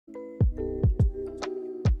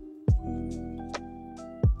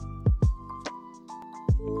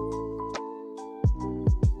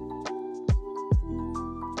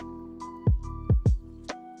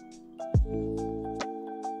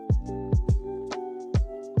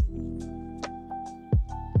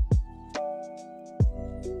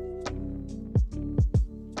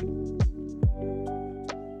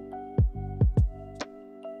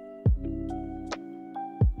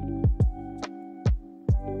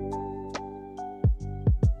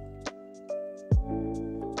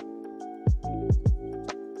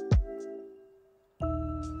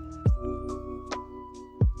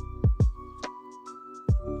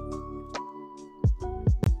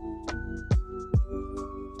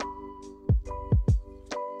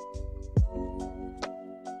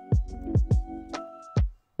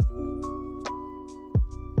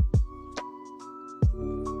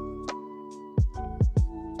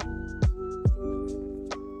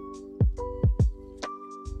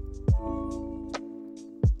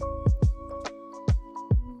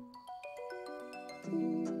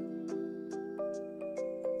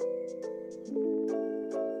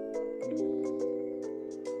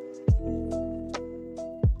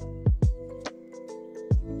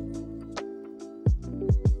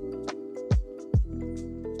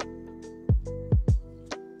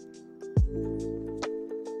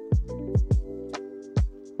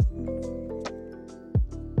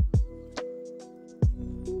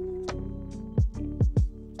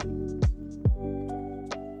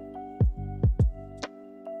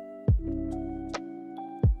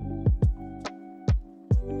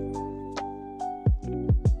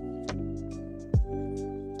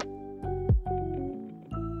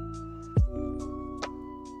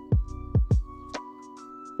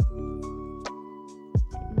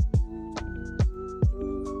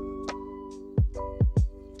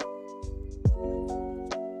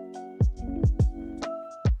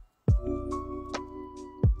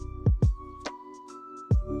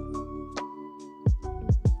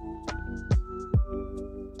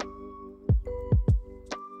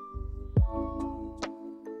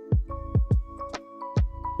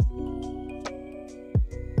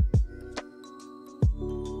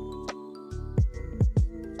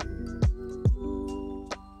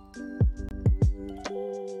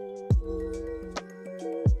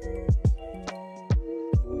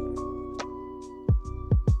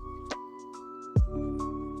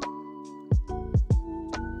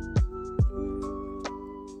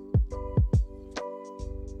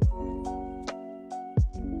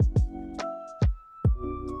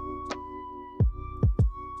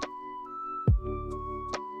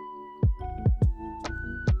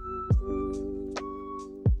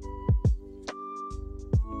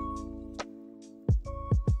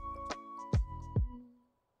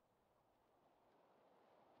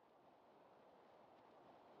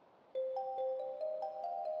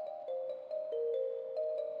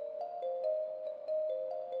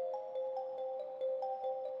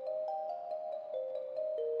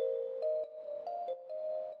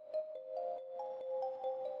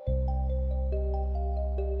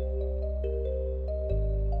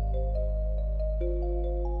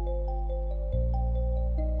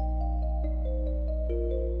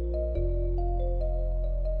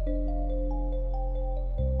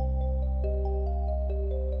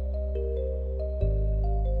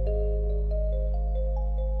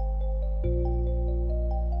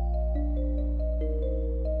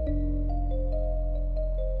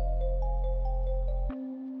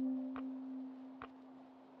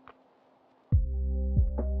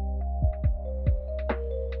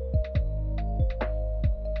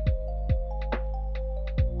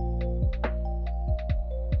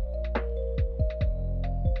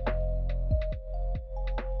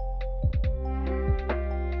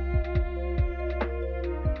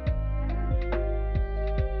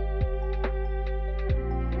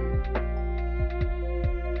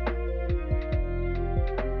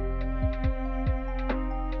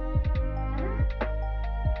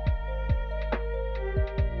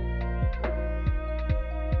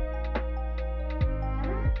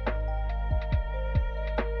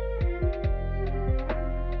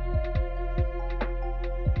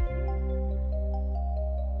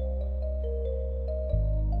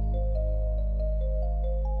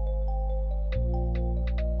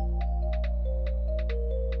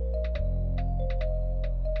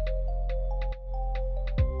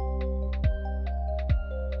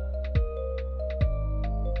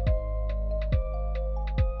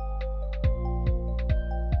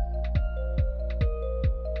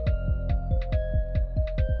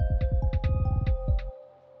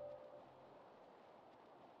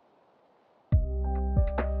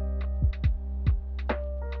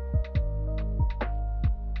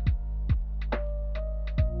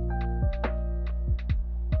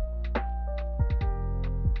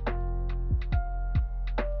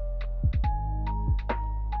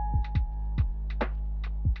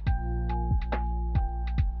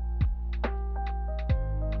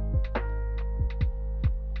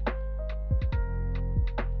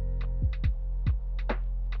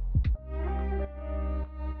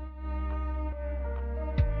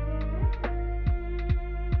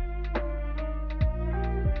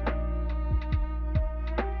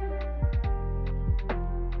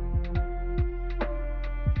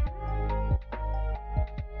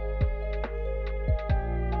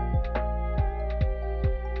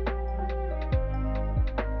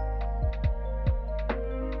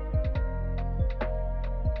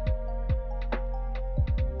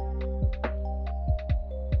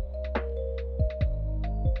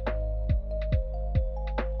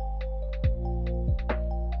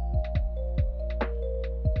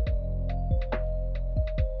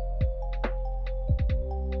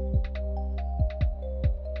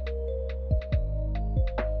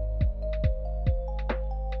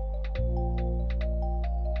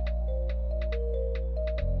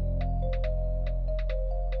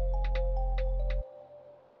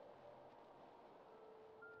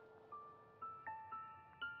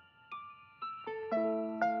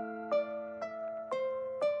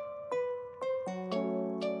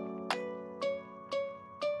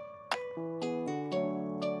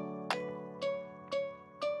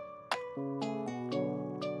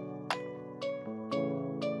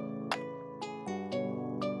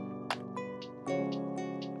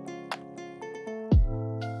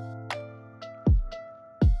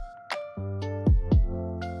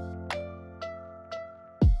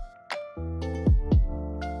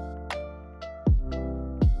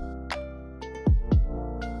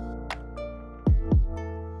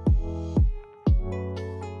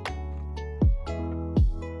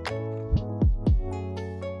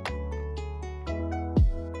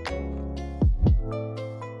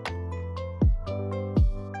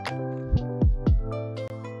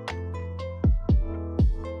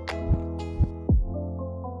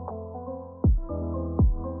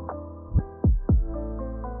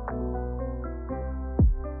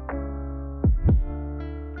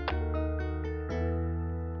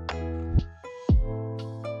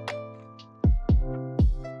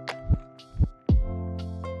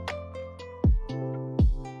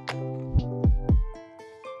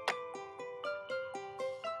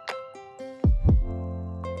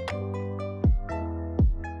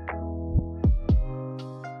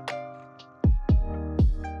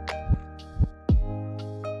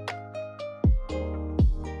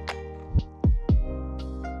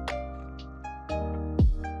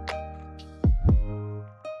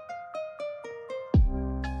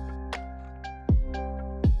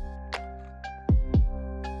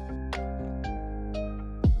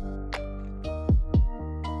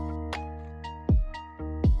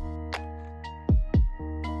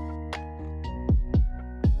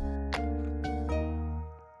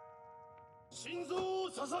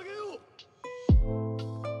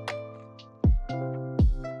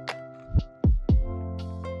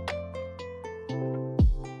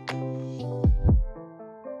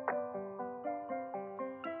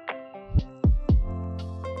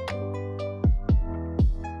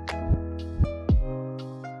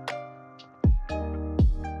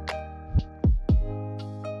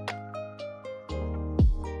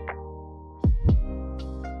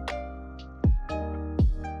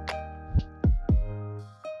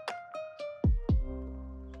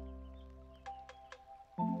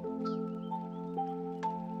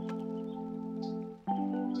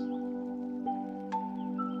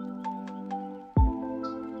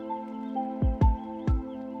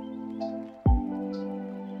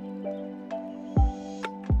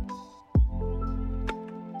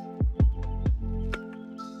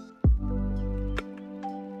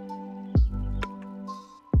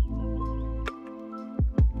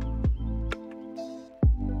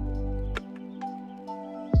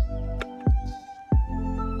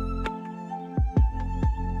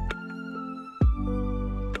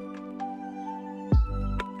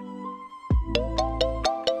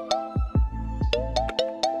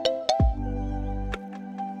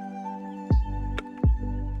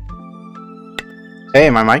Hey,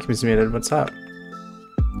 my mic was muted. What's up?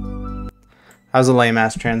 That was a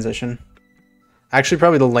lame-ass transition. Actually,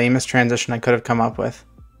 probably the lamest transition I could have come up with.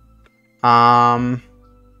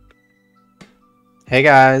 Hey,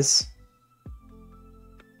 guys.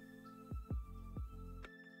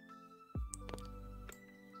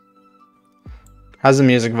 How's the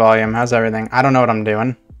music volume? How's everything? I don't know what I'm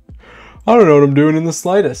doing. I don't know what I'm doing in the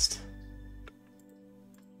slightest.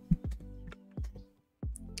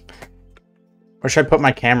 Where should I put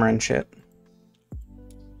my camera and shit?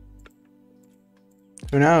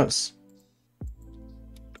 Who knows?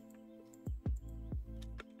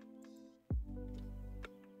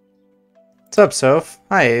 What's up, Soph?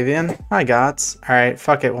 Hi, Avian. Hi, Gots. Alright,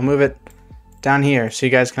 fuck it. We'll move it down here so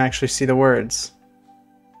you guys can actually see the words.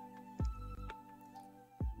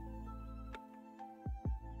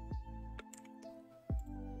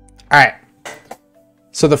 Alright.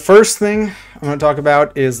 So the first thing I'm going to talk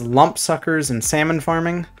about is lumpsuckers and salmon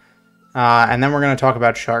farming. And then we're going to talk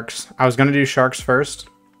about sharks. I was going to do sharks first.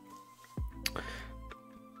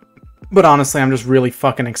 But honestly, I'm just really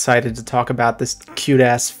fucking excited to talk about this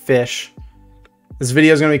cute-ass fish. This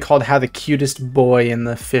video is going to be called How the Cutest Boy in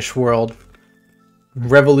the Fish World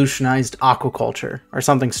Revolutionized Aquaculture, or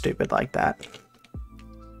something stupid like that.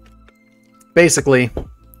 Basically,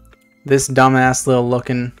 this dumbass little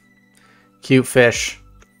looking cute fish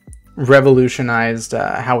revolutionized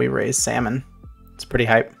how we raise salmon. It's pretty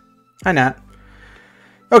hype. Hi, Nat.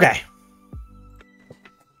 Okay.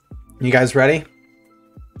 You guys ready?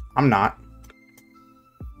 I'm not.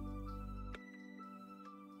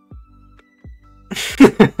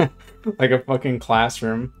 Like a fucking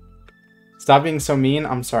classroom. Stop being so mean.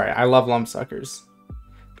 I'm sorry. I love lumpsuckers.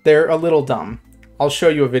 They're a little dumb. I'll show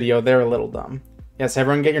you a video. They're a little dumb. Yes,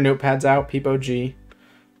 everyone get your notepads out. Peep OG.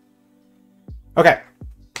 Okay.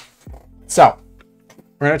 So,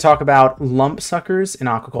 we're going to talk about lumpsuckers in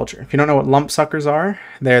aquaculture. If you don't know what lumpsuckers are,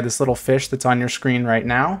 they're this little fish that's on your screen right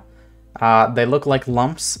now. They look like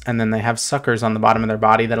lumps, and then they have suckers on the bottom of their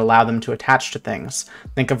body that allow them to attach to things.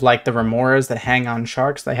 Think of like the remoras that hang on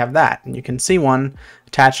sharks. They have that, and you can see one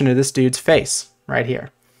attaching to this dude's face right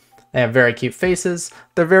here. They have very cute faces.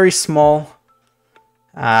 They're very small,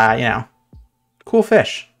 you know, cool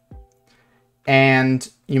fish. And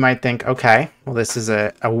you might think, okay, well, this is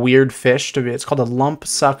a weird fish to be. It's called a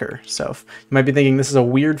lumpsucker. So you might be thinking this is a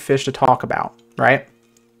weird fish to talk about, right?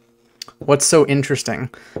 What's so interesting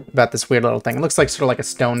about this weird little thing? It looks like sort of like a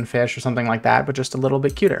stonefish or something like that, but just a little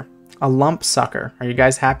bit cuter. A lumpsucker. Are you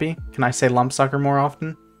guys happy? Can I say lumpsucker more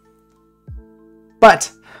often?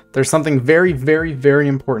 But there's something very, very, very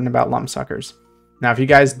important about lumpsuckers. Now, if you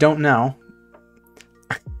guys don't know,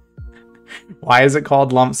 why is it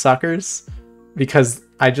called lumpsuckers? Because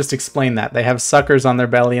I just explained that. They have suckers on their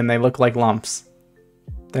belly and they look like lumps.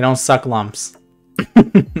 They don't suck lumps.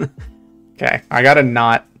 Okay, I gotta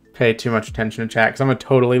not pay too much attention to chat because I'm gonna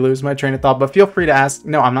totally lose my train of thought, but feel free to ask.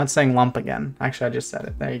 No, I'm not saying lump again. Actually, I just said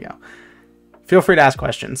it. There you go. Feel free to ask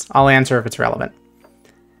questions. I'll answer if it's relevant.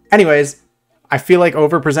 Anyways, I feel like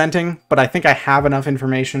over-presenting, but I think I have enough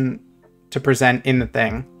information to present in the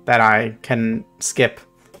thing that I can skip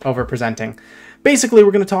over-presenting. Basically,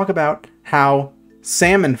 we're going to talk about how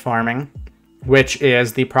salmon farming, which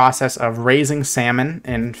is the process of raising salmon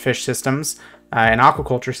in fish systems and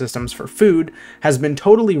aquaculture systems for food, has been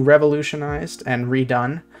totally revolutionized and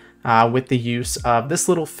redone with the use of this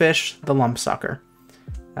little fish, the lumpsucker.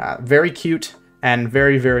 Very cute and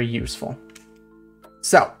very, very useful.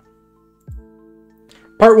 So,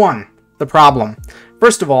 part one, the problem.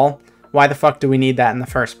 First of all, why the fuck do we need that in the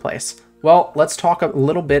first place? Well, let's talk a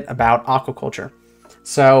little bit about aquaculture.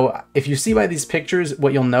 So, if you see by these pictures,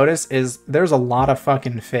 what you'll notice is there's a lot of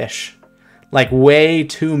fucking fish. Like, way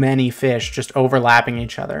too many fish just overlapping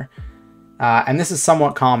each other. And this is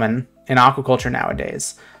somewhat common in aquaculture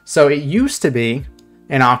nowadays. So, it used to be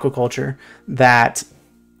in aquaculture that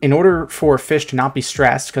in order for fish to not be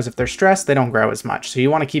stressed, because if they're stressed, they don't grow as much. So, you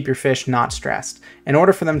want to keep your fish not stressed. In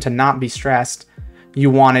order for them to not be stressed, you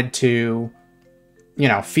wanted to, you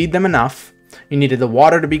know, feed them enough. You needed the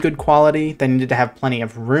water to be good quality. They needed to have plenty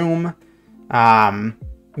of room. You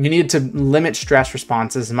needed to limit stress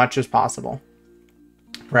responses as much as possible,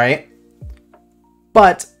 right?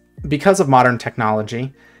 But because of modern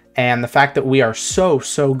technology and the fact that we are so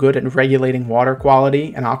good at regulating water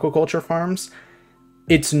quality in aquaculture farms,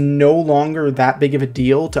 it's no longer that big of a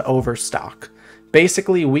deal to overstock.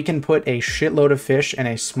 Basically, we can put a shitload of fish in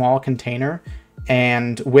a small container,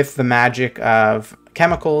 and with the magic of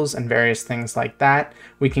chemicals and various things like that,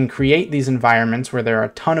 we can create these environments where there are a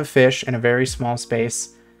ton of fish in a very small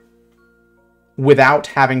space without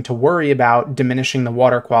having to worry about diminishing the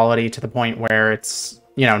water quality to the point where it's,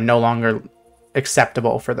 you know, no longer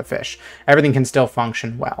acceptable for the fish. Everything can still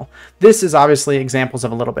function well. This is obviously examples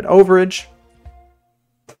of a little bit overage,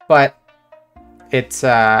 but it's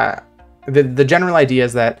the general idea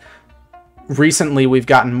is that recently we've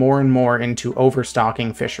gotten more and more into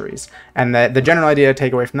overstocking fisheries, and the general idea to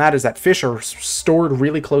take away from that is that fish are stored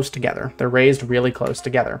really close together. They're raised really close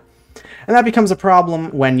together, and that becomes a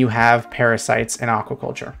problem when you have parasites in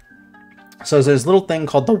aquaculture. So there's this little thing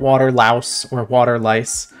called the water louse or water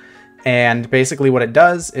lice, and basically what it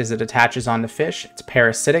does is it attaches onto fish. It's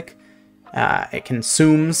parasitic. It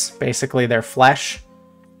consumes basically their flesh,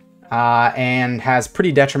 and has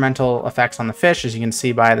pretty detrimental effects on the fish, as you can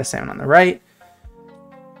see by the salmon on the right,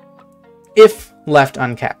 if left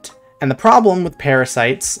unkept. And the problem with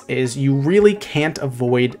parasites is you really can't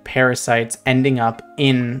avoid parasites ending up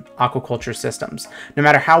in aquaculture systems. No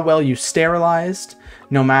matter how well you sterilized,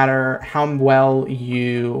 no matter how well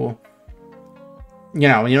you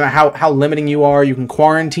know how limiting you are, you can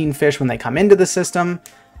quarantine fish when they come into the system,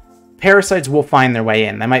 parasites will find their way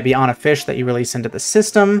in. They might be on a fish that you release into the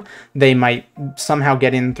system. They might somehow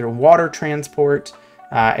get in through water transport.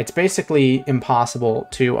 It's basically impossible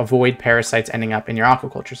to avoid parasites ending up in your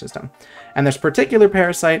aquaculture system. And this particular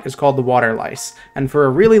parasite is called the water lice. And for a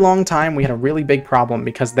really long time, we had a really big problem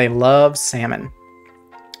because they love salmon,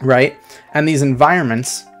 right? And these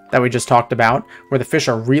environments that we just talked about, where the fish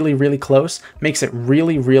are really, really close, makes it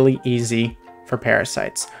really, really easy for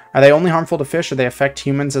parasites. Are they only harmful to fish, or they affect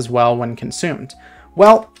humans as well when consumed?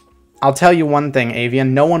 Well, I'll tell you one thing,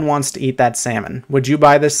 Avian, no one wants to eat that salmon. Would you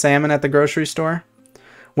buy this salmon at the grocery store?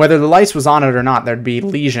 Whether the lice was on it or not, there'd be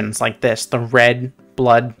lesions like this, the red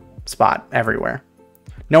blood spot everywhere.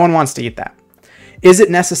 No one wants to eat that. Is it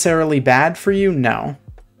necessarily bad for you? No.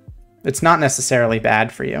 It's not necessarily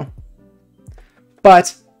bad for you.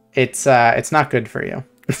 But it's not good for you.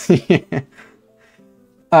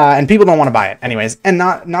 And people don't want to buy it anyways. And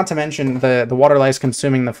not to mention the water lice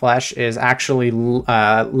consuming the flesh is actually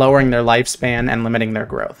lowering their lifespan and limiting their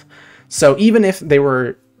growth. So even if they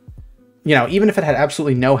were, even if it had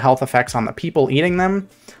absolutely no health effects on the people eating them,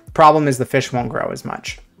 the problem is the fish won't grow as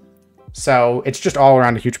much. So it's just all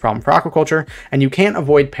around a huge problem for aquaculture, and you can't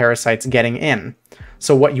avoid parasites getting in.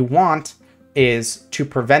 So what you want is to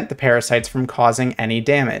prevent the parasites from causing any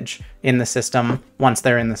damage in the system once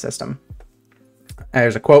they're in the system.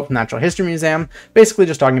 There's a quote from the Natural History Museum, basically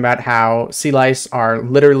just talking about how sea lice are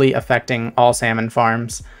literally affecting all salmon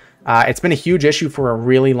farms. It's been a huge issue for a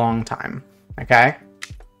really long time, okay?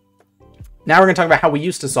 Now we're going to talk about how we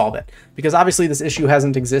used to solve it, because obviously this issue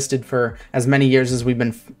hasn't existed for as many years as we've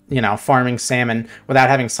been, farming salmon without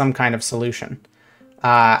having some kind of solution.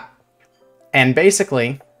 And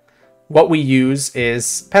basically, what we use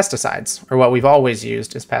is pesticides, or what we've always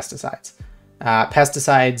used is pesticides.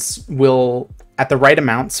 Pesticides will, at the right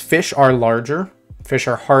amounts, fish are larger, fish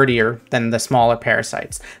are hardier than the smaller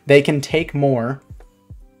parasites. They can take more,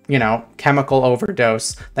 chemical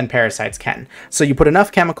overdose than parasites can. So you put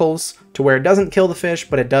enough chemicals to where it doesn't kill the fish,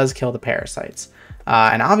 but it does kill the parasites.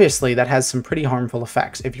 And obviously that has some pretty harmful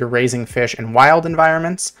effects. If you're raising fish in wild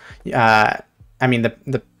environments, the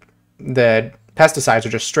pesticides are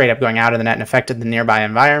just straight up going out of the net and affected the nearby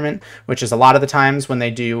environment, which is a lot of the times when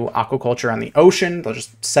they do aquaculture on the ocean, they'll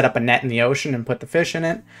just set up a net in the ocean and put the fish in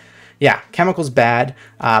it. Yeah, chemicals bad.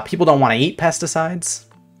 People don't want to eat pesticides.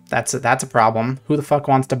 That's a problem. Who the fuck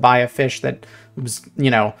wants to buy a fish that was,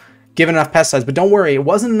 given enough pesticides? But don't worry, it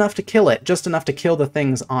wasn't enough to kill it, just enough to kill the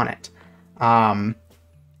things on it. And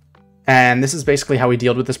this is basically how we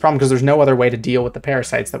dealt with this problem, because there's no other way to deal with the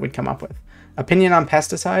parasites that we'd come up with. Opinion on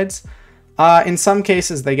pesticides? In some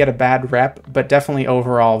cases, they get a bad rep, but definitely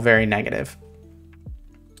overall very negative.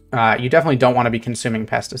 You definitely don't want to be consuming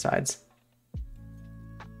pesticides.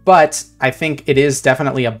 But I think it is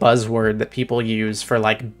definitely a buzzword that people use for,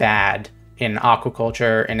 bad in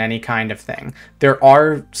aquaculture and any kind of thing. There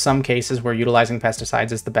are some cases where utilizing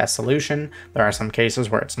pesticides is the best solution. There are some cases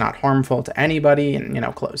where it's not harmful to anybody in,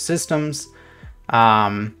 closed systems.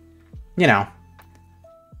 What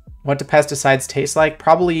do pesticides taste like?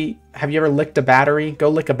 Probably, have you ever licked a battery? Go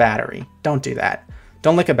lick a battery. Don't do that.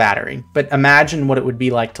 Don't lick a battery. But imagine what it would be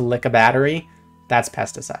like to lick a battery. That's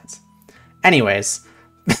pesticides. Anyways,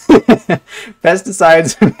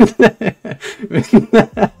 pesticides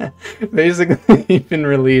basically been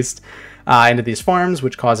released into these farms,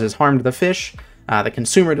 which causes harm to the fish. The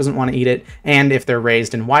consumer doesn't want to eat it. And if they're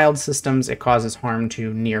raised in wild systems, it causes harm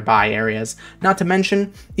to nearby areas. Not to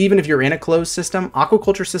mention, even if you're in a closed system,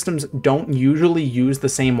 aquaculture systems don't usually use the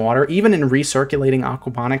same water, even in recirculating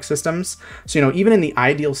aquaponic systems. So, you know, even in the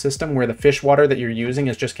ideal system where the fish water that you're using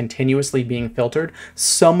is just continuously being filtered,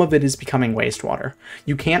 some of it is becoming wastewater.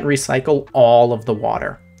 You can't recycle all of the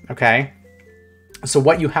water, okay? So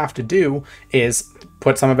what you have to do is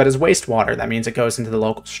put some of it as wastewater. That means it goes into the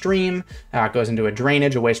local stream, it goes into a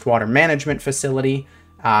drainage, a wastewater management facility,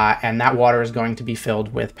 and that water is going to be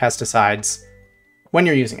filled with pesticides when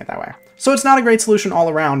you're using it that way. So it's not a great solution all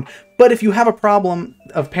around, but if you have a problem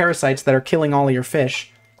of parasites that are killing all of your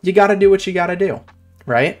fish, you gotta do what you gotta do,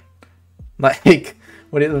 right? Like,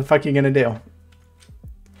 what the fuck are you gonna do?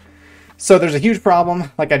 So there's a huge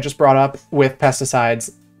problem, like I just brought up, with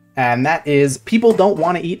pesticides. And that is, people don't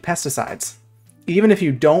want to eat pesticides. Even if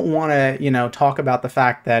you don't want to, you know, talk about the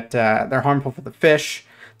fact that they're harmful for the fish,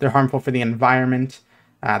 they're harmful for the environment,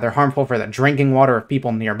 they're harmful for the drinking water of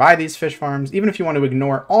people nearby these fish farms. Even if you want to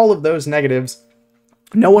ignore all of those negatives,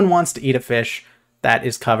 no one wants to eat a fish that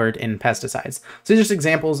is covered in pesticides. So these are just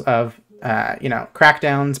examples of, you know,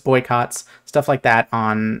 crackdowns, boycotts, stuff like that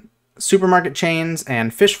on supermarket chains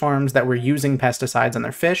and fish farms that were using pesticides on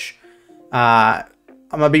their fish.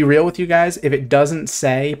 I'm gonna be real with you guys. If it doesn't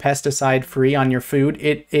say pesticide free on your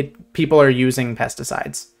food, people are using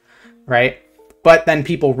pesticides, right? But then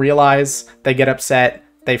people realize, they get upset,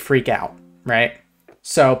 they freak out, right?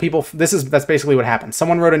 So that's basically what happened.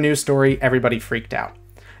 Someone wrote a news story, everybody freaked out.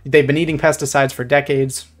 They've been eating pesticides for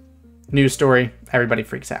decades. News story, everybody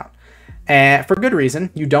freaks out. And for good reason.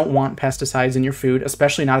 You don't want pesticides in your food,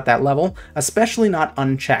 especially not at that level, especially not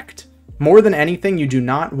unchecked. More than anything, you do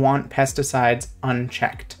not want pesticides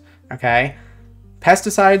unchecked, okay?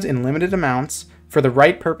 Pesticides in limited amounts for the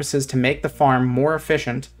right purposes to make the farm more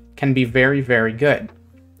efficient can be very, very good.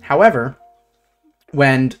 However,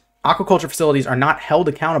 when aquaculture facilities are not held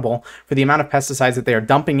accountable for the amount of pesticides that they are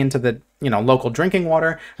dumping into the, you know, local drinking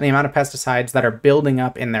water and the amount of pesticides that are building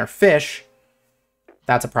up in their fish,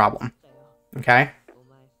 that's a problem, okay?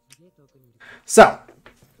 So,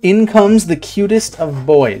 in comes the cutest of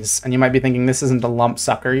boys. And you might be thinking, this isn't a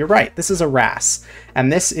lumpsucker. You're right, this is a wrasse.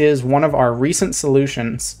 And this is one of our recent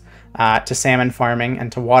solutions to salmon farming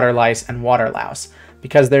and to water lice and water louse.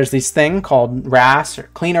 Because there's this thing called wrasse or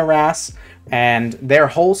cleaner wrasse, and their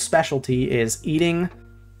whole specialty is eating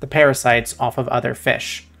the parasites off of other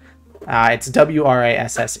fish. It's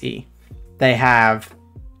WRASSE. They have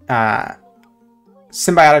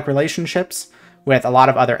symbiotic relationships with a lot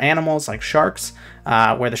of other animals like sharks,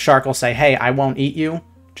 where the shark will say, hey, I won't eat you,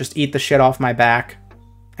 just eat the shit off my back,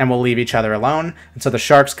 and we'll leave each other alone. And so the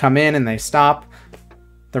sharks come in and they stop.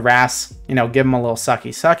 The wrasse, you know, give them a little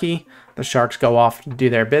sucky. The sharks go off to do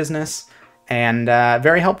their business, and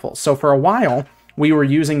very helpful. So for a while, we were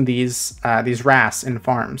using these wrasse in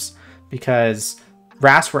farms because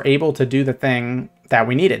wrasse were able to do the thing that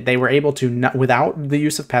we needed. They were able to, without the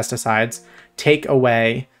use of pesticides, take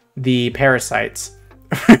away the parasites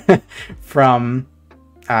from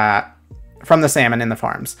the salmon in the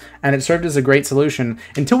farms. And it served as a great solution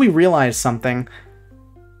until we realized something.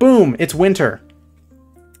 Boom, it's winter.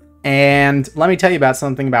 And let me tell you about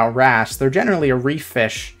something about wrasse. They're generally a reef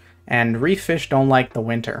fish, and reef fish don't like the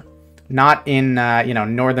winter. Not in, you know,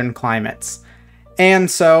 northern climates.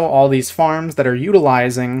 And so all these farms that are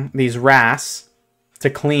utilizing these wrasse to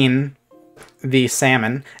clean the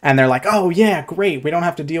salmon, and they're like, oh yeah, great, we don't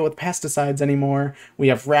have to deal with pesticides anymore. We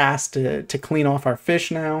have wrasse to clean off our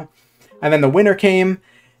fish now. And then the winter came,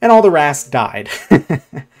 and all the wrasse died.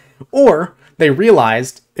 Or they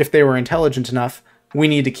realized, if they were intelligent enough, we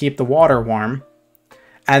need to keep the water warm.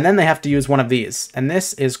 And then they have to use one of these. And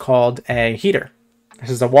this is called a heater.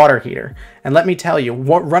 This is a water heater. And let me tell you,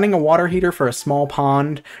 running a water heater for a small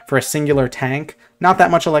pond, for a singular tank, not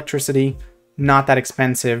that much electricity, not that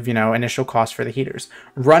expensive, you know, initial cost for the heaters.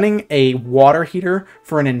 Running a water heater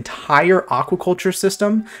for an entire aquaculture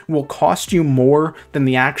system will cost you more than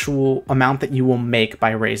the actual amount that you will make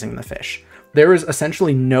by raising the fish. There is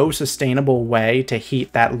essentially no sustainable way to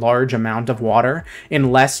heat that large amount of water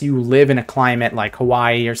unless you live in a climate like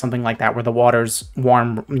Hawaii or something like that where the water's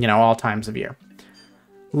warm, you know, all times of year.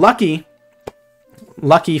 Lucky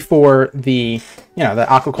for the, you know, the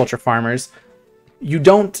aquaculture farmers, you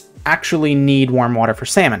don't actually need warm water for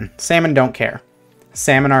salmon. Salmon don't care.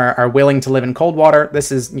 Salmon are willing to live in cold water.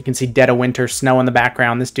 This is, you can see dead of winter, snow in the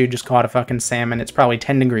background. This dude just caught a fucking salmon. It's probably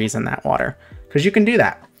 10 degrees in that water because you can do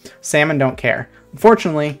that. Salmon don't care.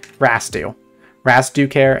 Unfortunately, wrasse do. Wrasse do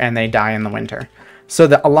care, and they die in the winter. So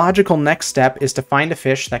the logical next step is to find a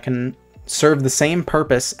fish that can serve the same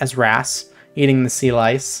purpose as wrasse eating the sea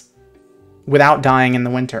lice without dying in the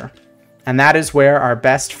winter. And that is where our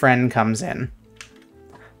best friend comes in.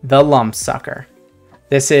 The lumpsucker.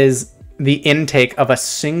 This is the intake of a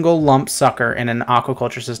single lumpsucker in an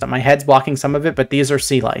aquaculture system. My head's blocking some of it, but these are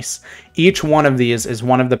sea lice. Each one of these is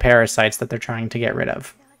one of the parasites that they're trying to get rid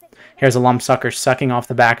of. Here's a lumpsucker sucking off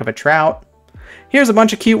the back of a trout. Here's a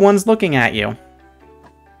bunch of cute ones looking at you.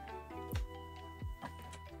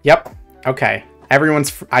 Yep. Okay.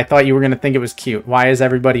 I thought you were going to think it was cute. Why is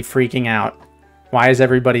everybody freaking out? Why is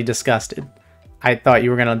everybody disgusted? I thought you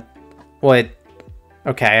were going to... Well,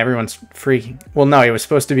 okay, everyone's freaking... Well, no, it was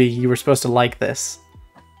supposed to be... You were supposed to like this.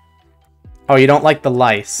 Oh, you don't like the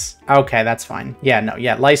lice. Okay, that's fine. Yeah, no,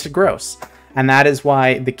 yeah, lice are gross. And that is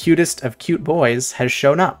why the cutest of cute boys has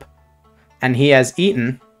shown up. And he has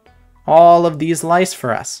eaten all of these lice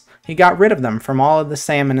for us. He got rid of them from all of the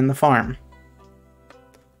salmon in the farm.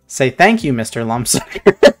 Say thank you, Mr.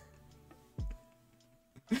 Lumpsucker.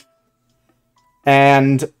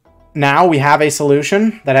 And now we have a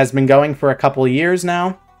solution that has been going for a couple years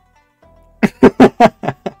now.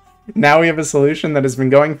 Now we have a solution that has been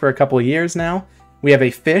going for a couple of years now. We have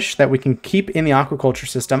a fish that we can keep in the aquaculture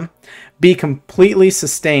system, be completely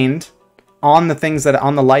sustained on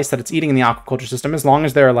the lice that it's eating in the aquaculture system, as long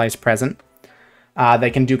as there are lice present. They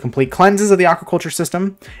can do complete cleanses of the aquaculture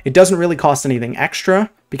system. It doesn't really cost anything extra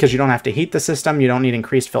because you don't have to heat the system. You don't need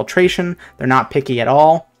increased filtration. They're not picky at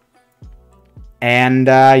all. And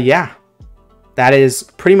yeah, that is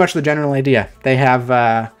pretty much the general idea. They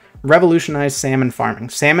have revolutionized salmon farming.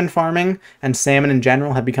 Salmon farming and salmon in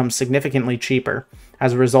general have become significantly cheaper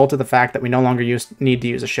as a result of the fact that we no longer need to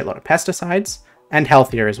use a shitload of pesticides, and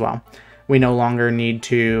healthier as well. We no longer need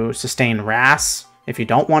to sustain wrasse if you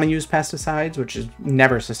don't want to use pesticides, which is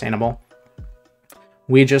never sustainable.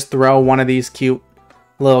 We just throw one of these cute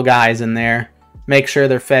little guys in there, make sure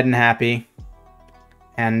they're fed and happy,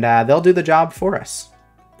 and they'll do the job for us.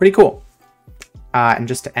 Pretty cool. And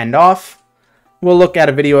just to end off, we'll look at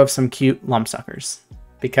a video of some cute lumpsuckers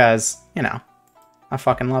because, you know, I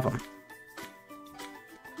fucking love them.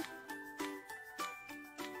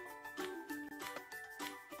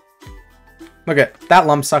 Look at that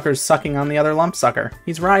lumpsucker's sucking on the other lumpsucker.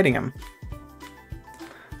 He's riding him.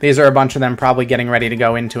 These are a bunch of them probably getting ready to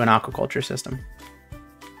go into an aquaculture system.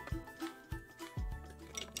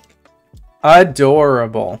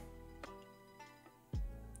 Adorable.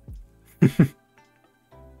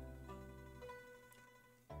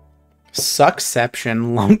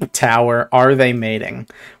 Suckception, lump tower, are they mating?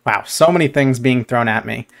 Wow, so many things being thrown at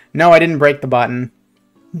me. No, I didn't break the button.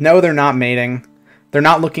 No, they're not mating. They're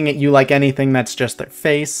not looking at you like anything that's just their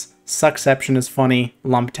face. Suckception is funny.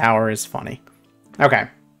 Lump tower is funny. Okay.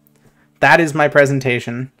 That is my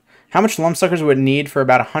presentation. How much lumpsuckers would need for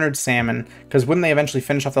about 100 salmon? Because wouldn't they eventually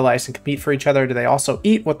finish off the lice and compete for each other? Do they also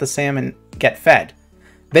eat what the salmon get fed?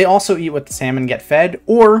 They also eat what the salmon get fed,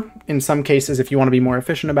 or in some cases, if you want to be more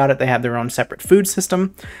efficient about it, they have their own separate food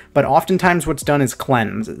system. But oftentimes what's done is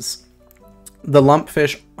cleanses. The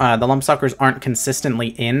lumpfish, the lumpsuckers aren't consistently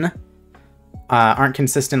in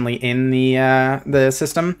the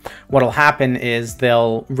system. What'll happen is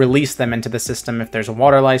they'll release them into the system if there's a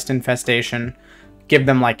water lice infestation. Give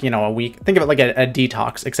them, like, you know, a week. Think of it like a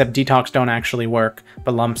detox, except detox don't actually work,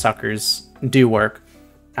 but lumpsuckers do work.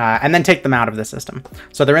 And then take them out of the system.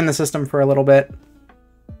 So they're in the system for a little bit.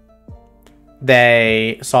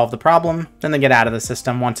 They solve the problem, then they get out of the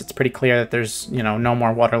system once it's pretty clear that there's, you know, no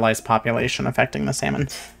more water lice population affecting the salmon.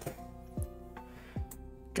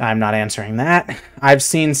 I'm not answering that. I've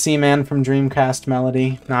seen Seaman from Dreamcast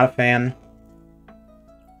Melody. Not a fan.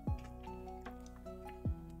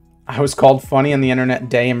 I was called funny and the internet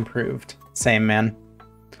day improved. Same, man.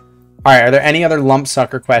 Alright, are there any other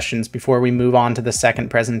lumpsucker questions before we move on to the second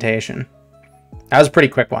presentation? That was a pretty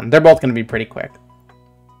quick one. They're both going to be pretty quick.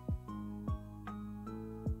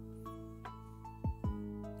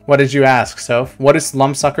 What did you ask, Soph? What does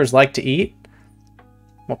lumpsuckers like to eat?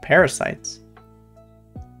 Well, parasites.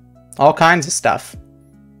 All kinds of stuff.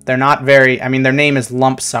 They're not very... I mean, their name is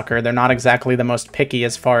Lumpsucker. They're not exactly the most picky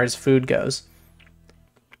as far as food goes.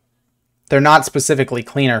 They're not specifically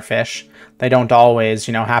cleaner fish. They don't always,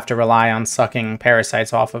 you know, have to rely on sucking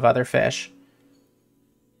parasites off of other fish.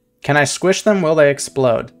 Can I squish them? Will they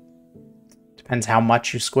explode? Depends how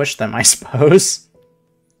much you squish them, I suppose.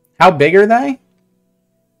 How big are they?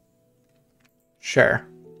 Sure.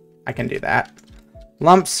 I can do that.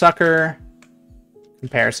 Lumpsucker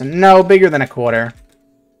comparison. No, bigger than a quarter.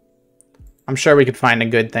 I'm sure we could find a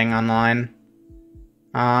good thing online.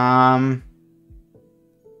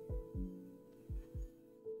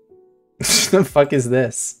 The fuck is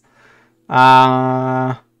this?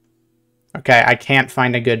 Okay, I can't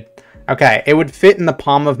find a good... Okay, it would fit in the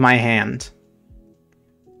palm of my hand.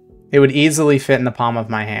 It would easily fit in the palm of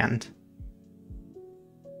my hand.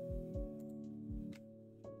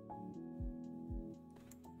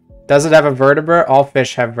 Does it have a vertebra? All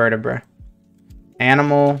fish have vertebra.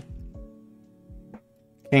 Animal.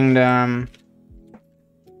 Kingdom.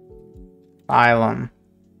 Phylum.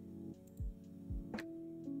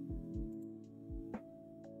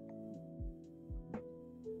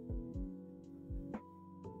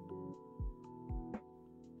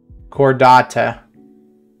 Chordata.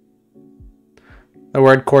 The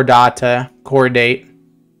word chordata, chordate,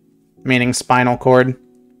 meaning spinal cord,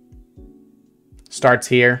 starts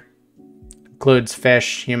here. Includes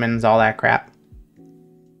fish, humans, all that crap.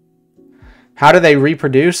 How do they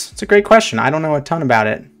reproduce? It's a great question. I don't know a ton about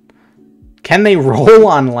it. Can they roll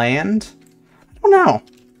on land? I don't know.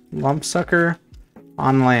 Lumpsucker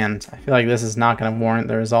on land. I feel like this is not going to warrant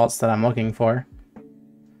the results that I'm looking for.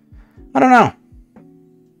 I don't know.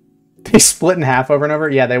 They split in half over and over?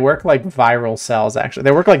 Yeah, they work like viral cells, actually.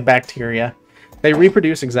 They work like bacteria. They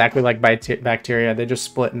reproduce exactly like bacteria. They just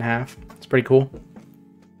split in half. It's pretty cool.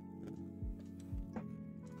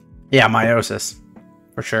 Yeah, meiosis.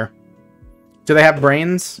 For sure. Do they have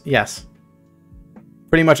brains? Yes.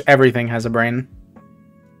 Pretty much everything has a brain.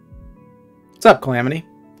 What's up, Calamity?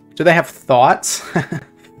 Do they have thoughts? Well,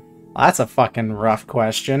 that's a fucking rough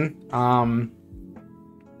question.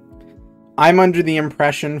 I'm under the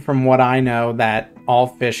impression, from what I know, that all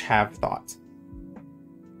fish have thoughts.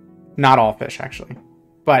 Not all fish, actually.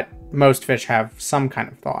 But most fish have some kind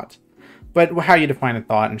of thought. But how you define a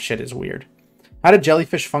thought and shit is weird. How do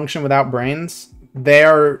jellyfish function without brains?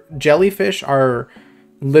 Jellyfish are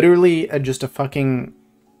literally just a fucking,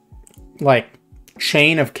 like,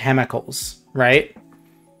 chain of chemicals, right?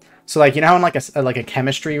 So, like, you know how in, like a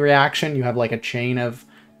chemistry reaction, you have, like, a chain of,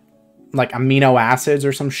 like, amino acids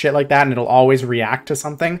or some shit like that, and it'll always react to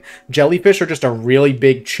something? Jellyfish are just a really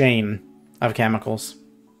big chain of chemicals.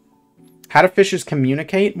 How do fishes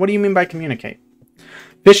communicate? What do you mean by communicate?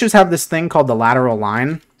 Fishes have this thing called the lateral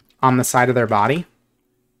line on the side of their body.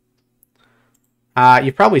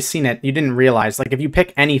 You've probably seen it. You didn't realize. Like, if you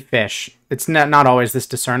pick any fish, it's not always this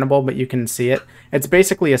discernible, but you can see it. It's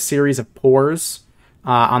basically a series of pores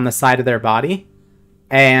on the side of their body,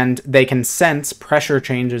 and they can sense pressure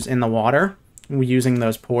changes in the water using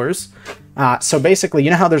those pores. So basically,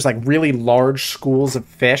 you know how there's like really large schools of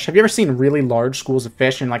fish? Have you ever seen really large schools of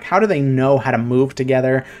fish? And like, how do they know how to move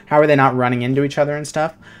together? How are they not running into each other and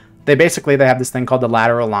stuff? They have this thing called the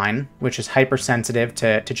lateral line, which is hypersensitive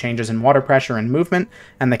to changes in water pressure and movement,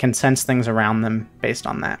 and they can sense things around them based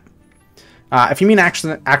on that. If you mean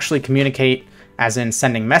actually communicate, as in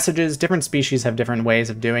sending messages, different species have different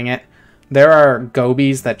ways of doing it. There are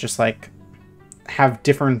gobies that just like have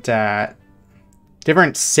different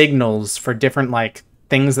signals for different like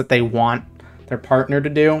things that they want their partner to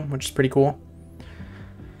do, which is pretty cool.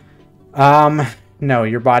 No,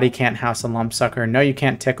 your body can't house a lumpsucker. No, you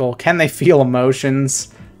can't tickle. Can they feel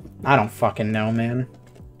emotions? I don't fucking know, man.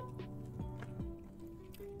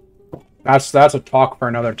 That's a talk for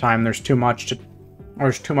another time. There's too much to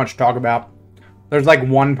talk about. There's like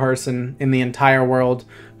one person in the entire world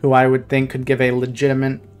who I would think could give a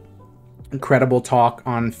legitimate, incredible talk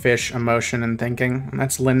on fish, emotion, and thinking, and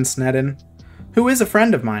that's Lynn Snedden, who is a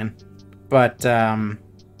friend of mine, but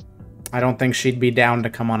I don't think she'd be down to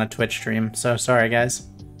come on a Twitch stream, so sorry, guys.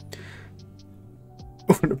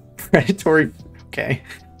 Predatory... Okay.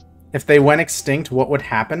 If they went extinct, what would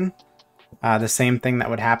happen? The same thing that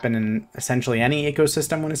would happen in essentially any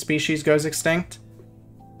ecosystem when a species goes extinct.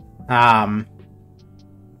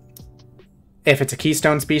 If it's a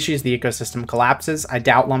keystone species, the ecosystem collapses. I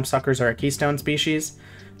doubt lumpsuckers are a keystone species.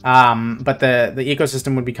 But the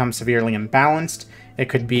ecosystem would become severely imbalanced. It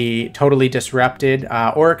could be totally disrupted,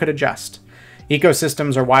 or it could adjust.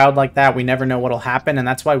 Ecosystems are wild like that. We never know what'll happen, and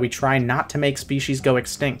that's why we try not to make species go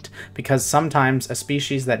extinct, because sometimes a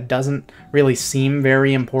species that doesn't really seem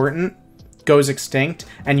very important goes extinct,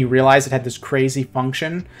 and you realize it had this crazy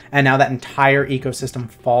function, and now that entire ecosystem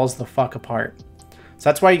falls the fuck apart. So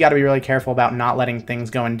that's why you got to be really careful about not letting things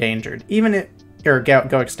go endangered,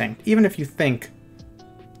 go extinct, even if you think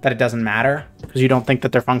that it doesn't matter, because you don't think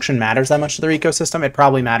that their function matters that much to their ecosystem. It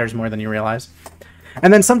probably matters more than you realize.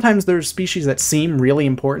 And then sometimes there's species that seem really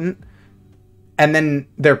important, and then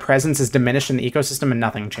their presence is diminished in the ecosystem and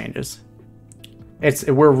nothing changes.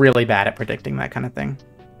 We're really bad at predicting that kind of thing.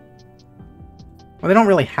 Well, they don't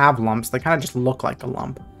really have lumps. They kind of just look like a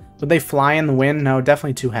lump. Would they fly in the wind? No,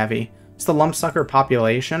 definitely too heavy. It's the lumpsucker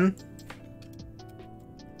population.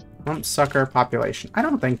 Lumpsucker population. I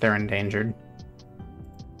don't think they're endangered.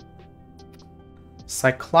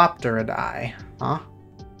 Cyclopteridae. Huh?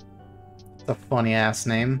 It's a funny ass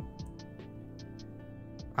name.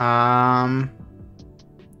 There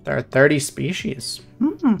are 30 species.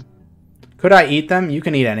 Could I eat them? You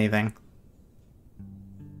can eat anything.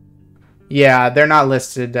 Yeah, they're not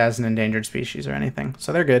listed as an endangered species or anything,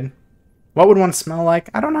 so they're good. What would one smell like?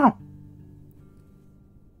 I don't know.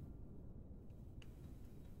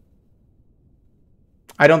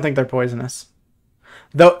 I don't think they're poisonous.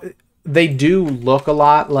 Though they do look a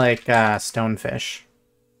lot like stonefish.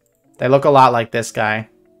 They look a lot like this guy,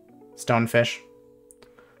 stonefish.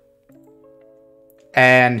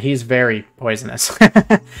 And he's very poisonous.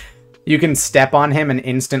 You can step on him and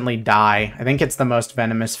instantly die. I think it's the most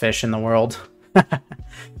venomous fish in the world.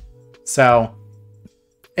 So,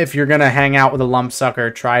 if you're going to hang out with a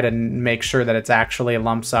lumpsucker, try to make sure that it's actually a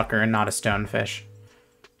lumpsucker and not a stonefish.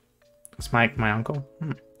 It's my uncle.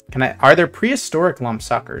 Are there prehistoric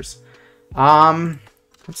lumpsuckers?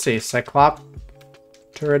 Let's see.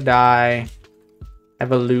 Cyclopteridae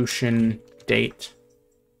evolution date.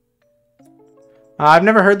 I've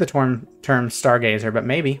never heard the term stargazer, but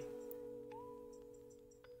maybe.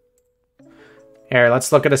 Here,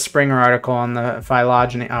 let's look at a Springer article on the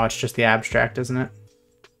phylogeny. Oh, it's just the abstract, isn't it?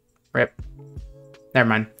 Rip. Never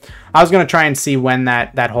mind. I was going to try and see when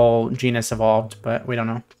that whole genus evolved, but we don't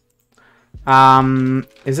know.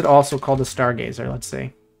 Is it also called a stargazer? Let's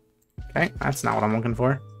see. Okay, that's not what I'm looking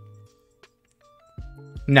for.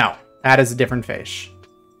 No, that is a different fish.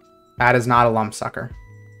 That is not a lumpsucker.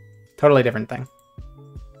 Totally different thing.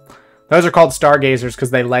 Those are called stargazers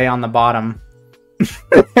because they lay on the bottom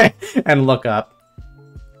and look up.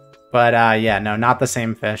 But, yeah, no, not the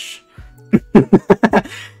same fish.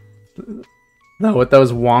 No, with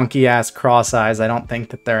those wonky-ass cross eyes, I don't think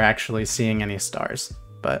that they're actually seeing any stars.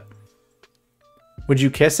 But, would you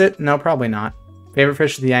kiss it? No, probably not. Favorite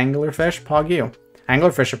fish is the anglerfish? Pog you.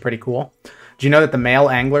 Anglerfish are pretty cool. Do you know that the male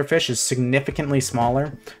anglerfish is significantly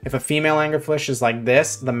smaller? If a female anglerfish is like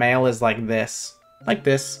this, the male is like this. Like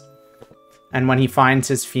this. And when he finds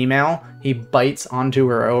his female, he bites onto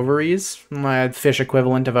her ovaries, fish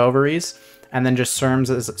equivalent of ovaries, and then just serves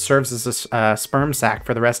as a sperm sac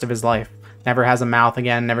for the rest of his life. Never has a mouth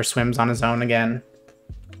again, never swims on his own again.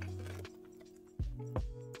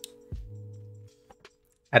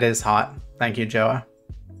 That is hot. Thank you, Joa.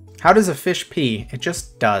 How does a fish pee? It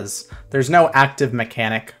just does. There's no active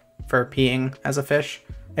mechanic for peeing as a fish.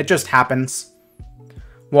 It just happens.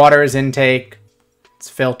 Water is intake. It's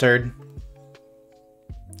filtered.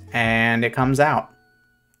 And it comes out.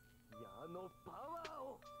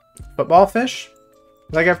 Football fish?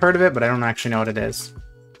 Like I've heard of it, but I don't actually know what it is.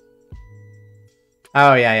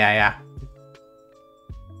 Oh, yeah.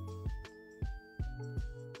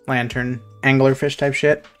 Lantern, anglerfish type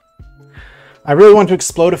shit. I really want to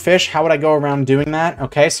explode a fish. How would I go around doing that?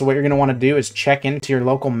 Okay, so what you're going to want to do is check into your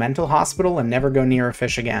local mental hospital and never go near a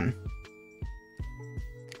fish again.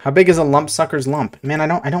 How big is a lumpsucker's lump? Man,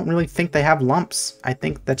 I don't really think they have lumps. I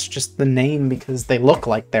think that's just the name because they look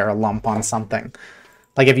like they're a lump on something.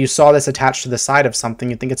 Like if you saw this attached to the side of something,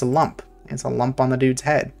 you'd think it's a lump. It's a lump on the dude's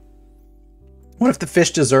head. What if the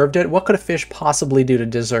fish deserved it? What could a fish possibly do to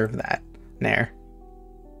deserve that? Nair.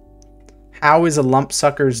 How is a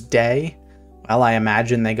lumpsucker's day? Well, I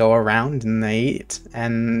imagine they go around and they eat,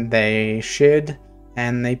 and they shit,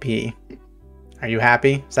 and they pee. Are you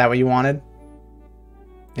happy? Is that what you wanted?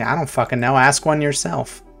 Yeah, I don't fucking know. Ask one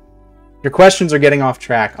yourself. Your questions are getting off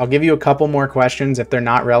track. I'll give you a couple more questions if they're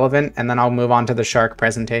not relevant, and then I'll move on to the shark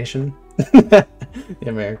presentation. The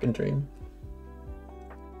American dream.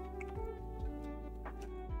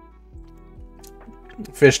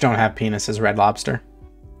 Fish don't have penises, Red Lobster.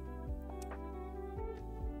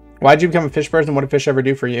 Why'd you become a fish person? What did fish ever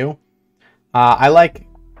do for you? I like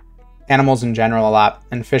animals in general a lot,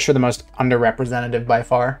 and fish are the most underrepresented by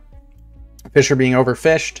far. Fish are being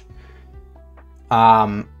overfished.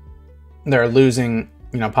 They're losing,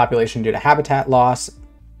 population due to habitat loss.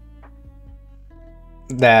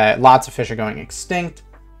 Lots of fish are going extinct.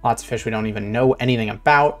 Lots of fish we don't even know anything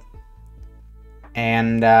about.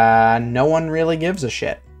 And no one really gives a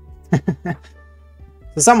shit. So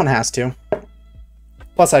someone has to.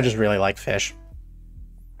 Plus, I just really like fish.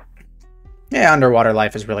 Yeah, underwater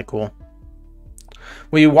life is really cool.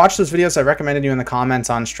 Will you watch those videos I recommended you in the comments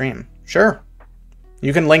on stream? Sure.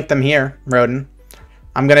 You can link them here, Roden.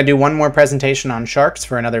 I'm going to do one more presentation on sharks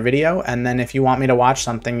for another video, and then if you want me to watch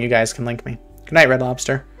something, you guys can link me. Good night, Red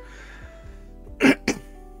Lobster.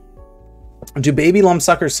 Do baby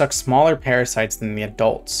lumpsuckers suck smaller parasites than the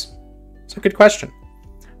adults? It's a good question.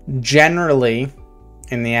 Generally,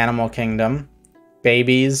 in the animal kingdom,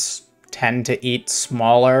 babies tend to eat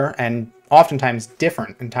smaller and oftentimes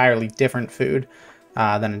entirely different food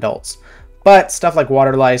than adults. But stuff like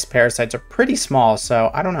water lice, parasites are pretty small, so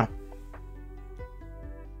I don't know.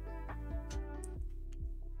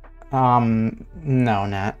 No,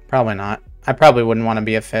 Nat, probably not. I probably wouldn't want to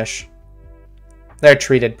be a fish. They're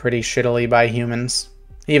treated pretty shittily by humans.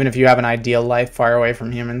 Even if you have an ideal life far away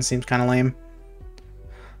from humans, seems kind of lame.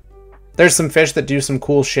 There's some fish that do some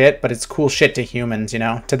cool shit, but it's cool shit to humans, you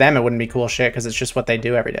know? To them, it wouldn't be cool shit because it's just what they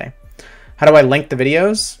do every day. How do I link the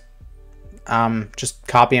videos? Just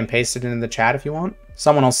copy and paste it into the chat if you want.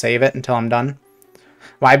 Someone will save it until I'm done.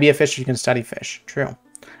 Why be a fish if you can study fish? True.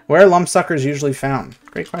 Where are lumpsuckers usually found?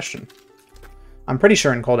 Great question. I'm pretty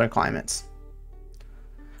sure in colder climates.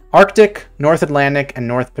 Arctic, North Atlantic, and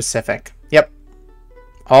North Pacific. Yep.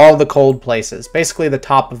 All the cold places. Basically the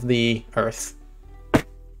top of the earth.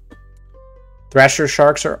 Thresher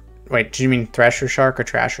sharks are... Wait, do you mean thresher shark or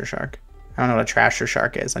trasher shark? I don't know what a trasher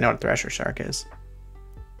shark is. I know what a thresher shark is.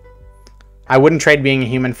 I wouldn't trade being a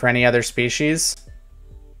human for any other species.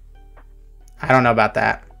 I don't know about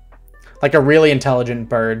that. Like a really intelligent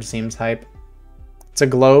bird seems hype. It's a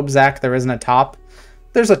globe, Zach. There isn't a top.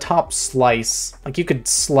 There's a top slice. Like you could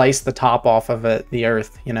slice the top off of the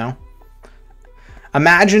earth, you know?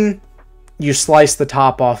 Imagine you slice the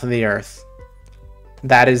top off of the earth.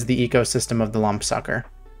 That is the ecosystem of the lumpsucker.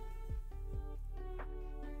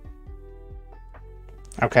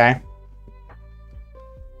 Okay.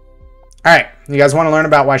 Alright, you guys want to learn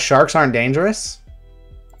about why sharks aren't dangerous?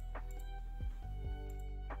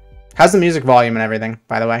 How's the music volume and everything,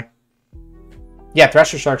 by the way? Yeah,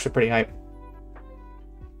 thresher sharks are pretty hype.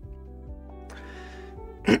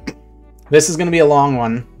 This is going to be a long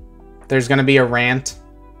one. There's going to be a rant.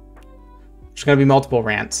 There's going to be multiple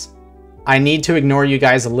rants. I need to ignore you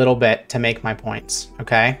guys a little bit to make my points,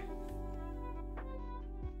 okay?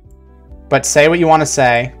 But say what you want to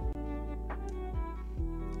say.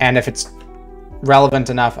 And if it's relevant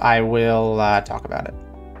enough, I will talk about it.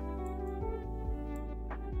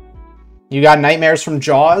 You got nightmares from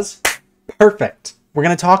Jaws? Perfect. We're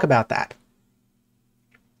going to talk about that.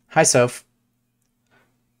 Hi, Soph.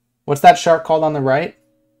 What's that shark called on the right?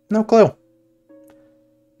 No clue.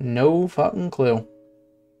 No fucking clue.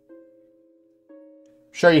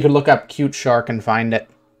 Sure, you could look up cute shark and find it.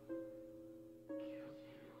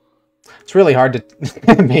 It's really hard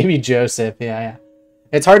to... Maybe Joseph, yeah.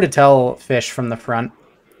 It's hard to tell fish from the front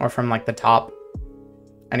or from like the top.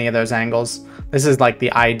 Any of those angles. This is like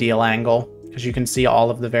the ideal angle because you can see all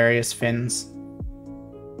of the various fins.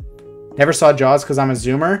 Never saw Jaws because I'm a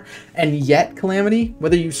zoomer. And yet, Calamity,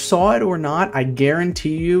 whether you saw it or not, I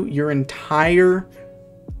guarantee you your entire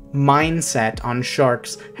mindset on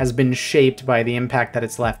sharks has been shaped by the impact that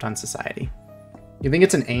it's left on society. You think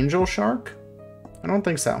it's an angel shark? I don't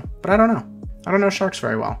think so, but I don't know. I don't know sharks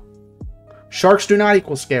very well. Sharks do not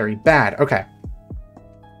equal scary. Bad. Okay.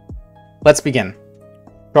 Let's begin.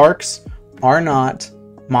 Sharks are not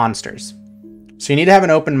monsters. So you need to have an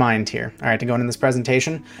open mind here, all right, to go into this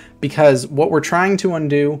presentation, because what we're trying to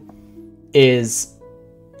undo is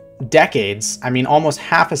decades, I mean, almost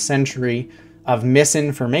half a century of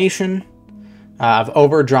misinformation, of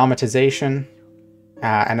over-dramatization,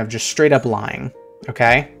 and of just straight-up lying,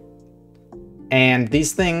 okay? And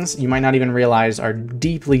these things, you might not even realize, are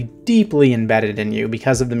deeply, deeply embedded in you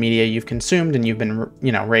because of the media you've consumed and you've been,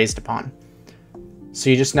 you know, raised upon. So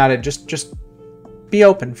you just gotta just be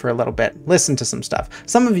open for a little bit. Listen to some stuff.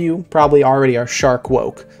 Some of you probably already are shark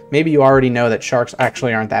woke. Maybe you already know that sharks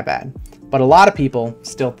actually aren't that bad. But a lot of people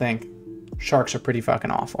still think sharks are pretty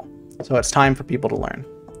fucking awful. So it's time for people to learn.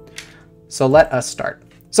 So let us start.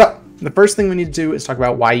 So the first thing we need to do is talk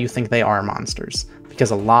about why you think they are monsters.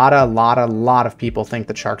 Because a lot of people think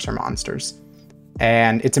that sharks are monsters.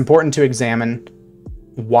 And it's important to examine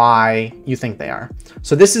why you think they are.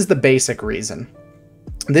 So this is the basic reason.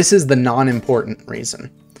 This is the non-important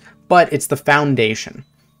reason, but it's the foundation.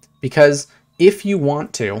 Because if you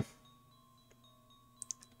want to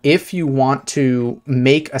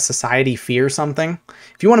make a society fear something,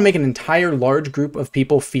 if you want to make an entire large group of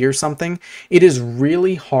people fear something, it is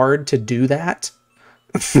really hard to do that.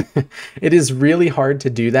 It is really hard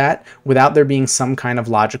to do that without there being some kind of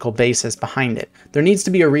logical basis behind it. There needs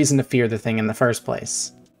to be a reason to fear the thing in the first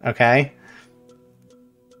place, okay?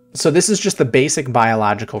 So this is just the basic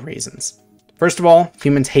biological reasons. First of all,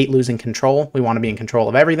 humans hate losing control. We want to be in control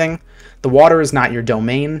of everything. The water is not your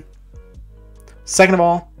domain. Second of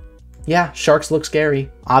all, yeah, sharks look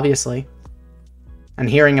scary, obviously. And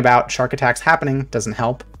hearing about shark attacks happening doesn't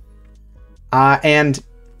help. And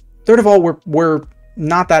third of all, we're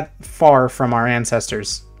not that far from our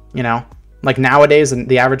ancestors, you know? Like nowadays,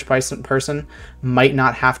 the average person might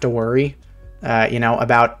not have to worry you know,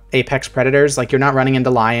 about apex predators. Like, you're not running into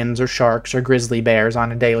lions or sharks or grizzly bears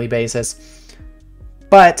on a daily basis.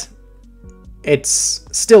 But it's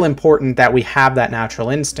still important that we have that natural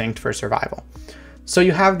instinct for survival. So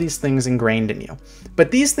you have these things ingrained in you.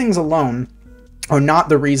 But these things alone are not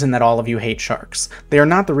the reason that all of you hate sharks. They are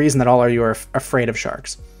not the reason that all of you are afraid of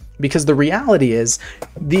sharks. Because the reality is,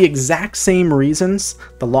 the exact same reasons,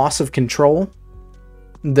 the loss of control,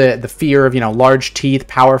 the fear of, you know, large teeth,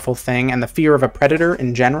 powerful thing, and the fear of a predator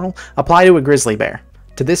in general, apply to a grizzly bear,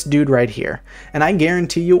 to this dude right here. And I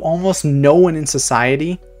guarantee you, almost no one in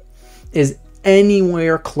society is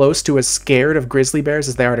anywhere close to as scared of grizzly bears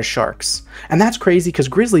as they are to sharks. And that's crazy, because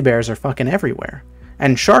grizzly bears are fucking everywhere.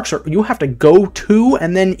 And sharks are, you have to go to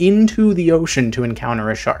and then into the ocean to encounter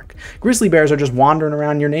a shark. Grizzly bears are just wandering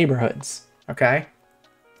around your neighborhoods, okay?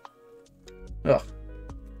 Ugh.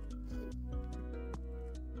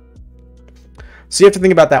 So you have to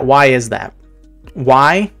think about that. Why is that?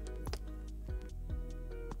 Why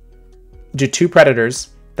do two predators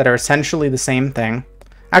that are essentially the same thing,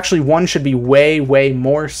 actually one should be way, way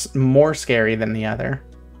more scary than the other.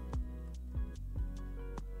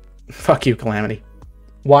 Fuck you, Calamity.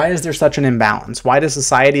 Why is there such an imbalance? Why does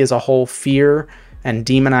society as a whole fear and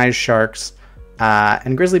demonize sharks?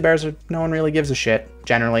 And grizzly bears, no one really gives a shit,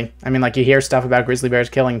 generally. I mean, like, you hear stuff about grizzly bears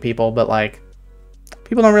killing people, but, like,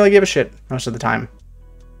 people don't really give a shit most of the time.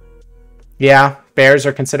 Yeah, bears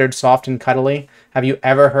are considered soft and cuddly. Have you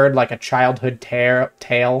ever heard, like, a childhood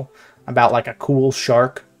tale about, like, a cool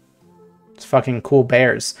shark? It's fucking cool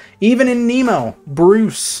bears. Even in Nemo,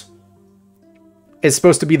 Bruce is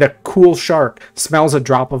supposed to be the cool shark, smells a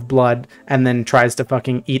drop of blood, and then tries to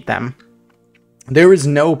fucking eat them. There is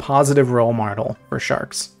no positive role model for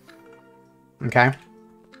sharks. Okay?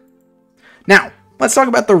 Now, let's talk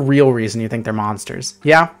about the real reason you think they're monsters.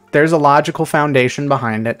 Yeah, there's a logical foundation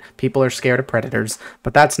behind it. People are scared of predators,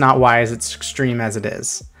 but that's not why it's extreme as it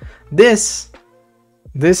is. This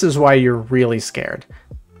is why you're really scared.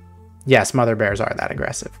 Yes, mother bears are that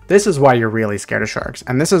aggressive. This is why you're really scared of sharks,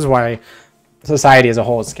 and this is why society as a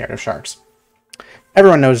whole is scared of sharks.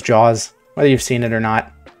 Everyone knows Jaws, whether you've seen it or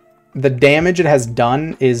not. The damage it has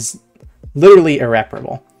done is literally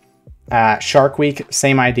irreparable. Shark Week,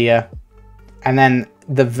 same idea. And then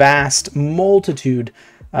the vast multitude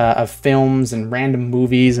of films and random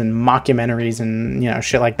movies and mockumentaries and, you know,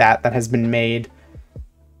 shit like that that has been made,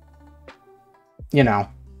 you know,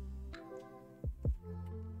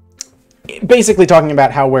 basically talking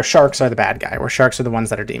about how where sharks are the bad guy, where sharks are the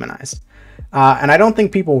ones that are demonized. And I don't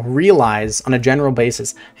think people realize on a general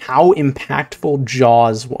basis how impactful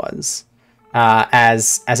Jaws was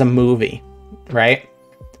as a movie, right?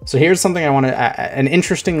 So here's something I want to, an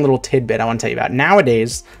interesting little tidbit I want to tell you about.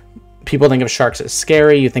 Nowadays, people think of sharks as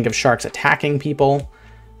scary. You think of sharks attacking people.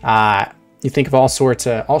 You think of all sorts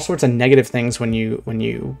of negative things when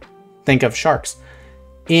you think of sharks.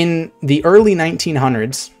 In the early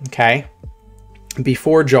 1900s, okay,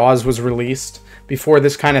 before Jaws was released, before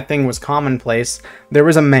this kind of thing was commonplace, there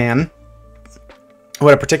was a man who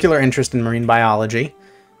had a particular interest in marine biology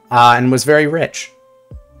and was very rich,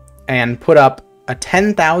 and put up a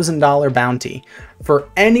 $10,000 bounty for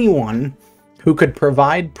anyone who could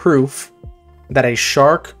provide proof that a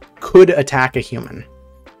shark could attack a human.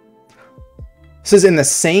 This is in the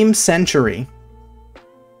same century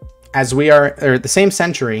as the same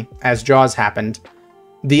century as Jaws happened.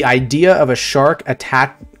 The idea of a shark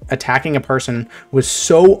attacking a person was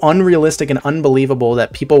so unrealistic and unbelievable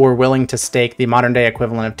that people were willing to stake the modern day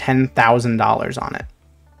equivalent of $10,000 on it.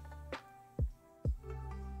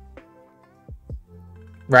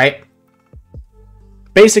 Right?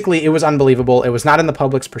 Basically, it was unbelievable. It was not in the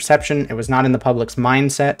public's perception. It was not in the public's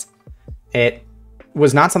mindset. It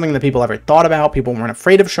was not something that people ever thought about. People weren't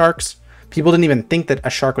afraid of sharks. People didn't even think that a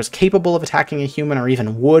shark was capable of attacking a human, or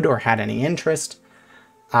even would, or had any interest.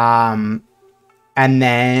 And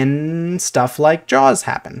then stuff like Jaws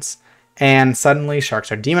happens. And suddenly sharks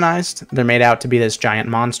are demonized. They're made out to be this giant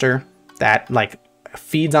monster that, like,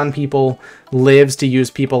 feeds on people, lives to use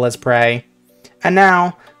people as prey. And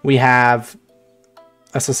now we have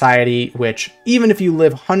a society which, even if you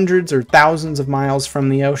live hundreds or thousands of miles from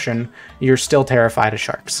the ocean, you're still terrified of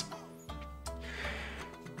sharks.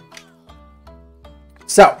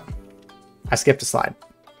 So, I skipped a slide.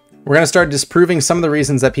 We're going to start disproving some of the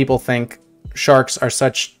reasons that people think sharks are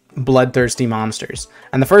such bloodthirsty monsters.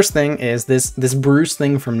 And the first thing is this Bruce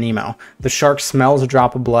thing from Nemo. The shark smells a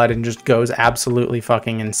drop of blood and just goes absolutely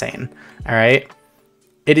fucking insane. All right?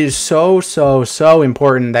 It is so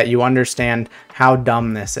important that you understand how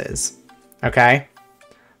dumb this is. Okay?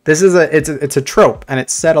 This is it's a trope, and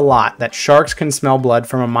it's said a lot, that sharks can smell blood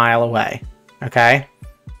from a mile away. Okay?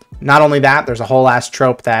 Not only that, there's a whole ass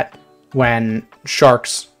trope that when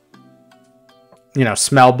sharks, you know,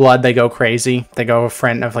 smell blood, they go crazy. They go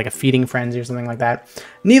like a feeding frenzy or something like that.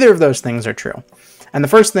 Neither of those things are true. And the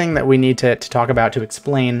first thing that we need to talk about to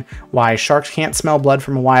explain why sharks can't smell blood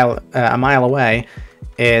from a mile away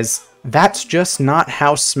is that's just not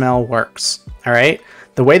how smell works. All right?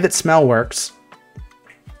 The way that smell works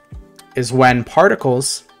is when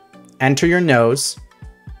particles enter your nose,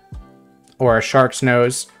 or a shark's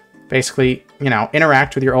nose, basically, you know,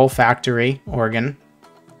 interact with your olfactory organ.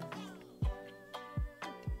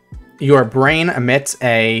 Your brain emits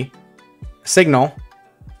a signal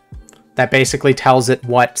that basically tells it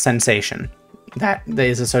what sensation that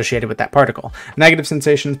is associated with that particle. Negative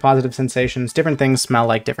sensations, positive sensations, different things smell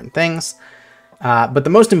like different things. But the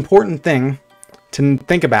most important thing to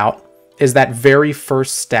think about is that very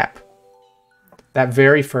first step. That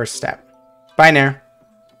very first step. Binary.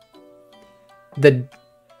 The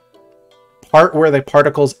part where the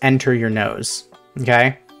particles enter your nose.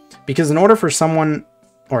 Okay? Because in order for someone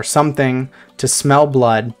or something to smell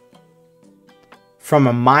blood from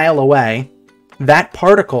a mile away, that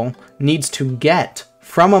particle needs to get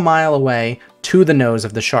from a mile away to the nose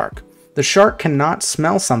of the shark. The shark cannot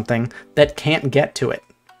smell something that can't get to it.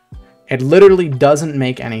 It literally doesn't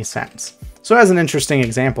make any sense. So as an interesting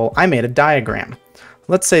example, I made a diagram.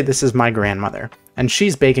 Let's say this is my grandmother, and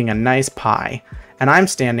she's baking a nice pie, and I'm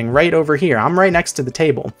standing right over here. I'm right next to the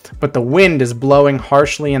table, but the wind is blowing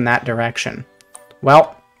harshly in that direction.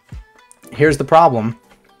 Well, here's the problem.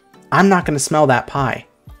 I'm not going to smell that pie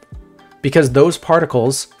because those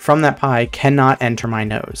particles from that pie cannot enter my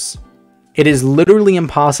nose. It is literally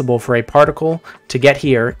impossible for a particle to get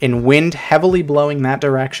here in wind heavily blowing that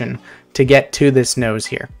direction to get to this nose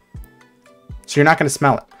here. So you're not going to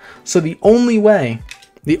smell it. So the only way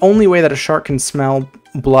that a shark can smell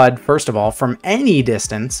blood, first of all, from any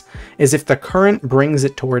distance, is if the current brings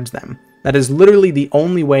it towards them. That is literally the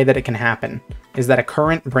only way that it can happen, is that a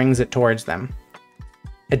current brings it towards them.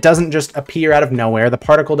 It doesn't just appear out of nowhere, the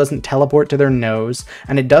particle doesn't teleport to their nose,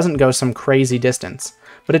 and it doesn't go some crazy distance.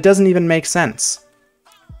 But it doesn't even make sense.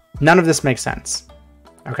 None of this makes sense.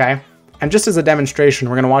 Okay? And just as a demonstration,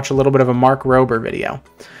 we're going to watch a little bit of a Mark Rober video.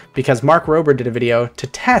 Because Mark Rober did a video to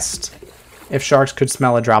test if sharks could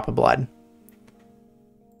smell a drop of blood.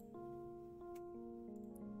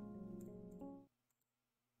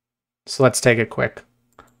 So let's take a quick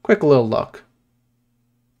little look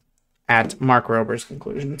at Mark Rober's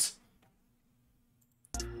conclusions.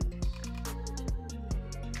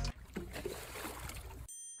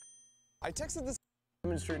 I texted this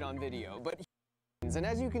demonstrate on video, but and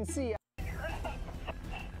as you can see, I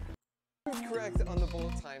was correct on the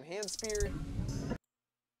bullet time hand spear.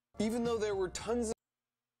 Even though there were tons of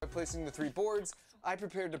by placing the 3 boards, I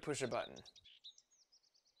prepared to push a button.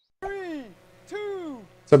 3, 2.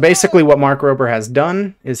 So basically what Mark Rober has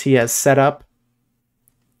done is he has set up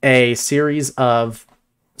a series of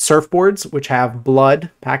surfboards which have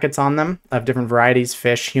blood packets on them of different varieties,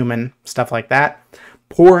 fish, human, stuff like that,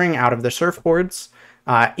 pouring out of the surfboards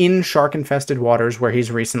in shark-infested waters where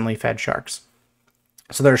he's recently fed sharks.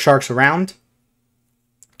 So there are sharks around.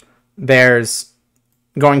 There's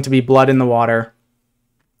going to be blood in the water.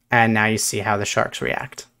 And now you see how the sharks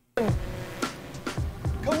react.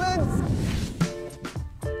 Commence!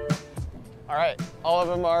 All right, all of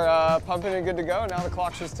them are pumping and good to go. Now the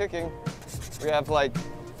clock's just ticking. We have like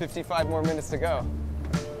 55 more minutes to go.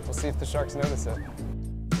 We'll see if the sharks notice it.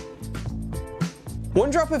 1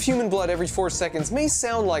 drop of human blood every 4 seconds may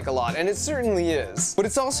sound like a lot, and it certainly is. But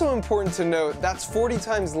it's also important to note that's 40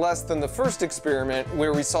 times less than the first experiment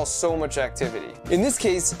where we saw so much activity. In this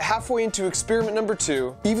case, halfway into experiment number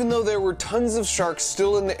 2, even though there were tons of sharks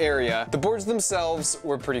still in the area, the boards themselves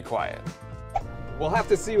were pretty quiet. We'll have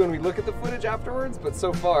to see when we look at the footage afterwards, but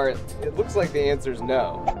so far it looks like the answer is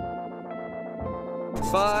no.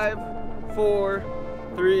 5, 4,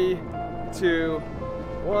 3, 2,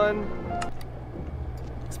 1.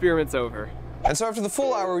 Experiment's over. And so after the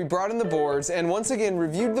full hour, we brought in the boards and once again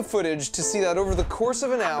reviewed the footage to see that over the course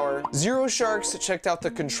of an hour, 0 sharks checked out the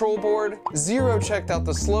control board, 0 checked out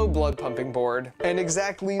the slow blood pumping board, and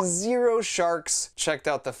exactly 0 sharks checked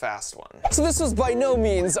out the fast one. So this was by no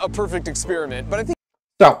means a perfect experiment, but I think...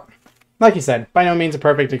 So, like you said, by no means a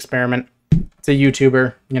perfect experiment. It's a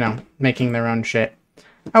YouTuber, you know, making their own shit.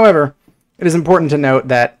 However, it is important to note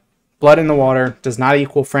that blood in the water does not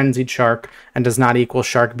equal frenzied shark and does not equal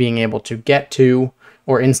shark being able to get to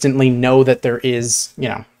or instantly know that there is, you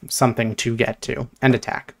know, something to get to and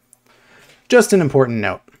attack. Just an important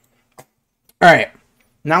note. All right,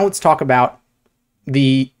 now let's talk about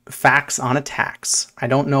the facts on attacks. I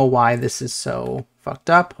don't know why this is so fucked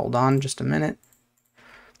up. Hold on just a minute.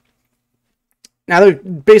 Now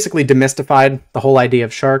they've basically demystified the whole idea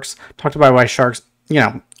of sharks, talked about why sharks,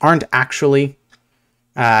 aren't actually,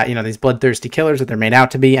 these bloodthirsty killers that they're made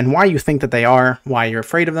out to be, and why you think that they are, why you're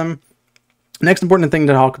afraid of them. Next important thing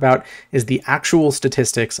to talk about is the actual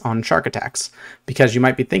statistics on shark attacks, because you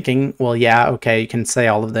might be thinking, well, yeah, okay, you can say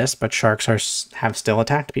all of this, but sharks have still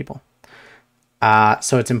attacked people.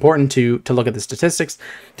 So it's important to look at the statistics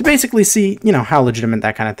to basically see, how legitimate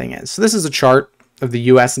that kind of thing is. So this is a chart of the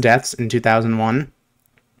U.S. deaths in 2001.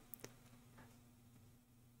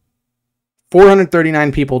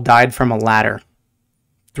 439 people died from a ladder.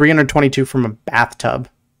 322 from a bathtub.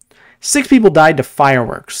 6 people died to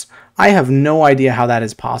fireworks. I have no idea how that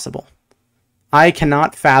is possible. I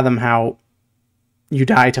cannot fathom how you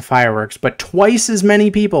die to fireworks, but twice as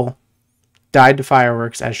many people died to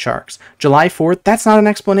fireworks as sharks. July 4th, that's not an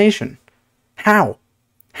explanation. How?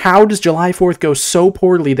 How does July 4th go so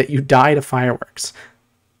poorly that you die to fireworks?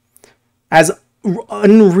 As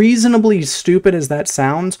unreasonably stupid as that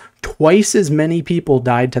sounds, twice as many people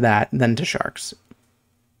died to that than to sharks.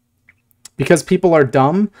 Because people are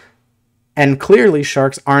dumb, and clearly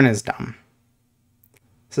sharks aren't as dumb.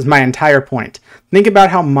 This is my entire point. Think about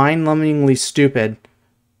how mind-numbingly stupid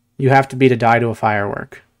you have to be to die to a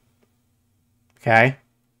firework. Okay?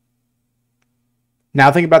 Now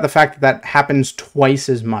think about the fact that that happens twice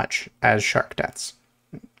as much as shark deaths.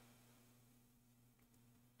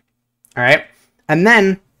 All right? And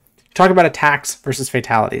then talk about attacks versus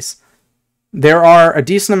fatalities. There are a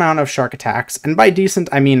decent amount of shark attacks, and by decent,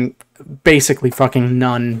 I mean basically fucking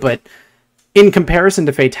none, but in comparison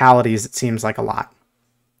to fatalities, it seems like a lot,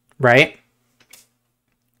 right?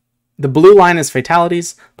 The blue line is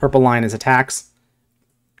fatalities, purple line is attacks.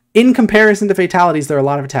 In comparison to fatalities, there are a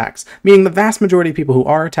lot of attacks, meaning the vast majority of people who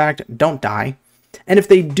are attacked don't die. And if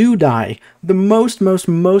they do die, the most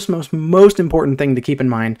important thing to keep in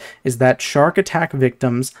mind is that shark attack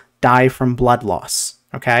victims die from blood loss,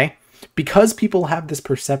 okay? Because people have this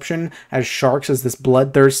perception as sharks as this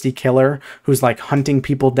bloodthirsty killer who's like hunting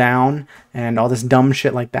people down and all this dumb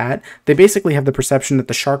shit like that, they basically have the perception that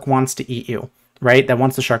the shark wants to eat you. Right? That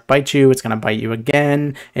once the shark bites you, it's going to bite you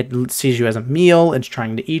again. It sees you as a meal. It's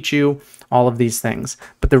trying to eat you. All of these things.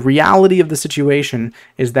 But the reality of the situation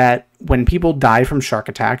is that when people die from shark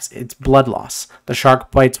attacks, it's blood loss. The shark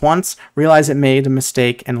bites once, realizes it made a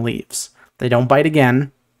mistake, and leaves. They don't bite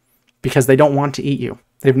again because they don't want to eat you.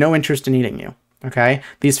 They have no interest in eating you. Okay?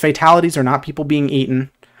 These fatalities are not people being eaten.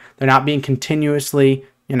 They're not being continuously,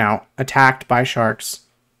 attacked by sharks.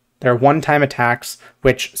 They're one-time attacks,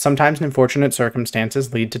 which sometimes in unfortunate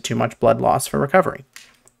circumstances lead to too much blood loss for recovery.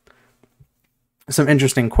 Some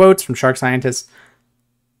interesting quotes from shark scientists.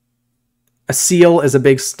 A seal is a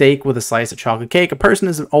big steak with a slice of chocolate cake. A person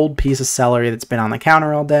is an old piece of celery that's been on the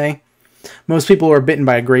counter all day. Most people who are bitten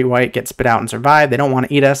by a great white get spit out and survive. They don't want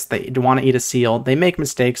to eat us. They want to eat a seal. They make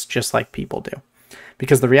mistakes just like people do.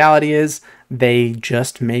 Because the reality is, they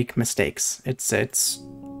just make mistakes. It's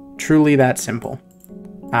truly that simple.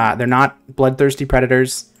 They're not bloodthirsty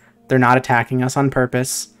predators. They're not attacking us on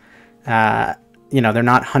purpose. They're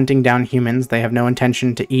not hunting down humans. They have no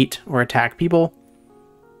intention to eat or attack people.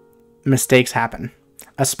 Mistakes happen,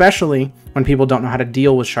 especially when people don't know how to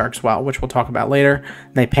deal with sharks well, which we'll talk about later.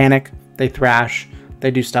 They panic, they thrash, they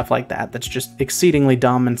do stuff like that. That's just exceedingly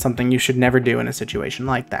dumb and something you should never do in a situation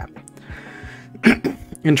like that.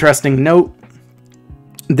 Interesting note.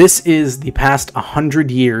 This is the past 100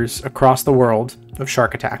 years across the world of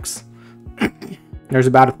shark attacks. There's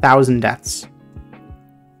about 1,000 deaths.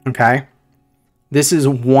 Okay? This is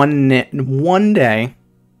one day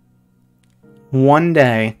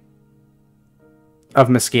of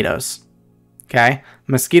mosquitoes. Okay?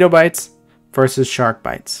 Mosquito bites versus shark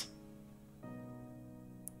bites.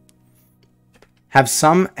 Have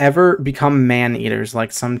some ever become man-eaters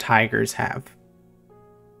like some tigers have?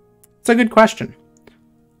 It's a good question.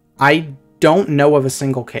 I don't know of a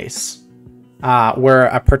single case where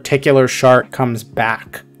a particular shark comes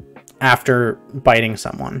back after biting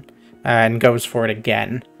someone and goes for it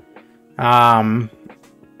again.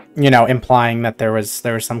 Implying that there was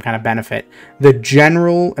some kind of benefit. The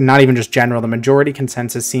general, and not even just general, the majority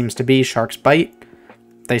consensus seems to be sharks bite.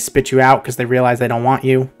 They spit you out because they realize they don't want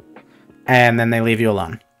you, and then they leave you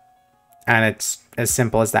alone. And it's as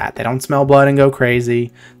simple as that. They don't smell blood and go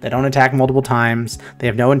crazy. They don't attack multiple times. They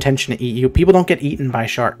have no intention to eat you. People don't get eaten by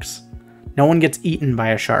sharks. No one gets eaten by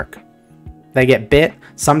a shark. They get bit.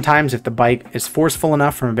 Sometimes if the bite is forceful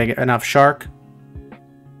enough from a big enough shark,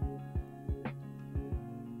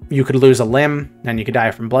 You could lose a limb, and you could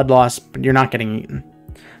die from blood loss, but you're not getting eaten.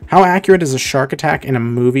 How accurate is a shark attack in a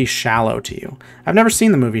movie Shallow to you? I've never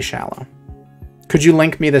seen the movie Shallow. Could you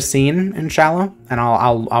link me the scene in Shallow, and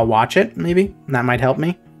I'll watch it, maybe? That might help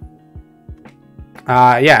me.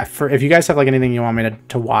 Yeah, if you guys have like anything you want me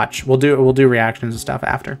to watch, we'll do reactions and stuff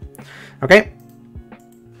after. Okay?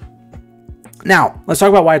 Now, let's talk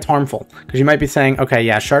about why it's harmful. Because you might be saying, okay,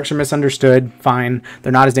 yeah, sharks are misunderstood, fine.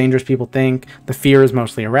 They're not as dangerous as people think. The fear is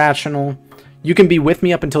mostly irrational. You can be with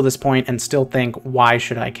me up until this point and still think, why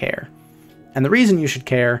should I care? And the reason you should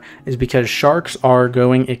care is because sharks are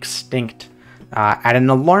going extinct at an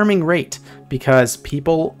alarming rate because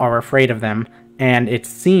people are afraid of them. And it's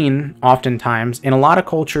seen oftentimes in a lot of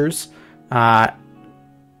cultures, but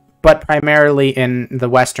primarily in the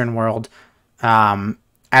Western world,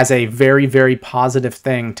 as a very, very positive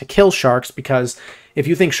thing to kill sharks, because if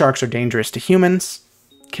you think sharks are dangerous to humans,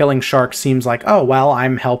 killing sharks seems like, oh, well,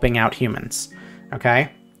 I'm helping out humans. Okay?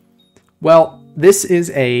 Well, this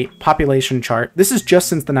is a population chart. This is just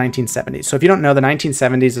since the 1970s. So if you don't know, the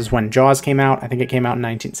 1970s is when Jaws came out. I think it came out in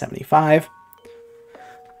 1975.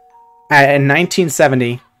 In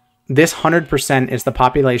 1970, this 100% is the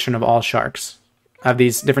population of all sharks, of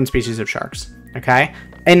these different species of sharks, okay?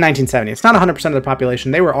 In 1970, it's not 100% of the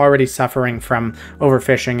population. They were already suffering from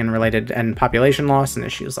overfishing and population loss and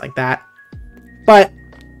issues like that. But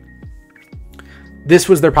this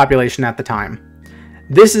was their population at the time.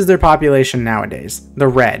 This is their population nowadays, the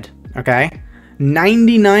red, okay?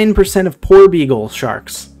 99% of poor beagle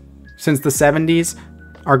sharks since the 70s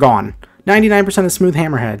are gone. 99% of smooth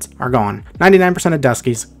hammerheads are gone. 99% of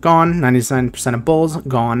duskies, gone. 99% of bulls,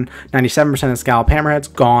 gone. 97% of scallop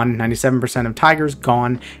hammerheads, gone. 97% of tigers,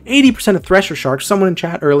 gone. 80% of thresher sharks. Someone in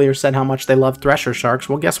chat earlier said how much they love thresher sharks.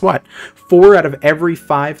 Well, guess what? 4 out of every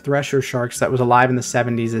 5 thresher sharks that was alive in the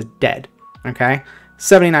 70s is dead. Okay?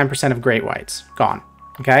 79% of great whites, gone.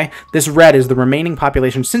 Okay? This red is the remaining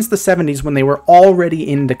population since the 70s when they were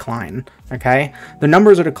already in decline. Okay? The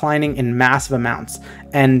numbers are declining in massive amounts.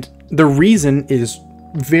 And the reason is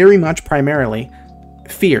very much primarily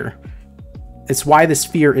fear. It's why this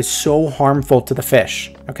fear is so harmful to the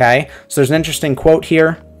fish. Okay? So there's an interesting quote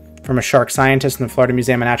here from a shark scientist in the Florida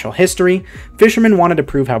Museum of Natural History. Fishermen wanted to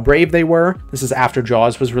prove how brave they were. This is after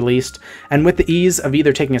Jaws was released. And with the ease of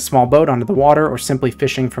either taking a small boat onto the water or simply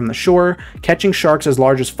fishing from the shore, catching sharks as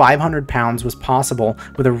large as 500 pounds was possible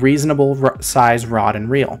with a reasonable size rod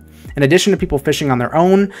and reel. In addition to people fishing on their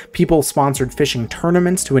own, people sponsored fishing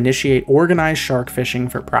tournaments to initiate organized shark fishing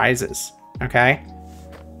for prizes. Okay?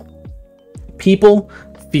 People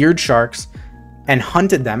feared sharks and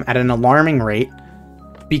hunted them at an alarming rate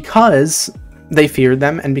because they feared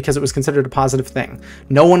them and because it was considered a positive thing.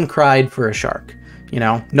 No one cried for a shark. You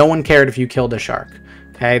know, no one cared if you killed a shark.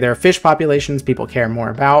 Okay, there are fish populations people care more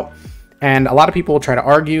about. And a lot of people try to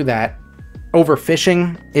argue that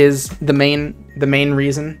overfishing is the main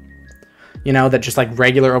reason. You know, that just like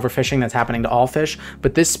regular overfishing that's happening to all fish.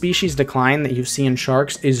 But this species decline that you see in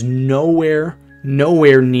sharks is nowhere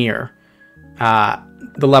near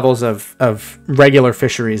the levels of regular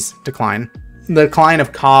fisheries decline. The decline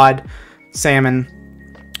of cod, salmon,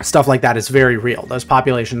 stuff like that is very real. Those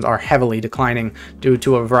populations are heavily declining due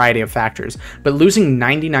to a variety of factors. But losing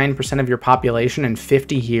 99% of your population in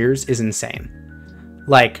 50 years is insane.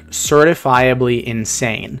 Like, certifiably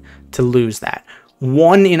insane to lose that.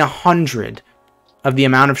 1 in 100 of the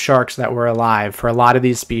amount of sharks that were alive for a lot of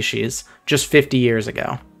these species just 50 years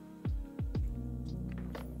ago.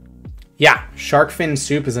 Yeah, shark fin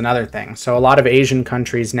soup is another thing. So a lot of Asian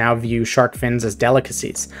countries now view shark fins as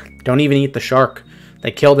delicacies. Don't even eat the shark.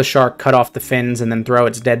 They kill the shark, cut off the fins, and then throw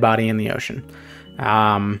its dead body in the ocean.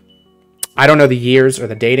 I don't know the years or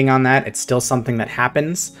the dating on that. It's still something that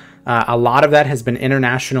happens. A lot of that has been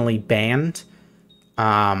internationally banned.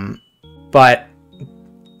 But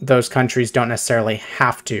those countries don't necessarily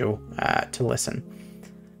have to listen.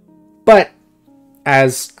 But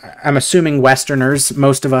as I'm assuming Westerners,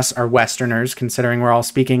 most of us are Westerners, considering we're all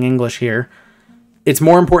speaking English here, it's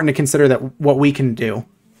more important to consider that what we can do,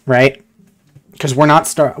 right? Because we're not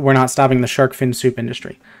stopping the shark fin soup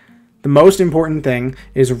industry. The most important thing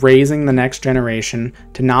is raising the next generation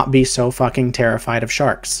to not be so fucking terrified of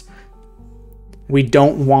sharks. We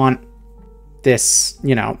don't want this,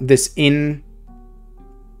 this in-person,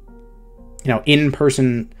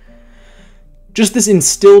 just this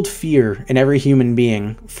instilled fear in every human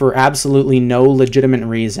being for absolutely no legitimate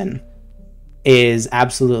reason is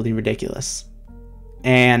absolutely ridiculous.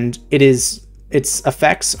 And its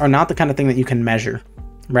effects are not the kind of thing that you can measure,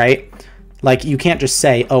 right? Like, you can't just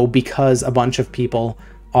say, oh, because a bunch of people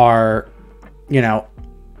are,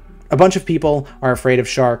 a bunch of people are afraid of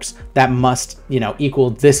sharks, that must, you know, equal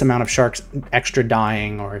this amount of sharks extra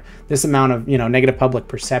dying, or this amount of, you know, negative public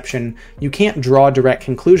perception. You can't draw direct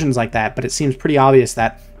conclusions like that, but it seems pretty obvious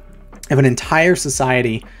that if an entire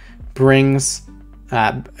society brings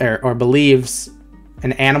or believes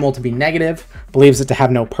an animal to be negative, believes it to have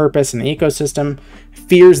no purpose in the ecosystem,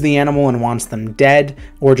 fears the animal and wants them dead,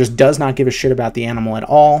 or just does not give a shit about the animal at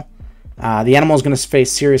all, the animal is going to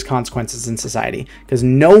face serious consequences in society, because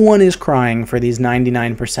no one is crying for these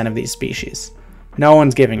 99% of these species. No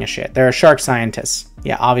one's giving a shit. There are shark scientists.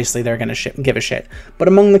 Yeah, obviously they're going to give a shit. But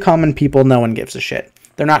among the common people, no one gives a shit.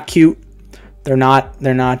 They're not cute. They're not,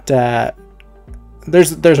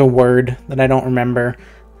 there's a word that I don't remember,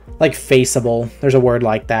 like faceable. There's a word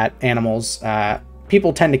like that. Animals,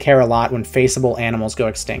 people tend to care a lot when faceable animals go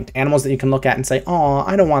extinct. Animals that you can look at and say, oh,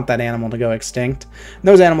 I don't want that animal to go extinct. And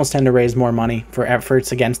those animals tend to raise more money for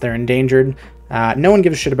efforts against their endangered. No one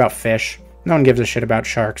gives a shit about fish. No one gives a shit about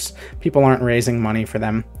sharks. People aren't raising money for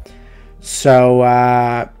them.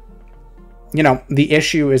 So, you know, the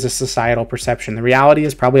issue is a societal perception. The reality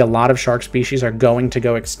is probably a lot of shark species are going to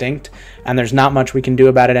go extinct, and there's not much we can do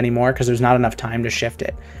about it anymore because there's not enough time to shift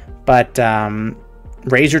it. But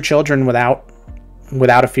raise your children without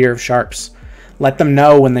a fear of sharks. Let them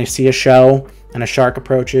know when they see a show and a shark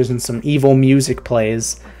approaches and some evil music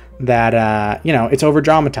plays that, you know, it's over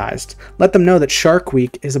dramatized. Let them know that Shark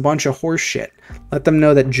Week is a bunch of horse shit. Let them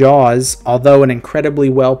know that Jaws, although an incredibly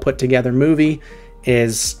well put together movie,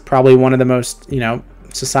 is probably one of the most, you know,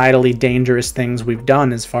 societally dangerous things we've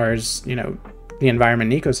done as far as, you know, the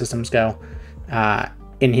environment and ecosystems go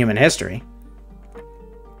in human history.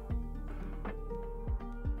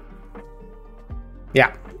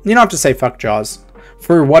 Yeah, you don't have to say fuck Jaws.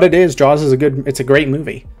 For what it is, Jaws is it's a great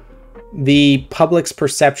movie. The public's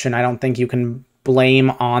perception, I don't think you can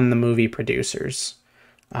blame on the movie producers.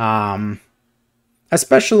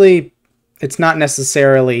 Especially, it's not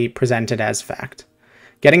necessarily presented as fact.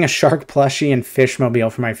 Getting a shark plushie and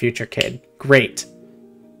fishmobile for my future kid. Great.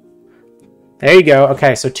 There you go.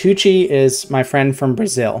 Okay, so Tucci is my friend from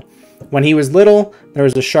Brazil. When he was little, there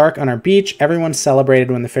was a shark on our beach. Everyone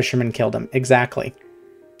celebrated when the fisherman killed him. Exactly.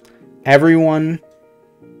 Everyone,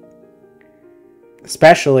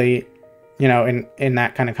 especially, you know, in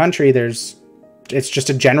that kind of country, it's just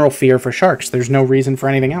a general fear for sharks. There's no reason for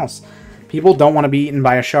anything else. People don't want to be eaten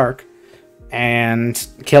by a shark, and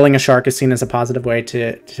killing a shark is seen as a positive way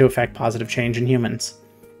to affect positive change in humans.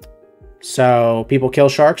 So people kill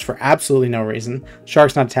sharks for absolutely no reason.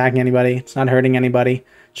 Shark's not attacking anybody. It's not hurting anybody.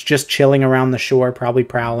 It's just chilling around the shore, probably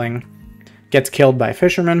prowling. Gets killed by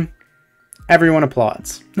fishermen. Everyone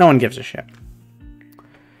applauds. No one gives a shit.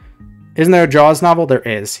 Isn't there a Jaws novel? There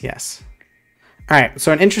is, yes. Alright,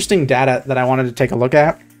 so an interesting data that I wanted to take a look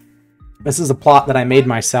at. This is a plot that I made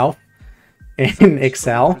myself in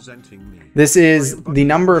Excel. This is the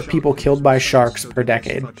number of people killed by sharks per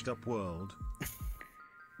decade.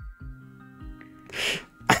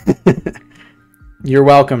 You're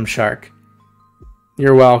welcome, shark.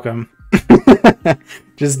 You're welcome.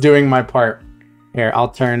 Just doing my part. Here,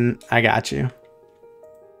 I got you.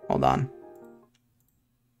 Hold on.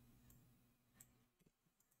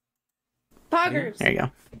 Poggers. There you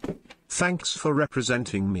go. Thanks for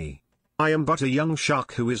representing me. I am but a young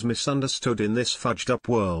shark who is misunderstood in this fudged up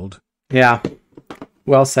world. Yeah.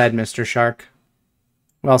 Well said, Mr. Shark.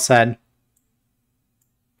 Well said.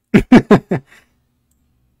 I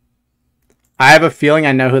have a feeling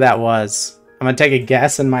I know who that was. I'm going to take a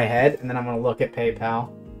guess in my head, and then I'm going to look at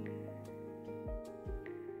PayPal.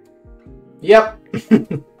 Yep.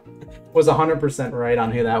 Was 100% right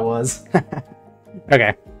on who that was.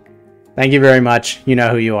 Okay. Thank you very much. You know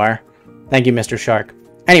who you are. Thank you, Mr. Shark.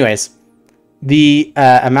 Anyways, the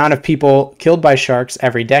amount of people killed by sharks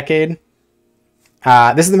every decade.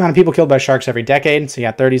 This is the amount of people killed by sharks every decade. So you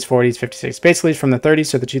got 30s, 40s, 50s, basically from the 30s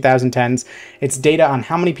to the 2010s. It's data on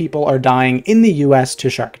how many people are dying in the US to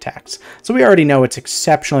shark attacks. So we already know it's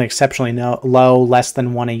exceptionally low, less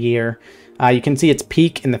than 1 a year. You can see its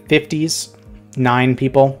peak in the 50s, 9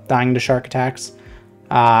 people dying to shark attacks.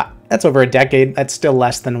 That's over a decade. That's still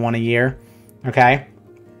less than 1 a year. Okay.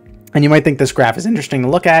 And you might think this graph is interesting to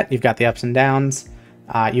look at. You've got the ups and downs.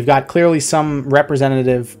 You've got clearly some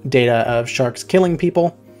representative data of sharks killing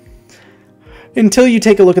people. Until you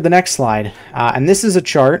take a look at the next slide. And this is a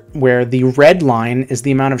chart where the red line is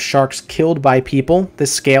the amount of sharks killed by people.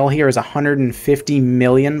 This scale here is 150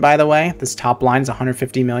 million, by the way. This top line is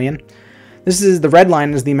 150 million. The red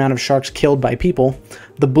line is the amount of sharks killed by people.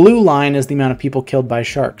 The blue line is the amount of people killed by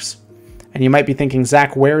sharks. And you might be thinking,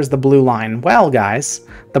 Zach, where is the blue line? Well, guys,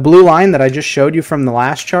 the blue line that I just showed you from the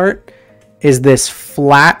last chart is this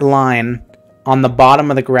flat line on the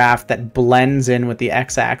bottom of the graph that blends in with the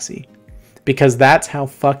x-axis. Because that's how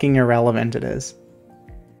fucking irrelevant it is.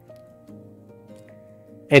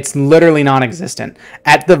 It's literally non-existent.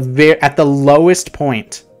 At the lowest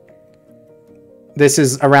point, this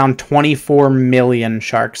is around 24 million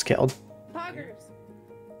sharks killed.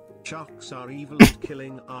 Sharks are evil at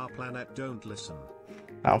killing our planet, don't listen.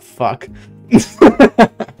 Oh, fuck.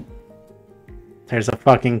 There's a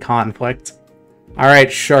fucking conflict.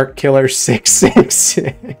 Alright, Shark Killer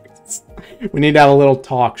 666. We need to have a little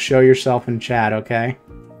talk. Show yourself in chat, okay?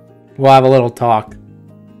 We'll have a little talk.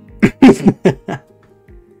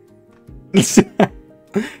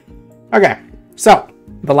 Okay, so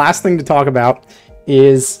the last thing to talk about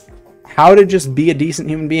is how to just be a decent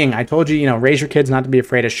human being. I told you, you know, raise your kids not to be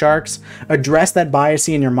afraid of sharks. Address that bias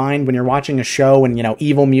in your mind when you're watching a show and, you know,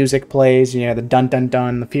 evil music plays, you know, the dun dun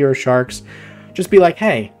dun, the fear of sharks. Just be like,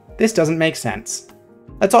 hey, this doesn't make sense.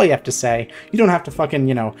 That's all you have to say. You don't have to fucking,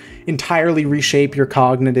 you know, entirely reshape your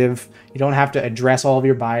cognitive. You don't have to address all of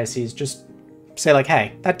your biases. Just say like,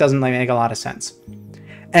 hey, that doesn't make a lot of sense.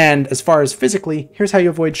 And as far as physically, here's how you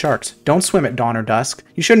avoid sharks. Don't swim at dawn or dusk.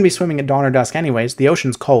 You shouldn't be swimming at dawn or dusk anyways. The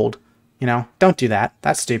ocean's cold. You know, don't do that.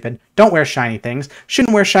 That's stupid. Don't wear shiny things.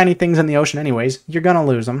 Shouldn't wear shiny things in the ocean anyways. You're gonna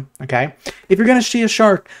lose them, okay? If you're gonna see a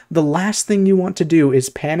shark, the last thing you want to do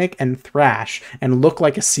is panic and thrash and look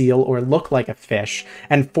like a seal or look like a fish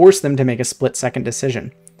and force them to make a split-second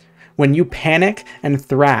decision. When you panic and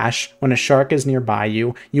thrash when a shark is nearby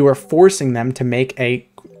you, you are forcing them to make a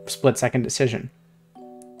split-second decision.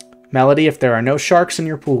 Melody, if there are no sharks in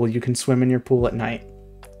your pool, you can swim in your pool at night.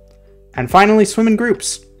 And finally, swim in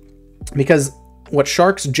groups. Because what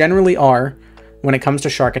sharks generally are when it comes to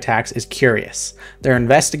shark attacks is curious. They're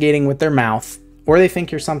investigating with their mouth, or they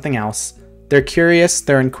think you're something else. They're curious,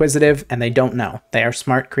 they're inquisitive, and they don't know. They are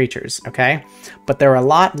smart creatures, okay? But they're a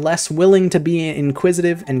lot less willing to be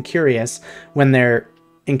inquisitive and curious when they're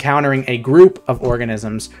encountering a group of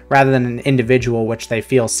organisms rather than an individual which they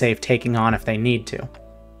feel safe taking on if they need to.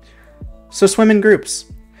 So swim in groups.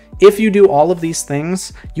 If you do all of these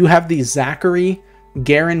things, you have the Zachary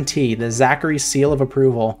guarantee, the Zachary seal of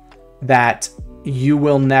approval, that you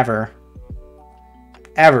will never,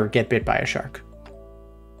 ever get bit by a shark.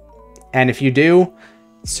 And if you do,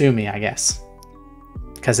 sue me, I guess.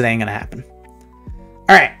 Because it ain't gonna happen.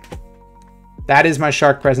 Alright. That is my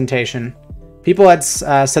shark presentation. People had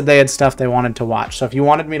said they had stuff they wanted to watch. So if you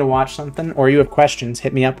wanted me to watch something, or you have questions,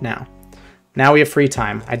 hit me up now. Now we have free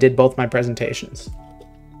time. I did both my presentations.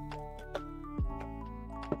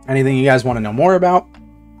 Anything you guys want to know more about?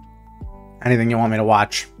 Anything you want me to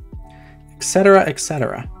watch? Etc.,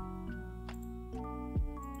 etc.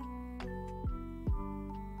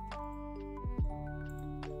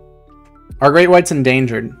 Are great whites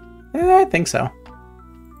endangered? I think so.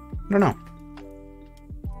 I don't know.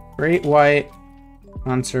 Great white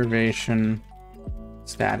conservation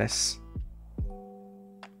status.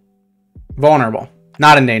 Vulnerable.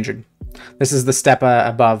 Not endangered. This is the step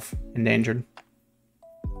above endangered.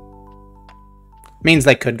 Means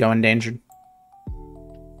they could go endangered.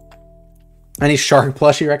 Any shark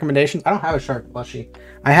plushie recommendations? I don't have a shark plushie.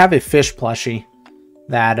 I have a fish plushie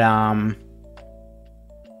that,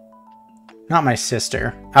 not my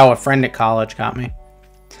sister. Oh, a friend at college got me.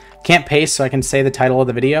 Can't paste so I can say the title of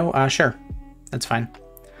the video? Sure. That's fine.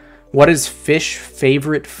 What is fish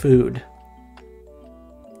favorite food?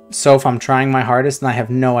 So if I'm trying my hardest and I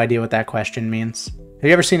have no idea what that question means. Have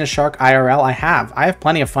you ever seen a shark IRL? I have. I have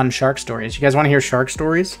plenty of fun shark stories. You guys want to hear shark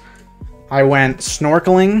stories? I went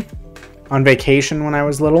snorkeling on vacation when I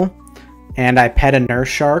was little, and I pet a nurse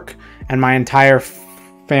shark, and my entire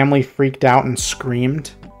family freaked out and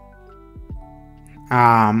screamed.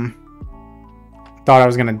 Thought I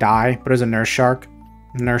was gonna die, but it was a nurse shark.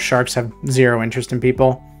 Nurse sharks have zero interest in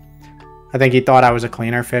people. I think he thought I was a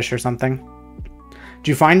cleaner fish or something. Did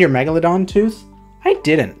you find your megalodon tooth? I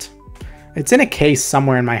didn't. It's in a case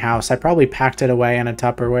somewhere in my house. I probably packed it away in a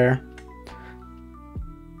Tupperware.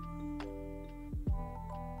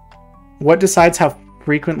 What decides how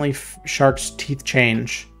frequently sharks' teeth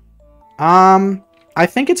change? I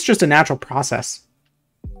think it's just a natural process.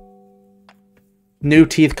 New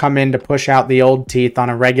teeth come in to push out the old teeth on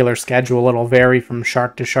a regular schedule. It'll vary from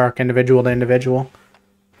shark to shark, individual to individual.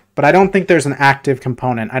 But I don't think there's an active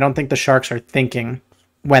component. I don't think the sharks are thinking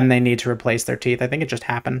when they need to replace their teeth. I think it just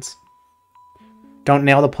happens. Don't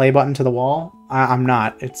nail the play button to the wall. I'm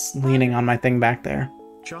not. It's leaning on my thing back there.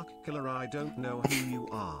 Shark Killer, I don't know who you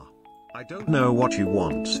are. I don't know what you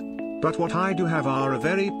want. But what I do have are a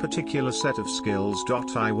very particular set of skills.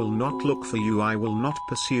 I will not look for you, I will not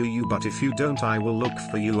pursue you, but if you don't, I will look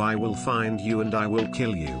for you, I will find you, and I will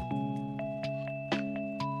kill you.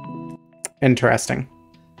 Interesting.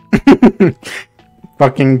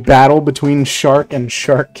 Fucking battle between shark and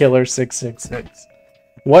shark killer 666.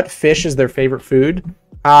 What fish is their favorite food?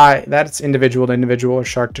 That's individual to individual or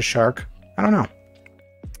shark to shark. I don't know.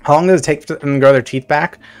 How long does it take for them to grow their teeth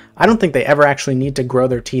back? I don't think they ever actually need to grow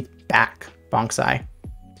their teeth back, Bonksai.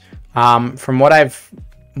 From what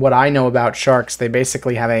I know about sharks, they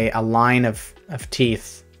basically have a line of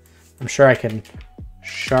teeth. I'm sure I can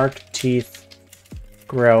shark teeth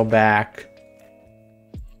grow back.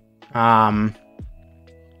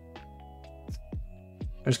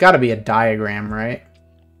 There's got to be a diagram, right?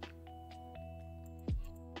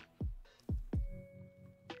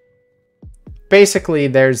 Basically,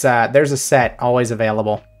 there's a set always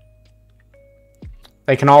available.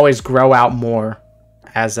 They can always grow out more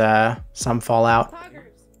as some fall out.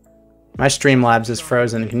 My Streamlabs is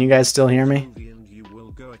frozen. Can you guys still hear me? You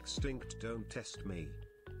will go extinct, don't test me.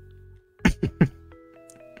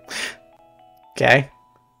 Okay.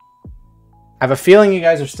 I have a feeling you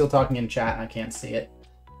guys are still talking in chat and I can't see it.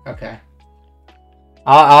 Okay.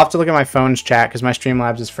 I'll have to look at my phone's chat because my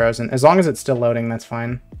Streamlabs is frozen. As long as it's still loading, that's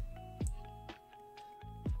fine.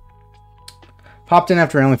 Popped in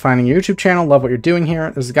after only finding your YouTube channel. Love what you're doing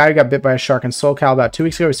here. There's a guy who got bit by a shark in SoCal about 2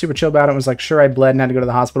 weeks ago. He was super chill about it. Was like, sure, I bled and had to go to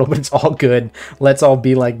the hospital, but it's all good. Let's all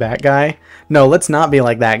be like that guy. No, let's not be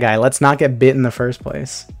like that guy. Let's not get bit in the first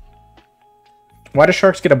place. Why do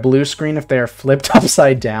sharks get a blue screen if they are flipped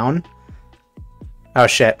upside down? Oh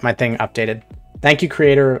shit, my thing updated. Thank you,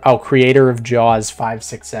 creator. Oh, creator of Jaws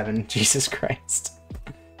 567. Jesus Christ.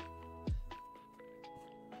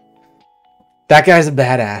 That guy's a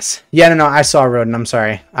badass. Yeah, no, I saw Rodin. I'm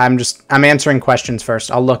sorry. I'm answering questions first.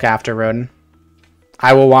 I'll look after Rodin.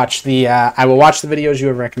 I will watch the videos you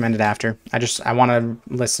have recommended after. I want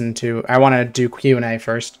to do Q&A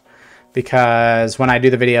first because when I do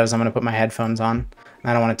the videos, I'm going to put my headphones on. And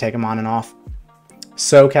I don't want to take them on and off.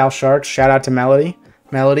 SoCal Sharks. Shout out to Melody.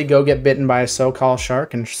 Melody, go get bitten by a SoCal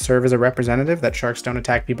shark and serve as a representative that sharks don't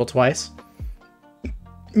attack people twice.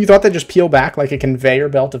 You thought they'd just peel back like a conveyor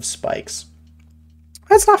belt of spikes.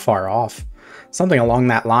 That's not far off. Something along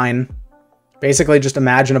that line. Basically, just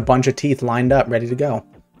imagine a bunch of teeth lined up, ready to go.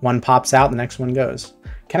 One pops out, the next one goes.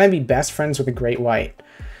 Can I be best friends with a great white?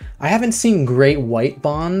 I haven't seen great white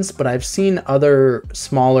bonds, but I've seen other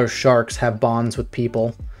smaller sharks have bonds with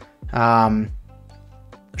people.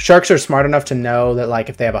 Sharks are smart enough to know that, like,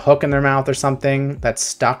 if they have a hook in their mouth or something that's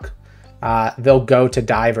stuck, they'll go to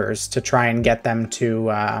divers to try and get them to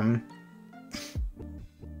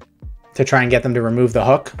remove the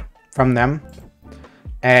hook from them.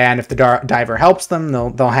 And if the diver helps them,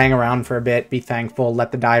 they'll hang around for a bit, be thankful,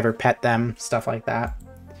 let the diver pet them, stuff like that.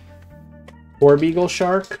 Porbeagle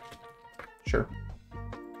shark? Sure.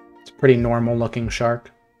 It's a pretty normal looking shark.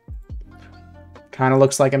 Kind of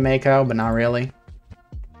looks like a mako, but not really.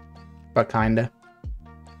 But kinda.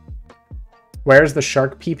 Where's the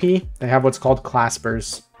shark PP? They have what's called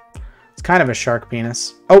claspers. It's kind of a shark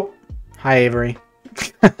penis. Oh! Hi, Avery.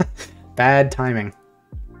 Bad timing.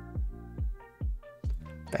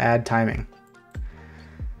 Bad timing.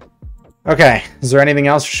 Okay, is there anything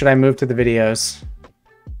else, or should I move to the videos?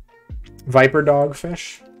 Viper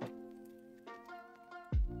dogfish?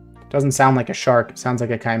 Doesn't sound like a shark, it sounds like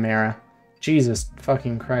a chimera. Jesus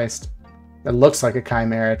fucking Christ. It looks like a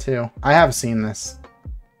chimera too. I have seen this.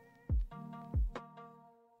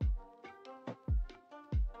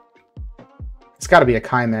 It's gotta be a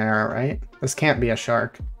chimera, right? This can't be a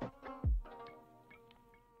shark.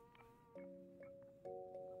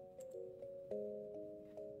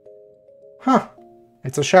 Huh.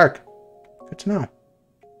 It's a shark. Good to know.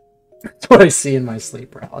 That's what I see in my sleep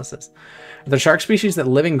paralysis. Are the shark species that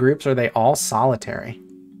live in groups, are they all solitary?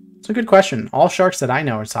 It's a good question. All sharks that I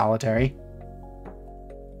know are solitary.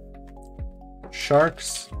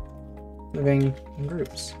 Sharks living in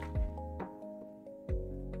groups.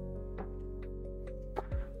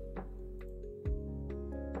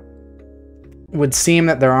 Would seem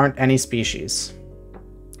that there aren't any species.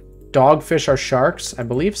 Dogfish are sharks? I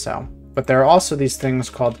believe so. But there are also these things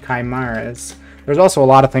called chimeras. There's also a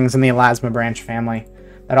lot of things in the elasmobranch family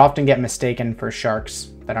that often get mistaken for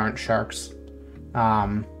sharks that aren't sharks.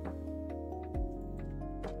 If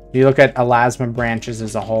you look at elasmobranches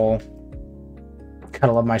as a whole,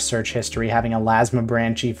 gotta love my search history having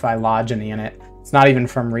elasmobranchy phylogeny in it. It's not even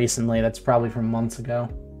from recently, that's probably from months ago.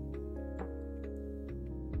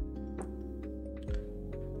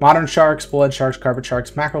 Modern sharks, bullhead sharks, carpet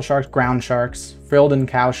sharks, mackerel sharks, ground sharks, frilled and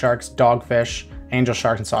cow sharks, dogfish, angel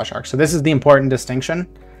sharks, and saw sharks. So this is the important distinction.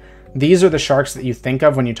 These are the sharks that you think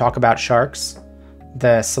of when you talk about sharks.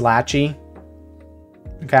 The Salachi,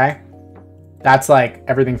 okay? That's like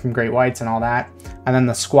everything from great whites and all that. And then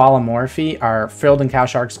the squalomorphi are frilled and cow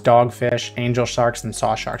sharks, dogfish, angel sharks, and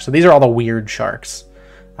saw sharks. So these are all the weird sharks.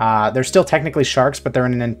 They're still technically sharks, but they're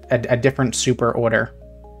in a different super order.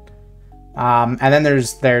 And then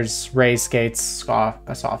there's rays, skates,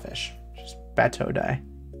 sawfish, just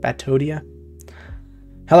Batodia.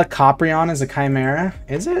 Helicoprion is a chimera,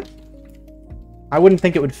 is it? I wouldn't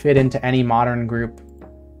think it would fit into any modern group.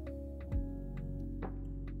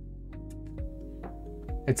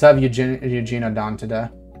 It's of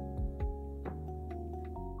Eugenodontida.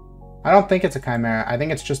 I don't think it's a chimera. I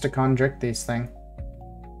think it's just a chondrichthyes thing.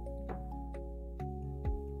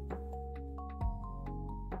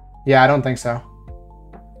 Yeah, I don't think so.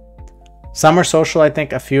 Some are social, I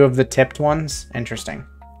think. A few of the tipped ones. Interesting.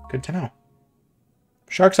 Good to know.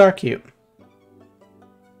 Sharks are cute.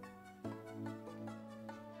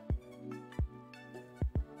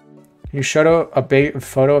 You showed a big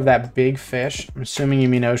photo of that big fish. I'm assuming you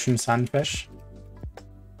mean ocean sunfish.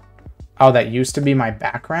 Oh, that used to be my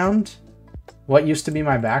background? What used to be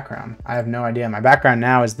my background? I have no idea. My background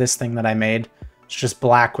now is this thing that I made. It's just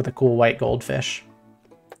black with a cool white goldfish.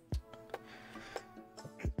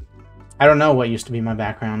 I don't know what used to be my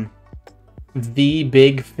background. The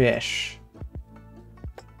big fish.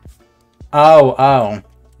 Oh.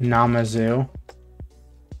 Namazu.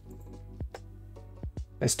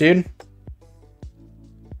 This dude.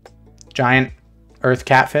 Giant earth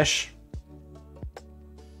catfish.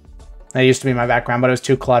 That used to be my background, but it was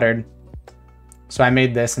too cluttered. So I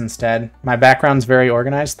made this instead. My background's very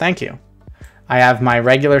organized. Thank you. I have my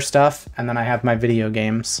regular stuff, and then I have my video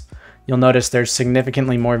games. You'll notice there's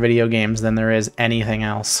significantly more video games than there is anything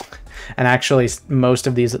else. And actually, most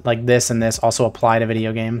of these, like this and this, also apply to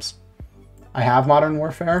video games. I have Modern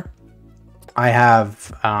Warfare. I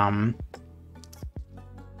have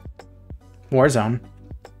Warzone.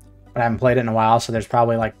 But I haven't played it in a while, so there's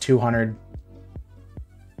probably like 200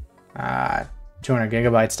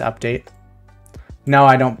 gigabytes to update. No,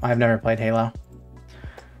 I don't. I've never played Halo.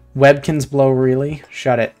 Webkins blow really?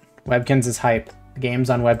 Shut it. Webkins is hype. The games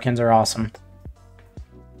on Webkins are awesome.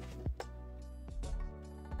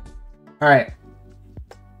 Alright.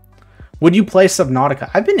 Would you play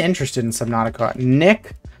Subnautica? I've been interested in Subnautica.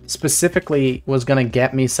 Nick specifically was going to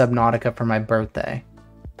get me Subnautica for my birthday.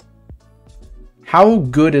 How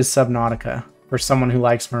good is Subnautica for someone who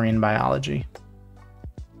likes marine biology?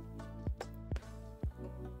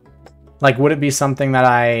 Like, would it be something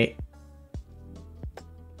that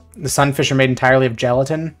The sunfish are made entirely of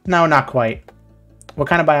gelatin? No, not quite. What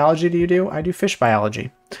kind of biology do you do? I do fish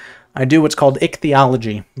biology. I do what's called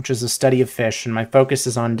ichthyology, which is the study of fish, and my focus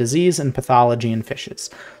is on disease and pathology in fishes.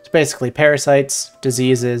 It's basically parasites,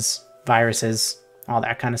 diseases, viruses, all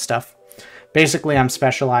that kind of stuff. Basically, I'm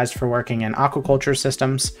specialized for working in aquaculture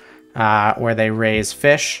systems, where they raise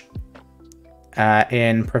fish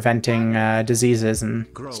in preventing diseases and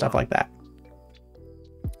stuff like that.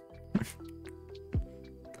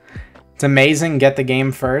 It's amazing. Get the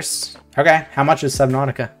game first. Okay, how much is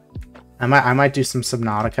Subnautica? I might do some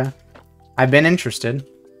Subnautica. I've been interested.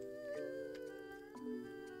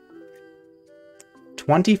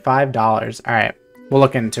 $25. All right, we'll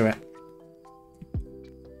look into it.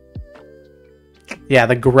 Yeah,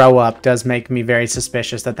 the grow up does make me very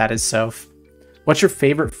suspicious that that is Soph. What's your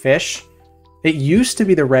favorite fish? It used to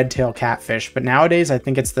be the red-tailed catfish, but nowadays I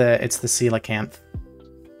think it's the coelacanth.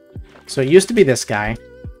 So it used to be this guy.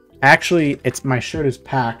 Actually, my shirt is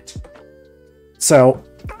packed. So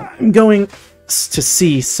I'm going to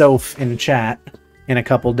see Soph in chat in a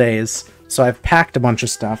couple days. So I've packed a bunch of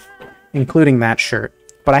stuff, including that shirt.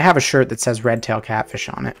 But I have a shirt that says red-tailed catfish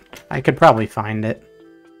on it. I could probably find it.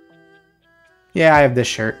 Yeah, I have this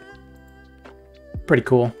shirt. Pretty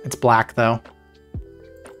cool. It's black, though.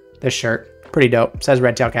 This shirt. Pretty dope. It says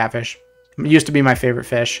red-tailed catfish. It used to be my favorite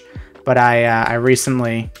fish, but I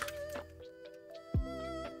recently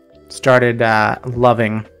started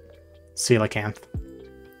loving coelacanth.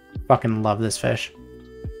 Fucking love this fish.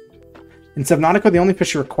 In Subnautica, the only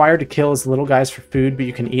fish you're required to kill is the little guys for food, but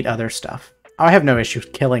you can eat other stuff. Oh, I have no issue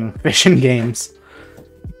killing fish in games.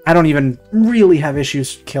 I don't even really have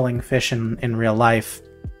issues killing fish in real life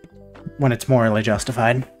when it's morally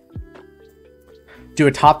justified. Do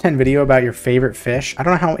a top 10 video about your favorite fish. I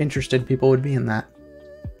don't know how interested people would be in that.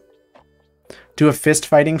 Do a fist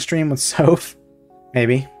fighting stream with Soph.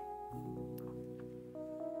 Maybe.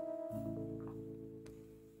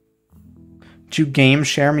 Did you game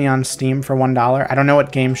share me on Steam for $1? I don't know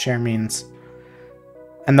what game share means.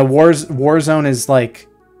 And the Warzone is like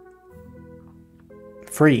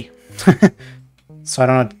free. So I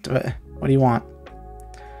don't know. What do you want?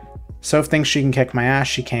 Soph thinks she can kick my ass.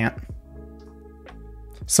 She can't.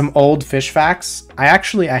 Some old fish facts. I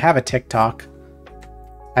have a TikTok.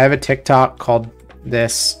 I have a TikTok called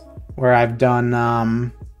this where I've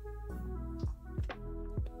done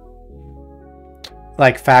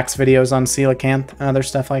like facts videos on coelacanth and other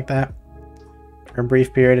stuff like that for a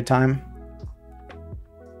brief period of time.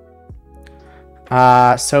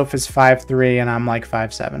 Soph is 5'3" and I'm like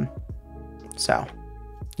 5'7". So,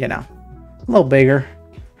 you know, a little bigger.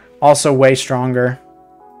 Also way stronger.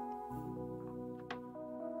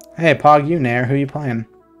 Hey, Pog, you Nair, who you playing?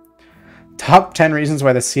 Top 10 reasons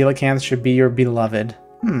why the coelacanth should be your beloved.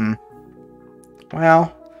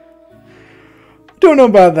 Well, don't know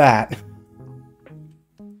about that.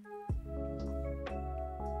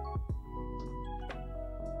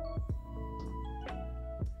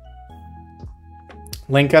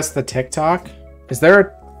 Link us the TikTok. Is there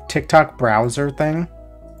a TikTok browser thing?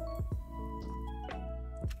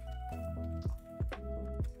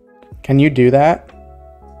 Can you do that?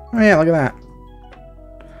 Oh yeah, look at that.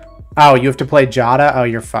 Oh, you have to play Jada? Oh,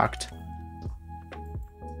 you're fucked.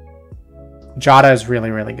 Jada is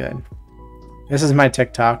really, really good. This is my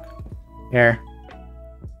TikTok. Here.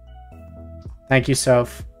 Thank you,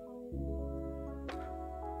 Soph.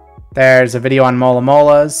 There's a video on Mola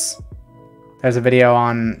Molas. There's a video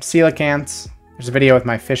on coelacanths. There's a video with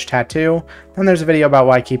my fish tattoo. Then there's a video about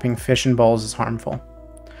why keeping fish in bowls is harmful.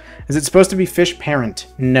 Is it supposed to be fish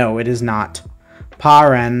parent? No, it is not.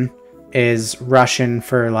 Paren is Russian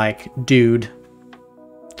for, like, dude.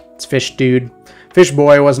 It's fish dude. Fish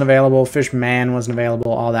boy wasn't available. Fish man wasn't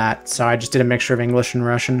available. All that. So I just did a mixture of English and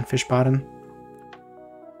Russian. Fish bottom.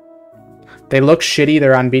 They look shitty.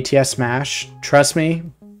 They're on BTS Smash. Trust me,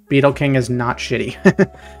 Beetle King is not shitty.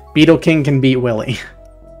 Beetle King can beat Willy.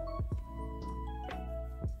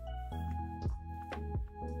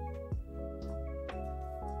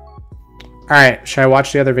 Alright, should I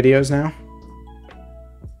watch the other videos now?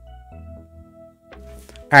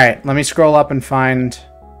 Alright, let me scroll up and find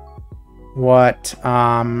what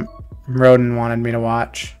Roden wanted me to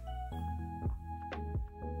watch.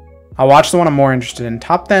 I'll watch the one I'm more interested in.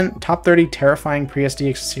 Top 30 terrifying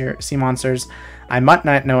pre-SD sea monsters. I might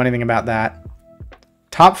not know anything about that.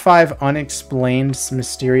 Top 5 unexplained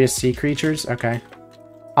mysterious sea creatures. Okay.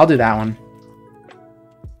 I'll do that one.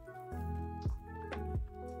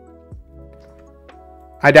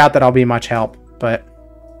 I doubt that I'll be much help, but...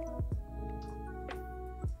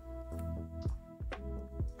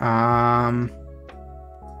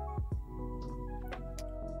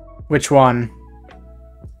 Which one?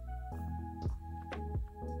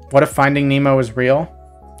 What if Finding Nemo was real?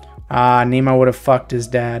 Nemo would have fucked his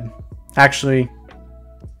dad. Actually...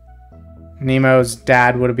 Nemo's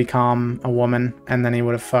dad would have become a woman, and then he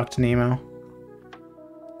would have fucked Nemo.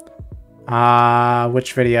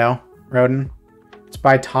 Which video? Roden? It's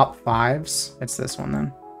by top 5s. It's this one,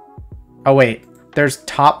 then. Oh, wait. There's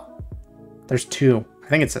two. I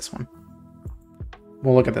think it's this one.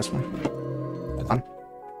 We'll look at this one. Hold on.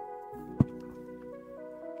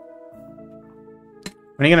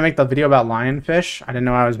 When are you going to make the video about lionfish? I didn't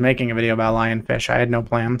know I was making a video about lionfish. I had no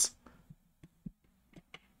plans.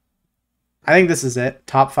 I think this is it.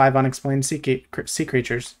 Top 5 unexplained sea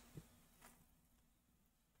creatures.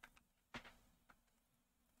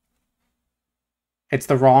 It's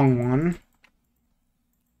the wrong one.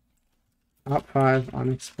 Top 5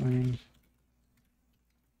 unexplained.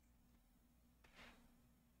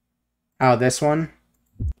 Oh, this one?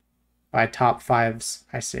 By top 5s.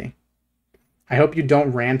 I see. I hope you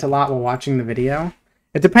don't rant a lot while watching the video.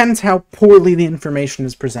 It depends how poorly the information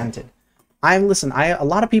is presented. A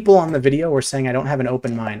lot of people on the video were saying I don't have an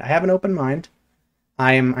open mind. I have an open mind.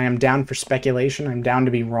 I am down for speculation. I'm down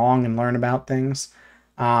to be wrong and learn about things.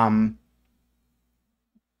 But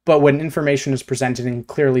when information is presented in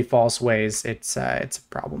clearly false ways, it's a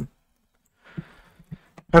problem.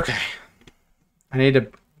 Okay. I need to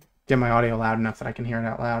get my audio loud enough that I can hear it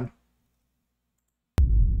out loud.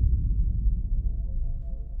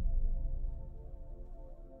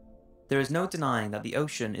 There is no denying that the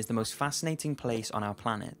ocean is the most fascinating place on our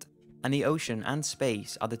planet, and the ocean and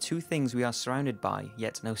space are the two things we are surrounded by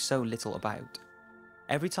yet know so little about.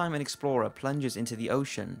 Every time an explorer plunges into the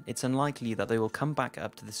ocean, it's unlikely that they will come back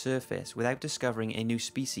up to the surface without discovering a new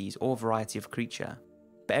species or variety of creature.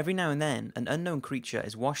 But every now and then, an unknown creature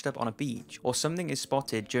is washed up on a beach, or something is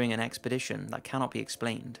spotted during an expedition that cannot be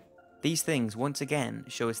explained. These things once again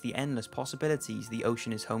show us the endless possibilities the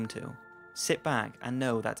ocean is home to. Sit back and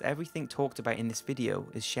know that everything talked about in this video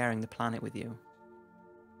is sharing the planet with you.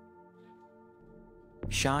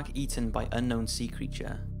 Shark eaten by unknown sea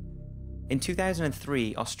creature. In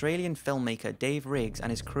 2003, Australian filmmaker Dave Riggs and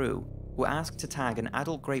his crew were asked to tag an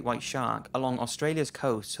adult great white shark along Australia's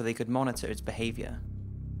coast so they could monitor its behaviour.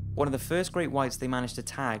 One of the first great whites they managed to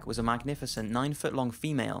tag was a magnificent 9-foot-long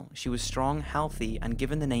female. She was strong, healthy, and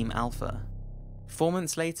given the name Alpha. 4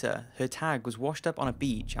 months later, her tag was washed up on a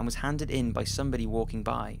beach and was handed in by somebody walking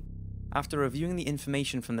by. After reviewing the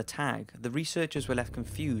information from the tag, the researchers were left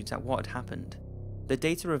confused at what had happened. The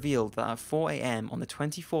data revealed that at 4 AM on the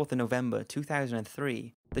 24th of November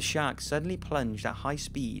 2003, the shark suddenly plunged at high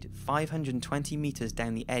speed 520 meters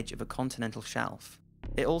down the edge of a continental shelf.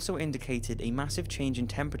 It also indicated a massive change in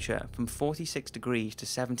temperature from 46 degrees to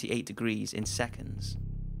 78 degrees in seconds.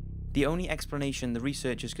 The only explanation the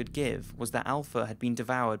researchers could give was that Alpha had been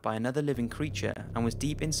devoured by another living creature and was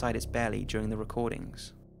deep inside its belly during the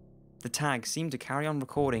recordings. The tag seemed to carry on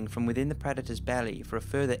recording from within the predator's belly for a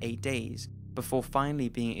further 8 days, before finally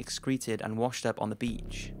being excreted and washed up on the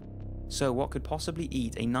beach. So what could possibly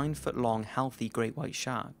eat a 9-foot-long healthy great white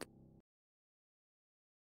shark?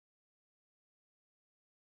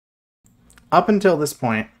 Up until this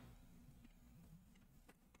point,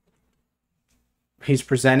 he's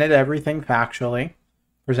presented everything factually,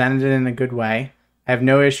 presented it in a good way. I have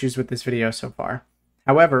no issues with this video so far.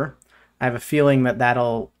 However, I have a feeling that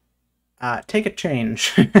that'll take a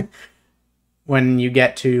change when you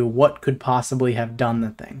get to what could possibly have done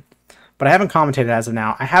the thing. But I haven't commentated as of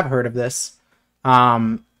now. I have heard of this.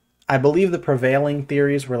 I believe the prevailing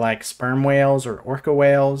theories were like sperm whales or orca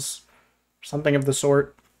whales, something of the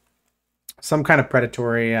sort. Some kind of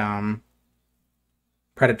predatory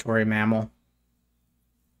mammal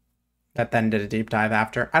that then did a deep dive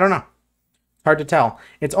after. I don't know. Hard to tell.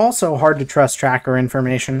 It's also hard to trust tracker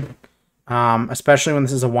information, especially when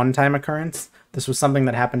this is a one-time occurrence. This was something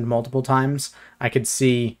that happened multiple times. I could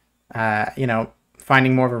see,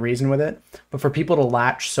 finding more of a reason with it. But for people to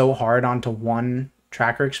latch so hard onto one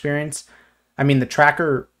tracker experience, I mean, the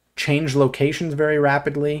tracker changed locations very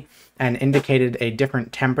rapidly and indicated a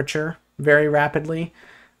different temperature very rapidly,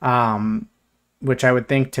 which I would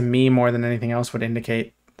think to me more than anything else would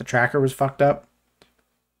indicate the tracker was fucked up.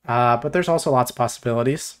 But there's also lots of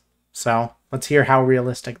possibilities. So let's hear how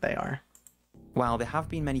realistic they are. While there have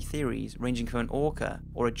been many theories ranging from an orca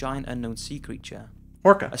or a giant unknown sea creature,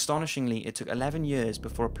 Orca. astonishingly it took 11 years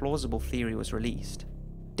before a plausible theory was released.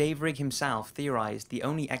 Dave Rigg himself theorized the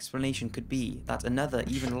only explanation could be that another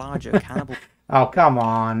even larger cannibal... Oh, come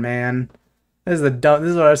on, man. This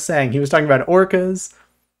is what I was saying. He was talking about orcas.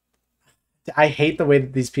 I hate the way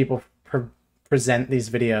that these people present these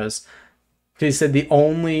videos. He said the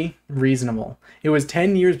only reasonable. It was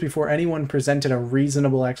 10 years before anyone presented a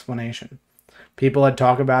reasonable explanation. People had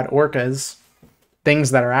talked about orcas,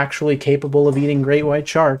 things that are actually capable of eating great white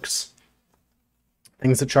sharks,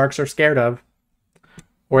 things that sharks are scared of,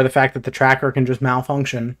 or the fact that the tracker can just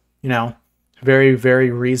malfunction, very,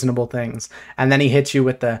 very reasonable things. And then he hits you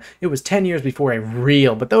with it was 10 years before a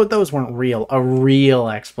real, but those weren't real, a real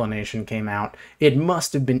explanation came out. It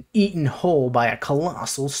must have been eaten whole by a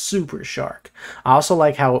colossal super shark. I also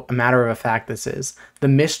like how a matter of fact this is. The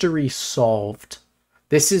mystery solved.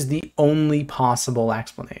 This is the only possible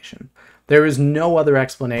explanation. There is no other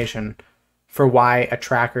explanation for why a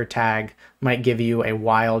tracker tag might give you a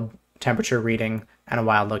wild temperature reading and a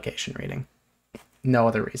wild location reading. No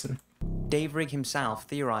other reason. Dave Rigg himself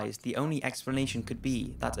theorized the only explanation could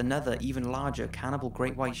be that another even larger cannibal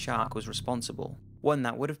great white shark was responsible, one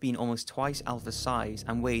that would have been almost twice Alpha's size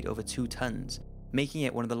and weighed over 2 tons, making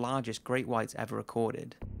it one of the largest great whites ever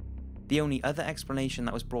recorded. The only other explanation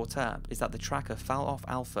that was brought up is that the tracker fell off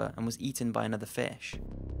Alpha and was eaten by another fish.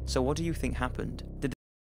 So what do you think happened?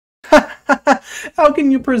 How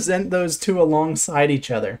can you present those two alongside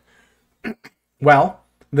each other? Well,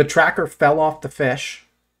 the tracker fell off the fish,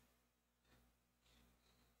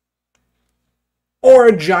 or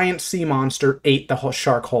a giant sea monster ate the whole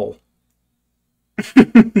shark whole.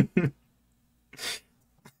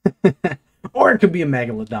 Or it could be a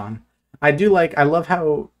megalodon. I love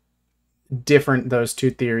how different those two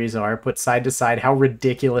theories are, put side to side, how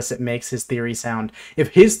ridiculous it makes his theory sound.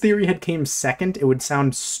 If his theory had came second, it would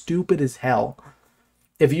sound stupid as hell.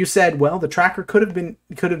 If you said, well, the tracker could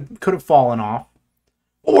have fallen off,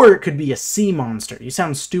 or it could be a sea monster, you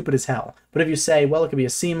sound stupid as hell. But if you say, well, it could be a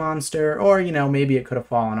sea monster, or, maybe it could have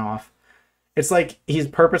fallen off, it's like he's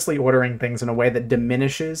purposely ordering things in a way that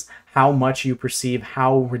diminishes how much you perceive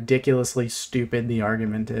how ridiculously stupid the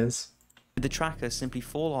argument is. Did the tracker simply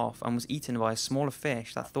fall off and was eaten by a smaller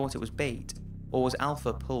fish that thought it was bait? or was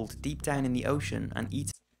Alpha pulled deep down in the ocean and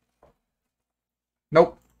eaten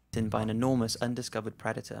Nope. by an enormous undiscovered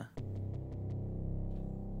predator?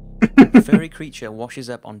 A furry creature washes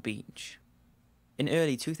up on beach. In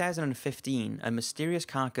early 2015, a mysterious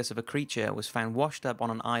carcass of a creature was found washed up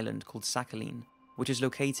on an island called Sakhalin, which is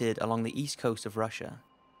located along the east coast of Russia.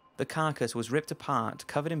 The carcass was ripped apart,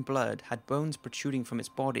 covered in blood, had bones protruding from its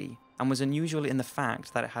body, and was unusual in the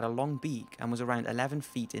fact that it had a long beak and was around 11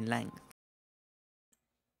 feet in length.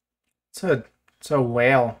 It's a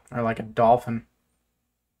whale, or like a dolphin.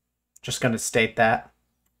 Just gonna state that.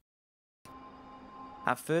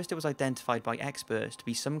 At first it was identified by experts to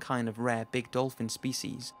be some kind of rare big dolphin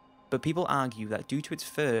species, but people argue that due to its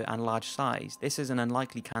fur and large size, this is an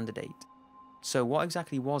unlikely candidate. So what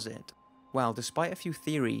exactly was it? Well, despite a few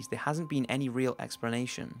theories, there hasn't been any real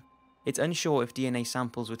explanation. It's unsure if DNA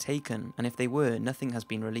samples were taken, and if they were, nothing has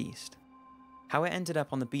been released. How it ended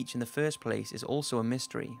up on the beach in the first place is also a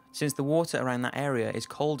mystery, since the water around that area is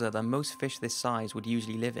colder than most fish this size would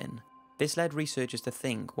usually live in. This led researchers to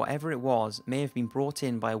think whatever it was may have been brought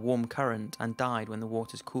in by a warm current and died when the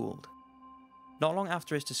waters cooled. Not long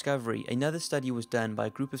after its discovery, another study was done by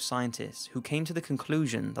a group of scientists who came to the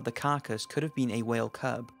conclusion that the carcass could have been a whale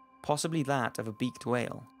cub, possibly that of a beaked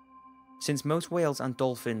whale. Since most whales and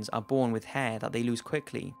dolphins are born with hair that they lose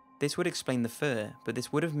quickly, this would explain the fur, but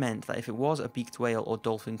this would have meant that if it was a beaked whale or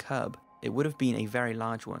dolphin cub, it would have been a very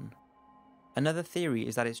large one. Another theory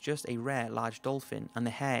is that it's just a rare large dolphin and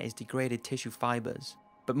the hair is degraded tissue fibers.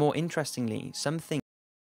 But more interestingly, some think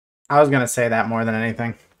I was gonna say that more than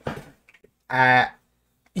anything.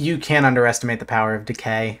 You can't underestimate the power of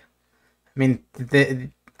decay. I mean,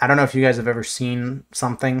 I don't know if you guys have ever seen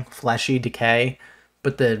something fleshy decay,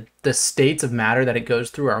 but the states of matter that it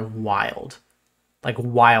goes through are wild. Like,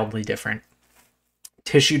 wildly different.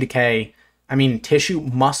 Tissue decay, I mean,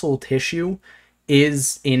 muscle tissue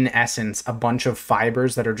is, in essence, a bunch of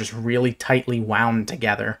fibers that are just really tightly wound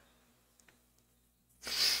together.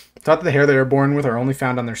 Thought that the hair they are born with are only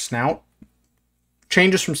found on their snout.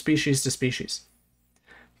 Changes from species to species.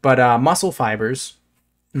 But muscle fibers,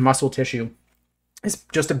 muscle tissue, is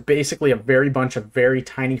just basically a bunch of very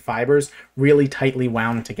tiny fibers really tightly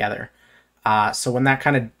wound together. So when that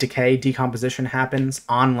kind of decomposition happens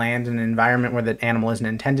on land in an environment where the animal isn't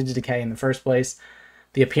intended to decay in the first place,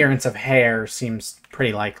 the appearance of hair seems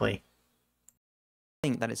pretty likely.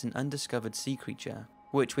 Think that it's an undiscovered sea creature,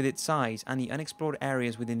 which with its size and the unexplored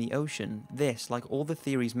areas within the ocean, this, like all the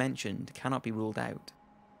theories mentioned, cannot be ruled out.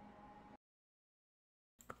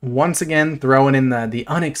 Once again, throwing in the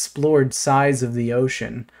unexplored size of the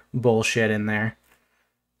ocean bullshit in there.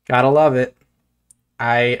 Gotta love it.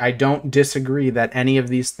 I don't disagree that any of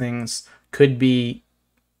these things could be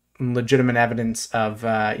legitimate evidence of,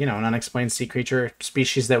 an unexplained sea creature,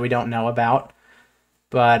 species that we don't know about.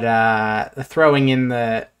 But throwing in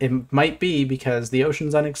it might be because the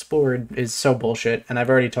ocean's unexplored is so bullshit, and I've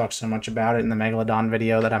already talked so much about it in the Megalodon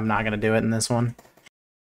video that I'm not going to do it in this one.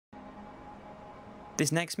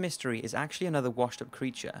 This next mystery is actually another washed-up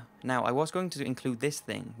creature. Now, I was going to include this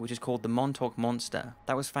thing, which is called the Montauk Monster,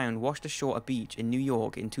 that was found washed ashore a beach in New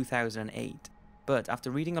York in 2008. But after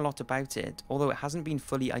reading a lot about it, although it hasn't been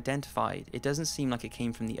fully identified, it doesn't seem like it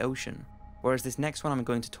came from the ocean, whereas this next one I'm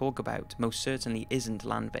going to talk about most certainly isn't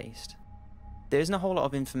land-based. There isn't a whole lot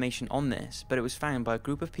of information on this, but it was found by a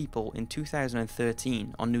group of people in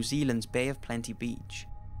 2013 on New Zealand's Bay of Plenty beach.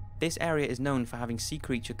 This area is known for having sea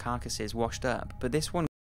creature carcasses washed up, but this one...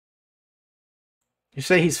 You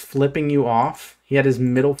say he's flipping you off? He had his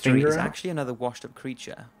middle finger is out? actually another washed up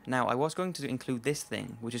creature. Now, I was going to include this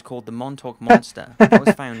thing, which is called the Montauk Monster, that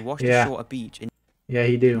was found washed ashore a beach in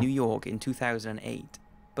New York in 2008.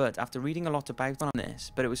 But after reading a lot about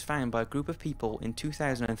this, it was found by a group of people in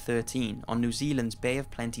 2013 on New Zealand's Bay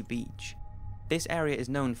of Plenty beach. This area is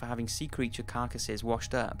known for having sea creature carcasses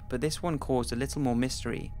washed up, but this one caused a little more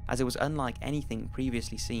mystery, as it was unlike anything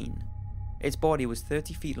previously seen. Its body was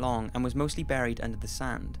 30 feet long and was mostly buried under the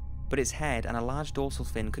sand, but its head and a large dorsal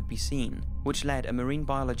fin could be seen, which led a marine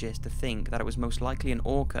biologist to think that it was most likely an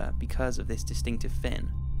orca because of this distinctive fin,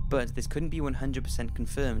 but this couldn't be 100%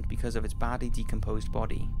 confirmed because of its badly decomposed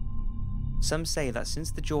body. Some say that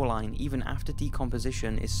since the jawline, even after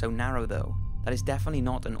decomposition, is so narrow though, that it's definitely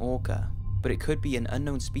not an orca, but it could be an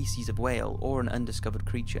unknown species of whale or an undiscovered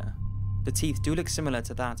creature. The teeth do look similar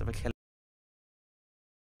to that of a killer.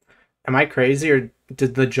 Am I crazy, or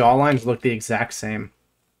did the jawlines look the exact same?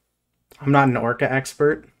 I'm not an orca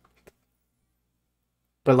expert,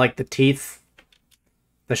 but like the teeth,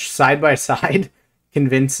 the side-by-side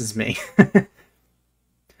convinces me.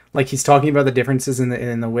 Like he's talking about the differences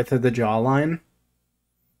in the width of the jawline.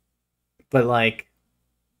 But like,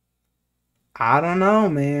 I don't know,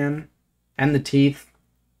 man. And the teeth,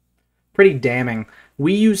 pretty damning.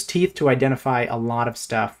 We use teeth to identify a lot of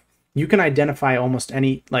stuff. You can identify almost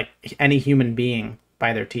any human being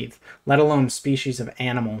by their teeth, let alone species of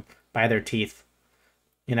animal by their teeth.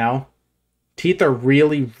 You know? Teeth are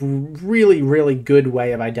really, really, really good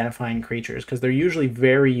way of identifying creatures because they're usually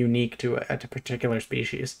very unique to a particular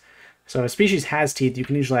species. So if a species has teeth, you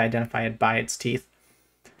can usually identify it by its teeth.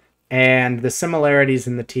 And the similarities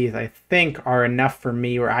in the teeth, I think, are enough for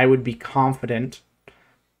me where I would be confident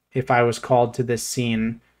if I was called to this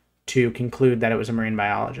scene to conclude that it was a marine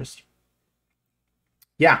biologist.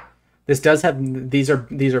 Yeah, this does have, these are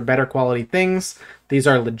better quality things. These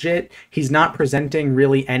are legit. He's not presenting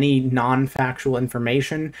really any non-factual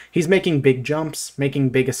information. He's making big jumps, making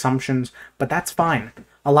big assumptions, but that's fine.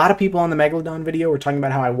 A lot of people on the Megalodon video were talking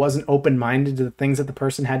about how I wasn't open-minded to the things that the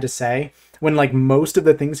person had to say, when like most of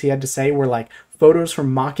the things he had to say were like photos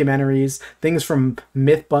from mockumentaries, things from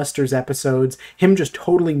Mythbusters episodes, him just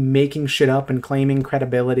totally making shit up and claiming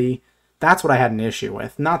credibility. That's what I had an issue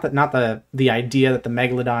with. Not the idea that the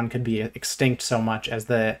Megalodon could be extinct so much as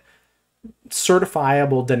the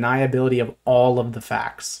certifiable deniability of all of the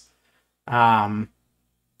facts.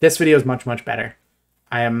 This video is much, much better.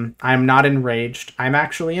 I'm not enraged. I'm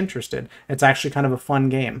actually interested. It's actually kind of a fun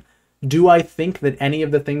game. Do I think that any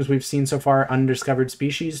of the things we've seen so far are undiscovered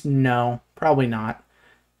species? No, probably not.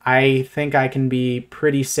 I think I can be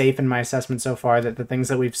pretty safe in my assessment so far that the things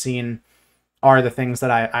that we've seen are the things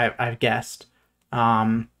that I've guessed.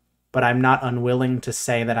 But I'm not unwilling to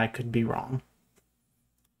say that I could be wrong.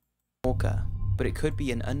 Orca, but it could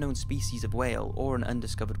be an unknown species of whale or an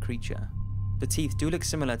undiscovered creature. The teeth do look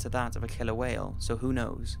similar to that of a killer whale, so who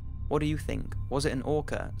knows? What do you think? Was it an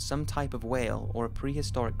orca, some type of whale, or a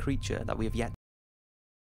prehistoric creature that we have yet?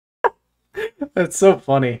 That's so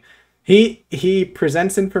funny. He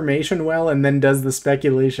presents information well and then does the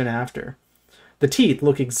speculation after. The teeth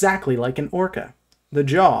look exactly like an orca. The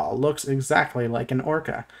jaw looks exactly like an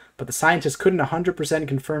orca, but the scientists couldn't 100%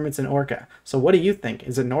 confirm it's an orca. So what do you think?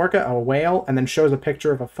 Is it an orca, a whale, and then shows a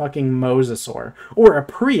picture of a fucking mosasaur, or a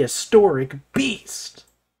prehistoric beast?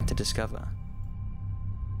 To discover.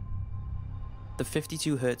 The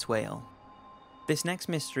 52 Hz whale. This next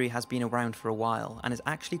mystery has been around for a while and is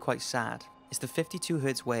actually quite sad. It's the 52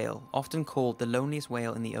 Hz whale, often called the loneliest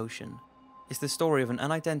whale in the ocean. It's the story of an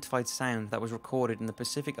unidentified sound that was recorded in the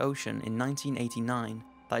Pacific Ocean in 1989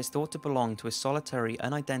 that is thought to belong to a solitary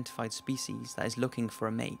unidentified species that is looking for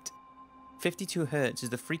a mate. 52 Hz is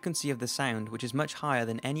the frequency of the sound, which is much higher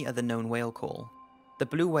than any other known whale call. The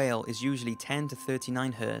blue whale is usually 10 to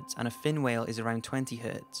 39 Hz and a fin whale is around 20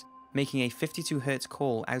 Hz, making a 52 Hz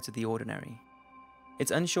call out of the ordinary.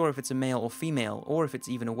 It's unsure if it's a male or female or if it's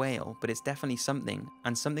even a whale, but it's definitely something,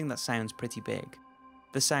 and something that sounds pretty big.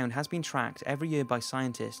 The sound has been tracked every year by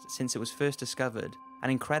scientists since it was first discovered,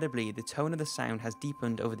 and incredibly, the tone of the sound has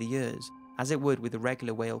deepened over the years, as it would with a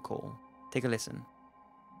regular whale call. Take a listen.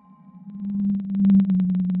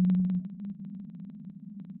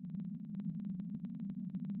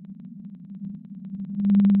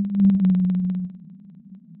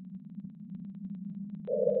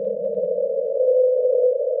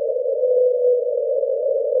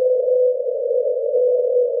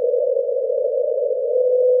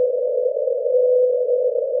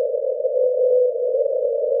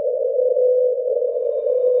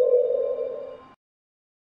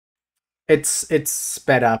 It's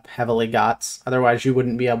sped up heavily, Gots. Otherwise, you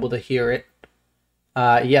wouldn't be able to hear it.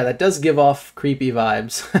 Yeah, that does give off creepy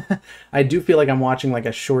vibes. I do feel like I'm watching like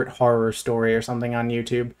a short horror story or something on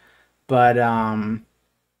YouTube. But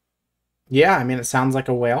yeah, I mean, it sounds like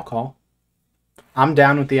a whale call. I'm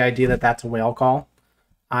down with the idea that that's a whale call.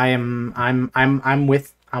 I'm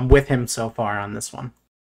with him so far on this one.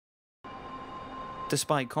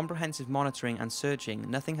 Despite comprehensive monitoring and searching,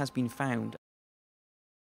 nothing has been found.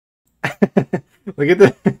 Look at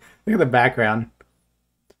the background.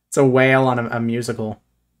 It's a whale on a musical.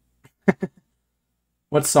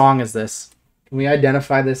 What song is this? Can we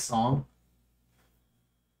identify this song?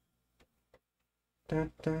 I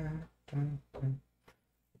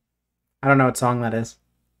don't know what song that is.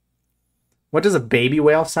 What does a baby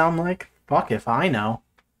whale sound like? Fuck if I know.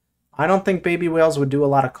 I don't think baby whales would do a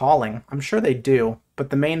lot of calling. I'm sure they do, but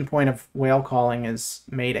the main point of whale calling is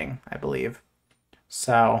mating, I believe.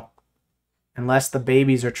 So, unless the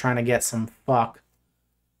babies are trying to get some fuck,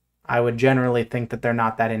 I would generally think that they're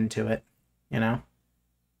not that into it, you know?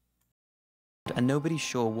 And nobody's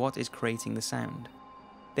sure what is creating the sound.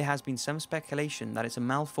 There has been some speculation that it's a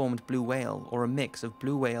malformed blue whale or a mix of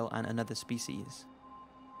blue whale and another species.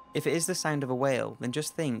 If it is the sound of a whale, then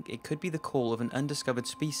just think it could be the call of an undiscovered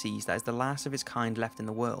species that is the last of its kind left in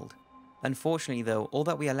the world. Unfortunately though, all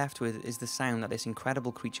that we are left with is the sound that this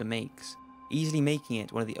incredible creature makes, easily making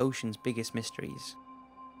it one of the ocean's biggest mysteries.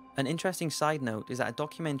 An interesting side note is that a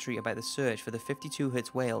documentary about the search for the 52-Hz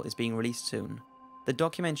whale is being released soon. The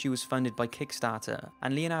documentary was funded by Kickstarter,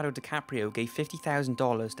 and Leonardo DiCaprio gave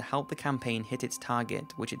 $50,000 to help the campaign hit its target,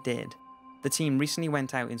 which it did. The team recently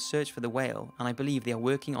went out in search for the whale, and I believe they are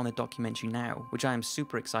working on the documentary now, which I am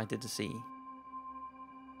super excited to see.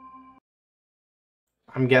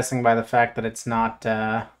 I'm guessing by the fact that it's not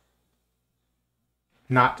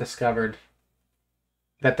discovered,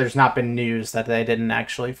 that there's not been news that they didn't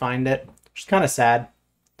actually find it, which is kind of sad.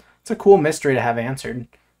 It's a cool mystery to have answered,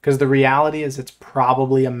 because the reality is it's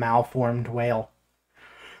probably a malformed whale.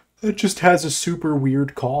 It just has a super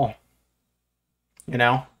weird call. You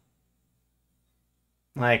know?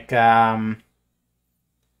 Like,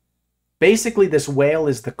 basically this whale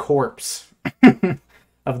is the corpse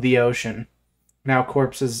of the ocean. Now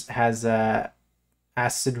corpse has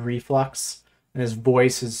acid reflux, and his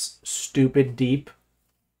voice is stupid deep.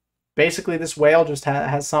 Basically this whale just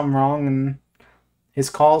has something wrong, and his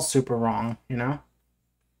call's super wrong, you know?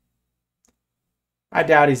 I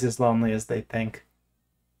doubt he's as lonely as they think.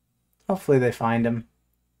 Hopefully they find him.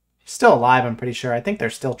 He's still alive, I'm pretty sure. I think they're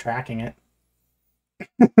still tracking it.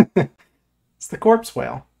 It's the corpse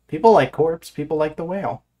whale. People like corpse, people like the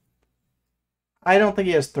whale. I don't think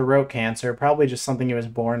he has throat cancer, probably just something he was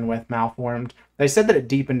born with, malformed. They said that it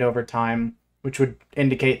deepened over time, which would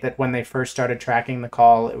indicate that when they first started tracking the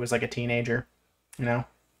call, it was like a teenager, you know?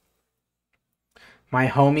 My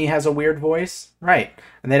homie has a weird voice? Right.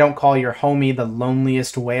 And they don't call your homie the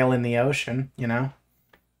loneliest whale in the ocean, you know?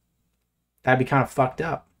 That'd be kind of fucked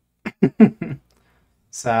up.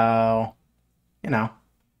 So, you know,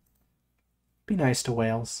 be nice to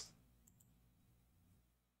whales.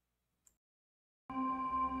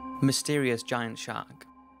 Mysterious giant shark.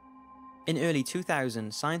 In early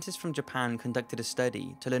 2000, scientists from Japan conducted a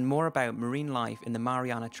study to learn more about marine life in the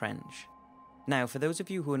Mariana Trench. Now, for those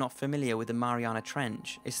of you who are not familiar with the Mariana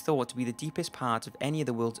Trench, it's thought to be the deepest part of any of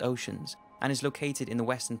the world's oceans, and is located in the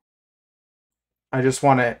western... I just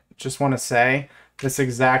want to say, this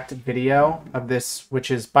exact video of this,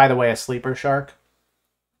 which is, by the way, a sleeper shark,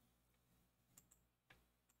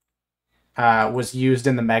 was used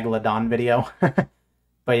in the Megalodon video.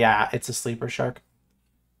 But yeah, it's a sleeper shark.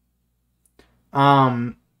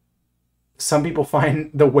 Some people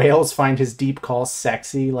find, the whales find his deep call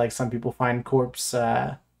sexy, like some people find Corpse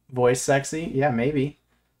voice sexy. Yeah, maybe.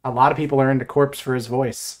 A lot of people are into Corpse for his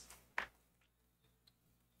voice.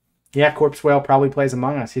 Yeah, Corpse Whale probably plays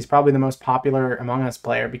Among Us. He's probably the most popular Among Us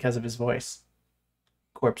player because of his voice.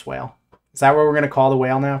 Corpse Whale. Is that what we're going to call the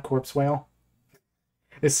whale now? Corpse Whale?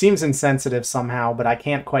 It seems insensitive somehow, but I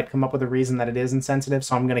can't quite come up with a reason that it is insensitive,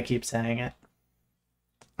 so I'm going to keep saying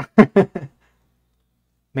it.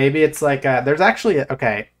 Maybe it's like, there's actually,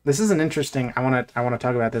 okay, this is an interesting, I want to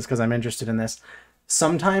talk about this because I'm interested in this.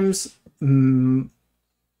 Sometimes,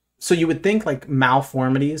 so you would think like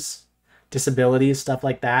malformities, disabilities, stuff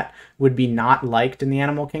like that would be not liked in the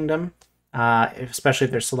animal kingdom, especially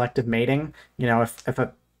if there's selective mating. You know, if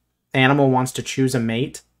an animal wants to choose a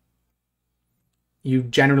mate, you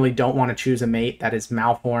generally don't want to choose a mate that is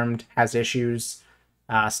malformed, has issues,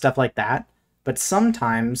 stuff like that. But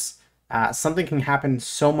sometimes something can happen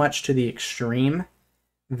so much to the extreme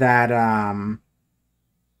that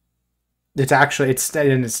it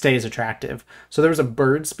stays attractive. So there was a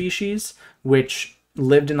bird species which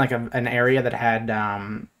lived in like an area that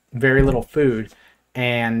had very little food,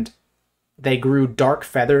 and they grew dark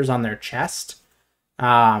feathers on their chest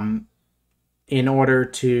in order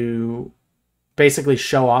to basically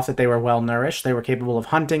show off that they were well nourished. They were capable of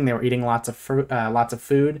hunting. They were eating lots of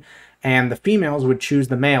food, and the females would choose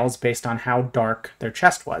the males based on how dark their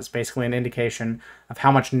chest was, basically an indication of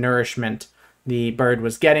how much nourishment the bird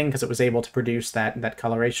was getting because it was able to produce that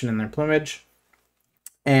coloration in their plumage.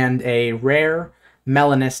 And a rare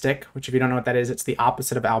melanistic, which if you don't know what that is, it's the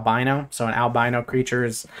opposite of albino. So an albino creature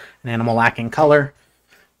is an animal lacking color.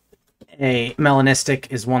 A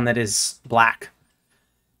melanistic is one that is black.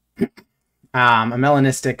 A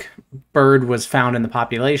melanistic bird was found in the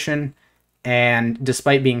population, and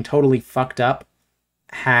despite being totally fucked up,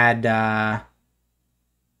 had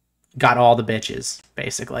got all the bitches,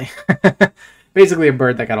 basically. Basically a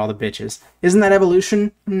bird that got all the bitches. Isn't that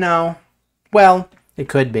evolution? No. Well, it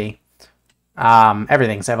could be.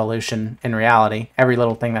 Everything's evolution in reality. Every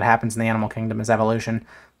little thing that happens in the animal kingdom is evolution.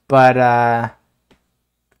 But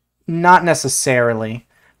not necessarily,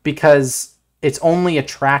 because it's only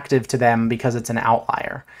attractive to them because it's an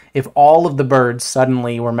outlier. If all of the birds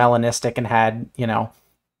suddenly were melanistic and had, you know,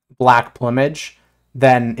 black plumage,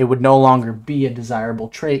 then it would no longer be a desirable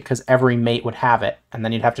trait because every mate would have it, and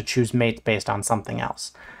then you'd have to choose mates based on something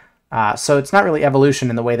else. So it's not really evolution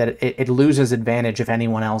in the way that it loses advantage if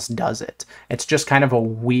anyone else does it. It's just kind of a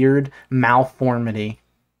weird malformity.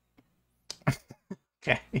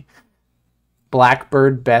 Okay.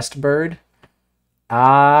 Blackbird, best bird.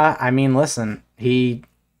 I mean, listen, he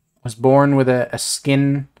was born with a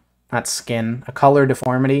color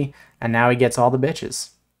deformity, and now he gets all the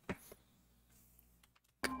bitches.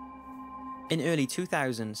 In early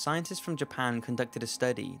 2000, scientists from Japan conducted a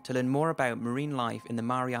study to learn more about marine life in the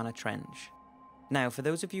Mariana Trench. Now, for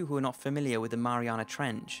those of you who are not familiar with the Mariana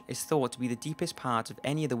Trench, it's thought to be the deepest part of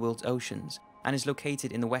any of the world's oceans and is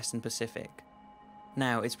located in the Western Pacific.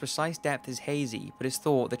 Now, its precise depth is hazy, but it's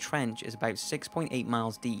thought the trench is about 6.8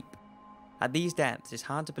 miles deep. At these depths, it's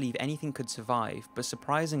hard to believe anything could survive, but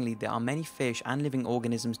surprisingly there are many fish and living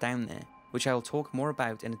organisms down there, which I will talk more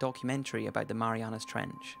about in a documentary about the Marianas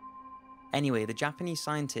Trench. Anyway, the Japanese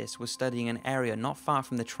scientists were studying an area not far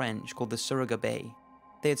from the trench called the Suruga Bay.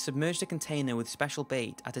 They had submerged a container with special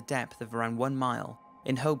bait at a depth of around 1 mile,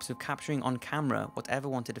 in hopes of capturing on camera whatever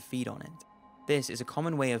wanted to feed on it. This is a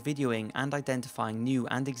common way of videoing and identifying new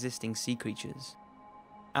and existing sea creatures.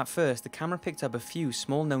 At first, the camera picked up a few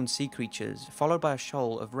small known sea creatures, followed by a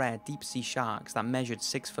shoal of rare deep sea sharks that measured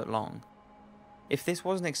 6 foot long. If this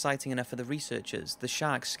wasn't exciting enough for the researchers, the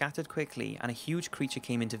sharks scattered quickly and a huge creature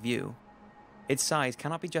came into view. Its size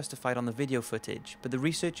cannot be justified on the video footage, but the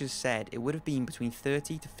researchers said it would have been between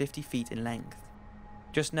 30 to 50 feet in length.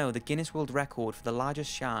 Just know the Guinness World Record for the largest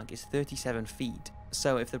shark is 37 feet,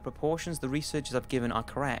 so if the proportions the researchers have given are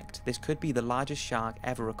correct, this could be the largest shark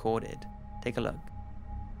ever recorded. Take a look.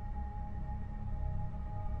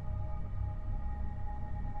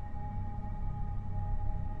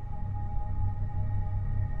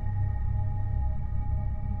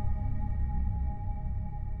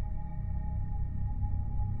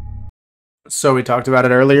 So we talked about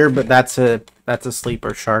it earlier, but that's a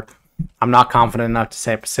sleeper shark. I'm not confident enough to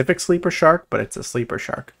say a Pacific sleeper shark, but it's a sleeper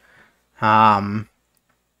shark. Yeah.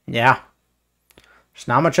 There's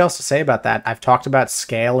not much else to say about that. I've talked about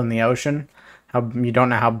scale in the ocean. How you don't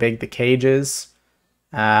know how big the cage is.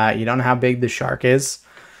 You don't know how big the shark is.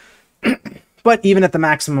 But even at the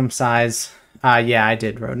maximum size, yeah, I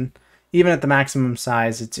did, Rodin. Even at the maximum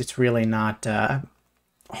size, it's really not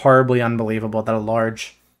horribly unbelievable that a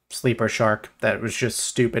large sleeper shark that was just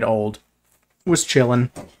stupid old was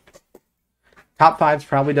chilling. Top Fives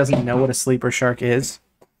probably doesn't know what a sleeper shark is.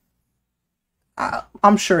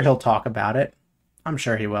 I'm sure he'll talk about it. I'm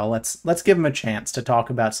sure he will. Let's give him a chance to talk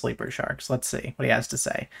about sleeper sharks. Let's see what he has to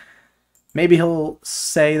say. Maybe he'll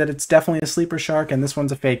say that it's definitely a sleeper shark and this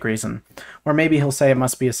one's a fake reason. Or maybe he'll say it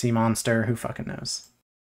must be a sea monster. Who fucking knows?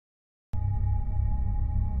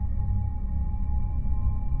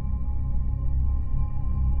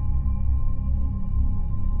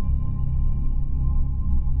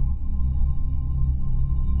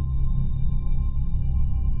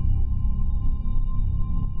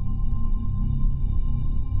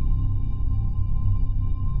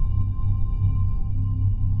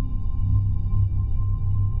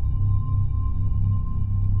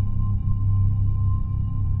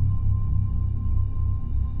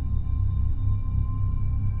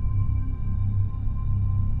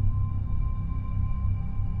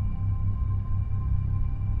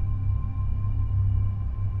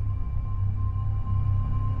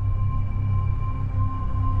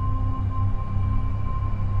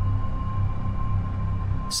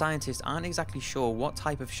 Scientists aren't exactly sure what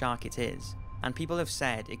type of shark it is, and people have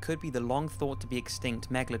said it could be the long thought to be extinct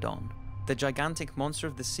megalodon, the gigantic monster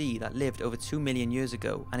of the sea that lived over 2 million years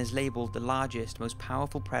ago and is labelled the largest, most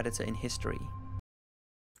powerful predator in history.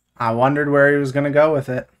 I wondered where he was going to go with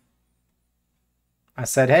it. I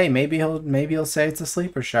said, hey, maybe he'll say it's a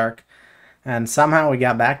sleeper shark. And somehow we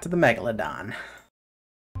got back to the megalodon.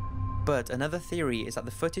 But another theory is that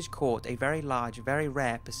the footage caught a very large, very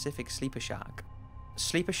rare Pacific sleeper shark.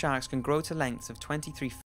 Sleeper sharks can grow to lengths of 23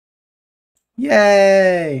 feet.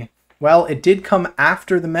 Yay! Well, it did come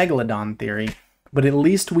after the megalodon theory, but at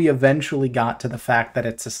least we eventually got to the fact that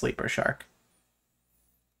it's a sleeper shark.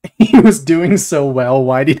 He was doing so well,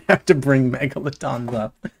 why did he have to bring megalodons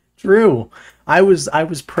up? True. I was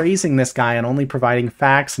praising this guy and only providing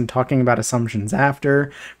facts and talking about assumptions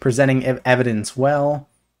after, presenting evidence well.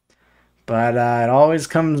 But it always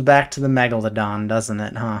comes back to the megalodon, doesn't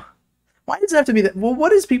it, huh? Why does it have to be that? Well,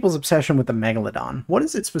 what is people's obsession with the megalodon? What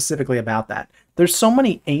is it specifically about that? There's so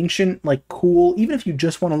many ancient, like, cool, even if you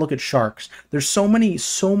just want to look at sharks, there's so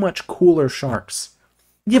much cooler sharks.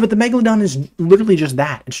 Yeah, but the megalodon is literally just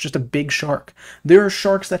that. It's just a big shark. There are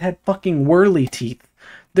sharks that had fucking whirly teeth.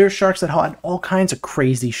 There are sharks that had all kinds of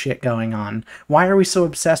crazy shit going on. Why are we so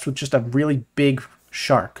obsessed with just a really big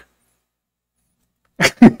shark?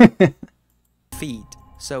 Feet.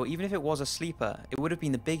 So even if it was a sleeper, it would have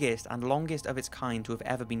been the biggest and longest of its kind to have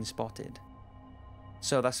ever been spotted.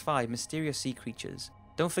 So that's 5 mysterious sea creatures.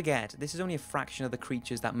 Don't forget, this is only a fraction of the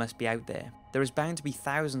creatures that must be out there. There is bound to be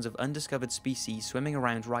thousands of undiscovered species swimming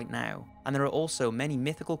around right now, and there are also many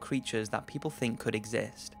mythical creatures that people think could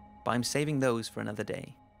exist, but I'm saving those for another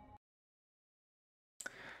day.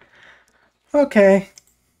 Okay.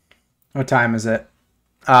 What time is it?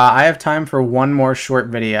 I have time for one more short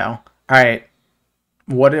video. Alright.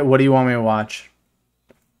 What do you want me to watch?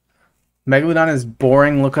 Megalodon is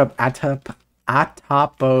boring. Look up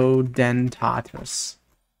Atopodentatus.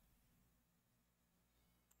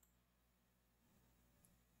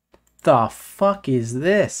 The fuck is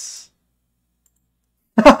this?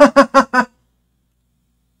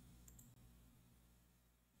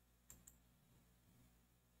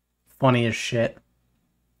 Funny as shit.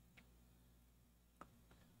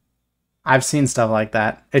 I've seen stuff like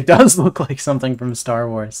that. It does look like something from Star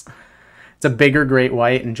Wars. It's a bigger great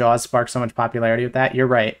white, and Jaws sparked so much popularity with that. You're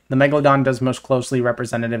right. The megalodon does most closely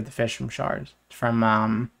representative the fish from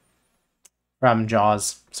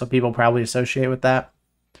Jaws. So people probably associate with that.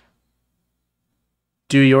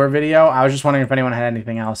 Do your video. I was just wondering if anyone had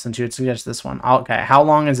anything else, since you would suggest this one. Okay, how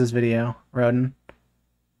long is this video, Roden?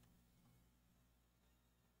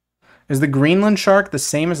 Is the Greenland shark the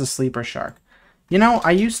same as a sleeper shark? You know,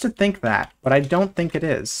 I used to think that, but I don't think it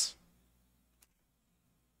is.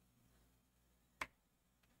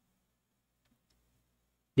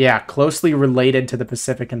 Yeah, closely related to the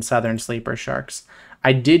Pacific and Southern sleeper sharks.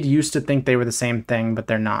 I did used to think they were the same thing, but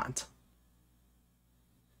they're not.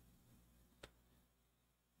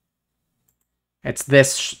 It's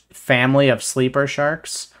this family of sleeper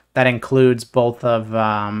sharks that includes both of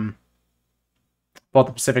both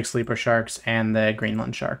the Pacific sleeper sharks and the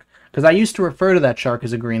Greenland shark. Because I used to refer to that shark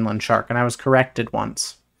as a Greenland shark, and I was corrected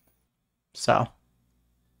once. So.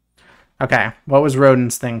 Okay, what was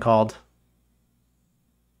Roden's thing called?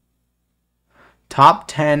 Top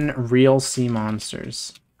 10 real sea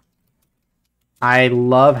monsters. I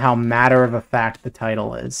love how matter-of-fact the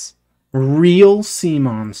title is. Real sea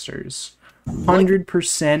monsters.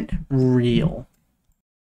 100% real.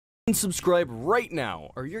 Subscribe right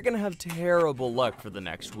now, or you're gonna have terrible luck for the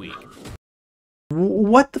next week.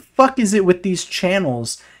 What the fuck is it with these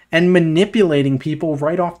channels and manipulating people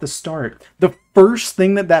right off the start? The first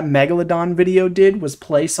thing that Megalodon video did was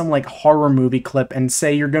play some like horror movie clip and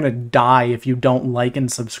say you're gonna die if you don't like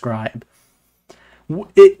and subscribe.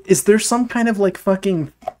 Is there some kind of like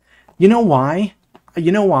fucking... You know why?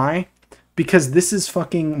 You know why? Because this is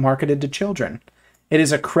fucking marketed to children. It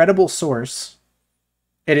is a credible source.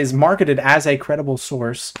 It is marketed as a credible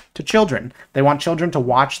source to children. They want children to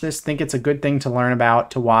watch this, think it's a good thing to learn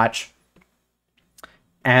about, to watch.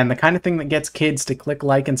 And the kind of thing that gets kids to click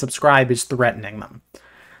like and subscribe is threatening them.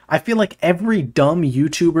 I feel like every dumb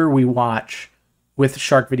YouTuber we watch with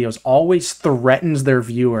shark videos always threatens their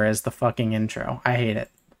viewer as the fucking intro. I hate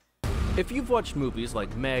it. If you've watched movies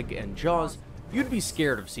like Meg and Jaws, you'd be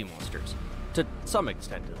scared of sea monsters. To some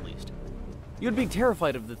extent, at least. You'd be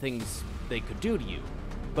terrified of the things they could do to you.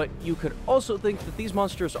 But you could also think that these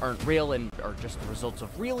monsters aren't real and are just the results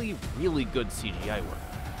of really, really good CGI work.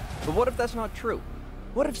 But what if that's not true?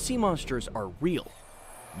 What if sea monsters are real?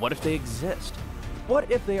 What if they exist? What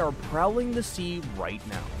if they are prowling the sea right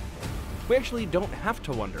now? We actually don't have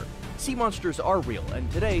to wonder. Sea monsters are real, and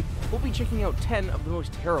today we'll be checking out 10 of the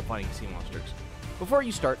most terrifying sea monsters. Before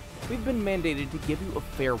you start, we've been mandated to give you a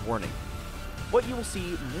fair warning. What you will see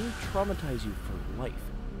may traumatize you for life.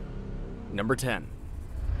 Number 10.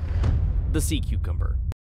 The sea cucumber.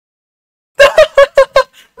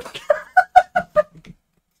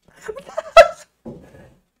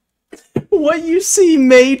 What you see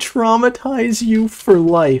may traumatize you for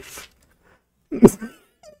life. Fucking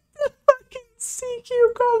sea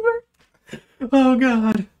cucumber. Oh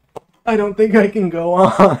god. I don't think I can go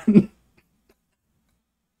on.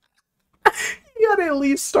 You gotta at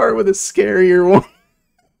least start with a scarier one.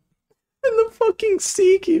 And the fucking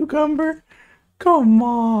sea cucumber. Come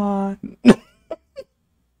on.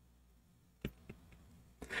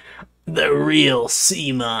 The real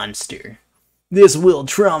sea monster. This will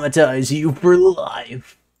traumatize you for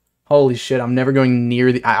life. Holy shit, I'm never going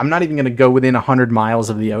near the... I'm not even going to go within 100 miles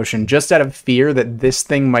of the ocean, just out of fear that this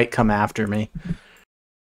thing might come after me.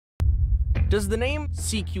 Does the name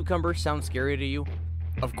sea cucumber sound scary to you?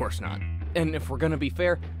 Of course not. And if we're gonna be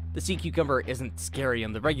fair, the sea cucumber isn't scary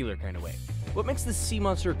in the regular kind of way. What makes this sea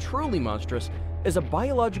monster truly monstrous is a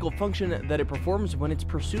biological function that it performs when it's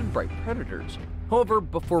pursued by predators. However,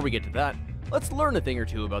 before we get to that, let's learn a thing or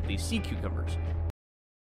two about these sea cucumbers.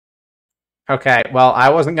 Okay, well, I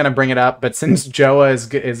wasn't going to bring it up, but since Joa is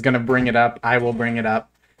going to bring it up, I will bring it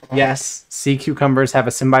up. Yes, sea cucumbers have a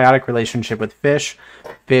symbiotic relationship with fish.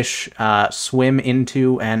 Fish swim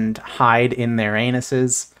into and hide in their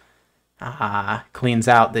anuses. Cleans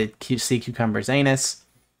out the sea cucumber's anus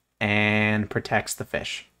and protects the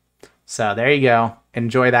fish. So there you go.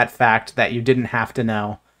 Enjoy that fact that you didn't have to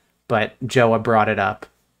know, but Joa brought it up.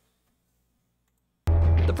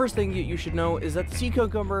 The first thing you should know is that the sea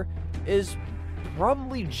cucumber is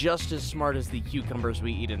probably just as smart as the cucumbers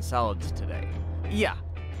we eat in salads today. Yeah,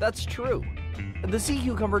 that's true. The sea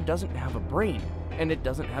cucumber doesn't have a brain, and it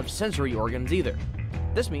doesn't have sensory organs either.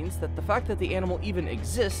 This means that the fact that the animal even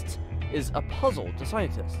exists is a puzzle to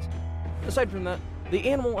scientists. Aside from that, the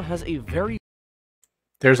animal has a very...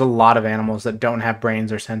 There's a lot of animals that don't have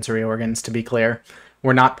brains or sensory organs, to be clear.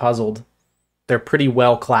 We're not puzzled. They're pretty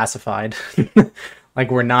well classified. Like,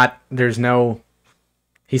 we're not... There's no...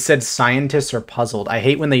 He said scientists are puzzled. I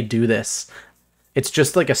hate when they do this. It's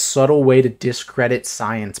just like a subtle way to discredit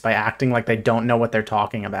science by acting like they don't know what they're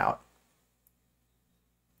talking about.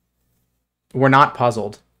 We're not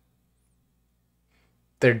puzzled.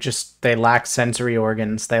 They lack sensory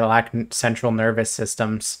organs. They lack central nervous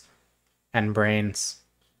systems and brains.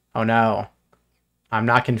 Oh no. I'm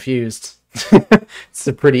not confused. It's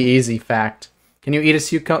a pretty easy fact. Can you eat a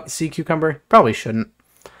sea cucumber? Probably shouldn't.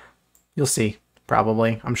 You'll see.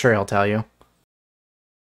 Probably. I'm sure he'll tell you.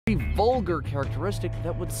 Vulgar characteristic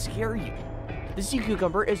that would scare you. The sea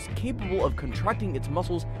cucumber is capable of contracting its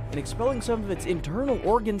muscles and expelling some of its internal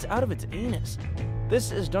organs out of its anus.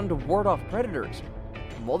 This is done to ward off predators.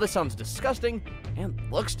 While this sounds disgusting, and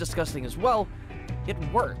looks disgusting as well, it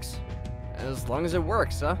works. As long as it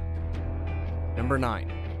works, huh? Number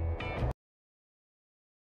 9.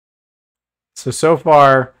 So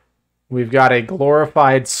far, we've got a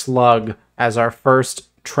glorified slug as our first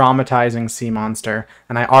traumatizing sea monster,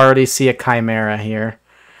 and I already see a chimera here.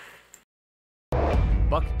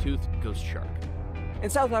 Buck-toothed ghost shark. In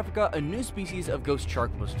South Africa, a new species of ghost shark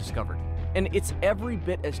was discovered, and it's every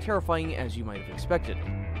bit as terrifying as you might have expected.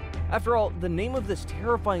 After all, the name of this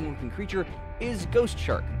terrifying-looking creature is ghost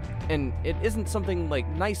shark, and it isn't something like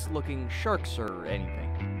nice-looking sharks or anything.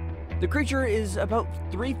 The creature is about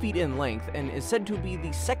 3 feet in length and is said to be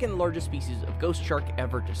the second largest species of ghost shark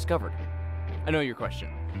ever discovered. I know your question.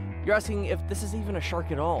 You're asking if this is even a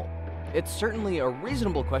shark at all. It's certainly a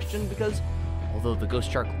reasonable question because, although the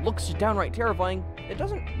ghost shark looks downright terrifying, it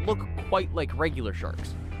doesn't look quite like regular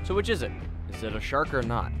sharks. So which is it? Is it a shark or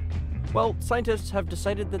not? Well, scientists have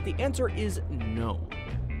decided that the answer is no.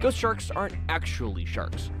 Ghost sharks aren't actually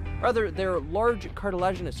sharks. Rather, they're large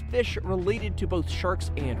cartilaginous fish related to both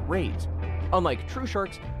sharks and rays. Unlike true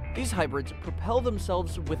sharks, these hybrids propel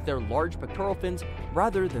themselves with their large pectoral fins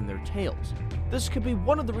rather than their tails. This could be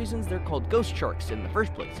one of the reasons they're called ghost sharks in the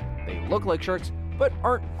first place. They look like sharks, but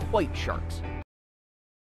aren't quite sharks.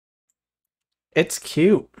 It's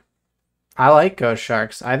cute. I like ghost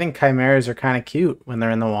sharks. I think chimeras are kind of cute when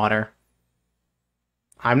they're in the water.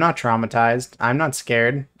 I'm not traumatized. I'm not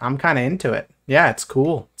scared. I'm kind of into it. Yeah, it's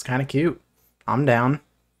cool. It's kind of cute. I'm down.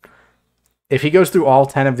 If he goes through all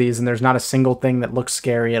 10 of these and there's not a single thing that looks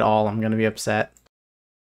scary at all, I'm going to be upset.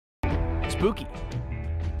 Spooky.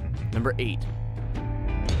 Number 8.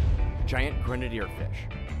 Giant grenadier fish.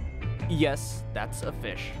 Yes, that's a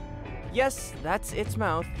fish. Yes, that's its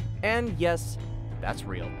mouth. And yes, that's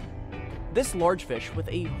real. This large fish with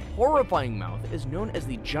a horrifying mouth is known as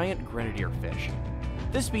the giant grenadier fish.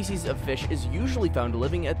 This species of fish is usually found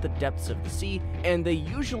living at the depths of the sea, and they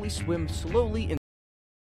usually swim slowly in...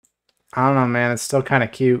 I don't know, man. It's still kind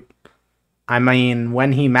of cute. I mean,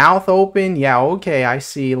 when he mouth open, yeah, okay, I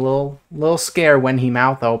see a little scare when he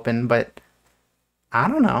mouth open, but I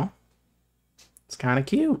don't know. It's kind of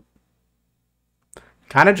cute.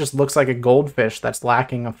 Kind of just looks like a goldfish that's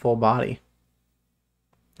lacking a full body.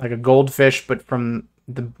 Like a goldfish, but from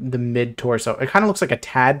the mid-torso. It kind of looks like a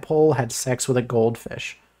tadpole had sex with a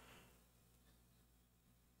goldfish.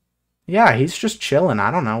 Yeah, he's just chilling.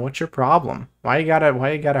 I don't know. What's your problem? Why you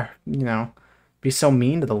gotta, you know, be so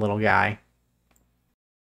mean to the little guy?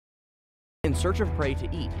 In search of prey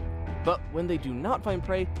to eat. But when they do not find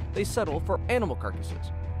prey, they settle for animal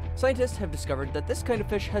carcasses. Scientists have discovered that this kind of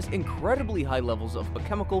fish has incredibly high levels of a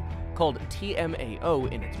chemical called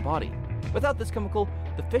TMAO in its body. Without this chemical,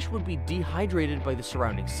 the fish would be dehydrated by the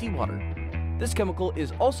surrounding seawater. This chemical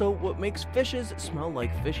is also what makes fishes smell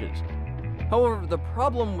like fishes. However, the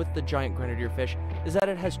problem with the giant grenadier fish is that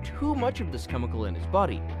it has too much of this chemical in its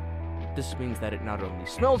body. This means that it not only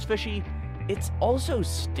smells fishy, it's also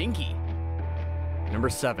stinky. Number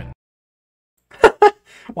 7.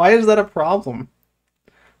 Why is that a problem?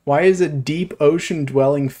 Why is a deep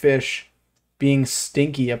ocean-dwelling fish being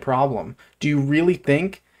stinky a problem? Do you really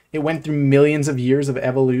think it went through millions of years of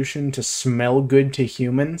evolution to smell good to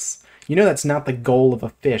humans? You know that's not the goal of a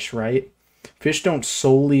fish, right? Fish don't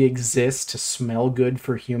solely exist to smell good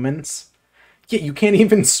for humans. Yeah, you can't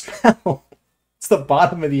even smell. It's the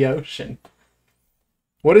bottom of the ocean.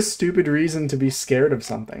 What a stupid reason to be scared of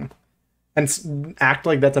something. And act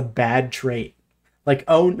like that's a bad trait. Like,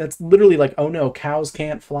 oh, that's literally like, oh no, cows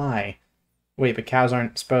can't fly. Wait, but cows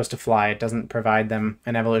aren't supposed to fly. It doesn't provide them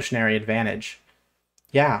an evolutionary advantage.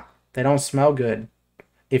 Yeah, they don't smell good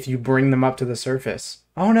if you bring them up to the surface.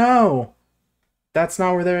 Oh no! That's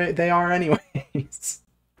not where they are anyways.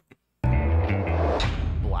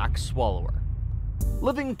 Black swallower.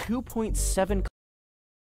 Living 2.7...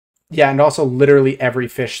 Yeah, and also literally every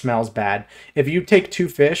fish smells bad. If you take two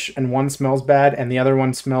fish and one smells bad and the other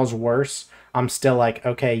one smells worse, I'm still like,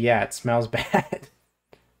 okay, yeah, it smells bad.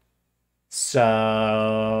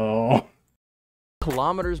 So...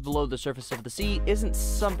 kilometers below the surface of the sea isn't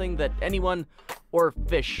something that anyone or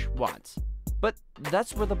fish wants. But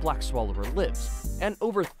that's where the black swallower lives. And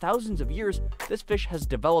over thousands of years, this fish has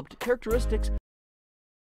developed characteristics...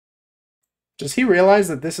 Does he realize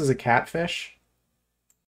that this is a catfish?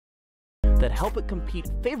 ...that help it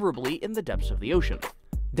compete favorably in the depths of the ocean.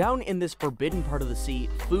 Down in this forbidden part of the sea,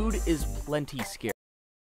 food is plenty scarce.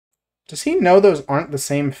 Does he know those aren't the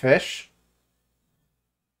same fish?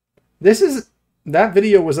 That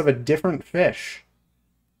video was of a different fish.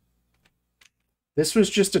 This was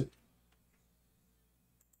just a...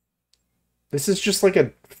 This is just like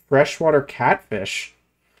a freshwater catfish.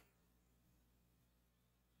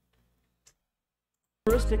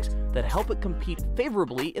 Characteristics that help it compete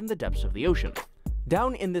favorably in the depths of the ocean.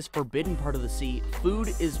 Down in this forbidden part of the sea, food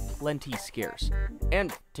is plenty scarce.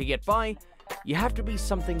 And to get by, you have to be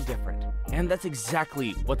something different. And that's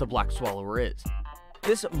exactly what the black swallower is.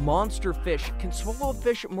 This monster fish can swallow a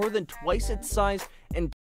fish more than twice its size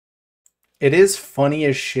and... It is funny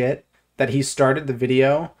as shit that he started the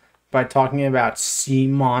video by talking about sea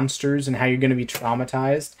monsters and how you're going to be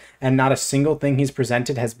traumatized, and not a single thing he's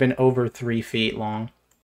presented has been over 3 feet long.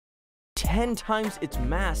 10 times its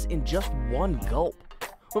mass in just one gulp.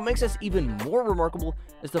 What makes this even more remarkable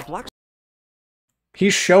is the black...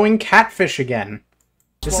 He's showing catfish again.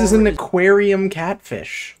 This is an aquarium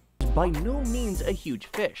catfish. By no means a huge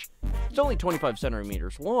fish. It's only 25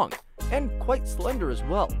 centimeters long, and quite slender as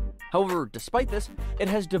well. However, despite this, it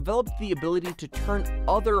has developed the ability to turn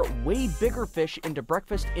other, way bigger fish into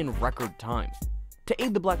breakfast in record time. To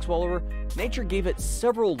aid the black swallower, nature gave it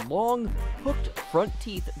several long, hooked front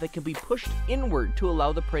teeth that can be pushed inward to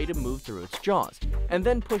allow the prey to move through its jaws, and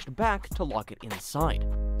then pushed back to lock it inside.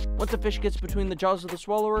 Once a fish gets between the jaws of the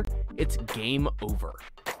swallower, it's game over.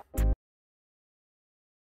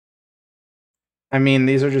 I mean,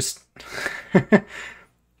 these are just...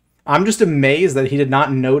 I'm just amazed that he did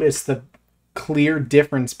not notice the clear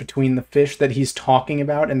difference between the fish that he's talking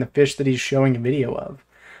about and the fish that he's showing a video of.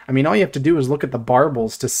 I mean, all you have to do is look at the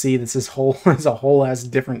barbels to see this is a whole-ass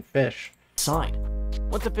different fish. Side.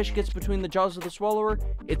 Once a fish gets between the jaws of the swallower,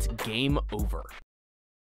 it's game over.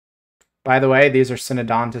 By the way, these are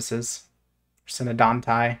synodontises.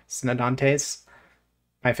 Synodontes.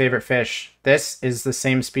 My favorite fish. This is the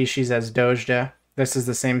same species as Dojda. This is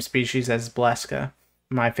the same species as Bleska.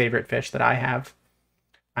 My favorite fish that I have.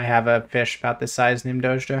 I have a fish about this size named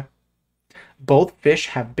Dojda. Both fish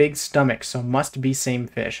have big stomachs, so must be same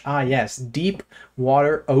fish. Ah yes, deep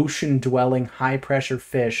water, ocean-dwelling, high-pressure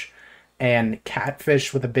fish, and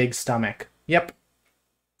catfish with a big stomach. Yep.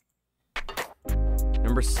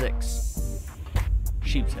 Number 6.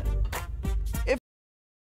 Sheep's head.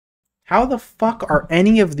 How the fuck are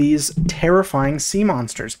any of these terrifying sea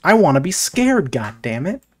monsters? I want to be scared,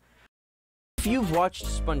 goddammit. If you've watched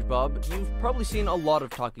SpongeBob, you've probably seen a lot of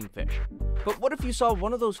talking fish. But what if you saw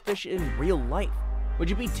one of those fish in real life? Would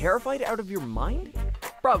you be terrified out of your mind?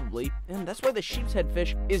 Probably, and that's why the sheep's head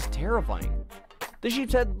fish is terrifying. The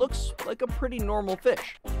sheep's head looks like a pretty normal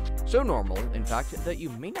fish. So normal, in fact, that you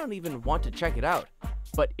may not even want to check it out.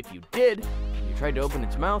 But if you did, and you tried to open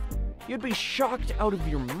its mouth, you'd be shocked out of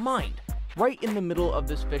your mind. Right in the middle of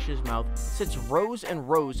this fish's mouth sits rows and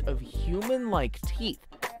rows of human-like teeth.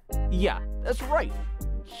 Yeah, that's right,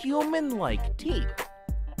 human-like teeth.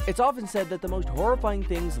 It's often said that the most horrifying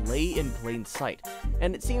things lay in plain sight,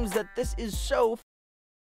 and it seems that this is so.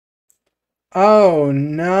 Oh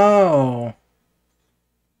no.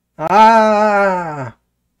 Ah.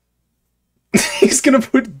 He's gonna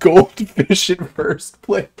put goldfish in first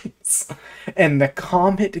place. And the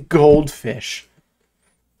comet goldfish.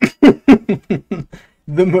 The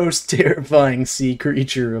most terrifying sea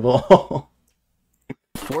creature of all.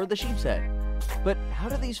 For the sheep's head. But how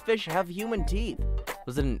do these fish have human teeth?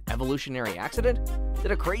 Was it an evolutionary accident?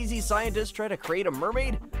 Did a crazy scientist try to create a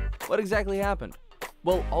mermaid? What exactly happened?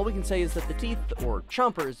 Well, all we can say is that the teeth, or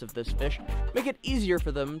chompers, of this fish make it easier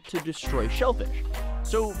for them to destroy shellfish.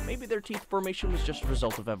 So maybe their teeth formation was just a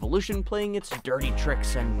result of evolution playing its dirty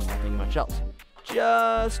tricks and nothing much else.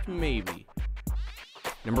 Just maybe.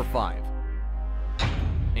 Number 5.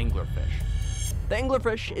 Anglerfish. The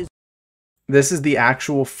anglerfish is... This is the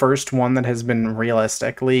actual first one that has been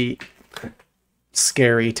realistically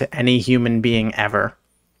scary to any human being ever.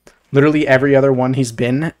 Literally every other one he's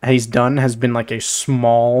done has been like a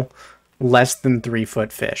small, less than 3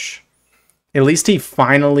 foot fish. At least he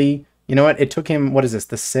finally, you know what? It took him, what is this,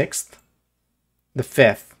 the 6th? The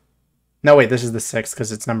 5th. No, wait, this is the 6th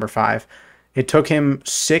because it's number 5. It took him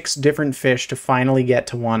 6 different fish to finally get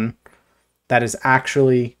to one that is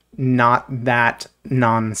actually not that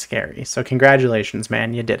non-scary. So congratulations,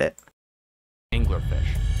 man, you did it.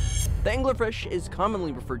 Anglerfish. The anglerfish is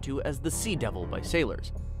commonly referred to as the sea devil by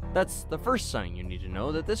sailors. That's the first sign you need to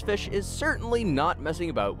know that this fish is certainly not messing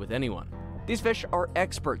about with anyone. These fish are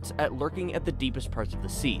experts at lurking at the deepest parts of the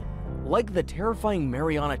sea, like the terrifying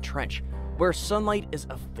Mariana Trench, where sunlight is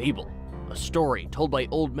a fable, a story told by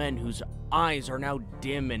old men whose eyes are now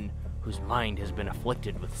dim and whose mind has been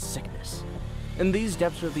afflicted with sickness. In these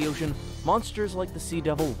depths of the ocean, monsters like the sea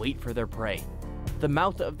devil wait for their prey. The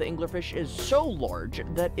mouth of the anglerfish is so large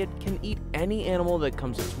that it can eat any animal that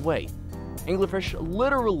comes its way. Anglerfish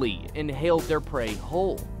literally inhale their prey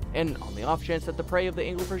whole, and on the off chance that the prey of the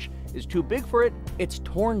anglerfish is too big for it, it's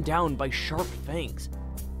torn down by sharp fangs.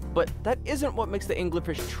 But that isn't what makes the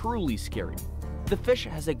anglerfish truly scary. The fish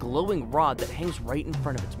has a glowing rod that hangs right in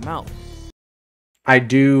front of its mouth. I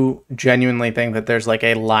do genuinely think that there's like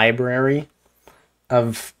a library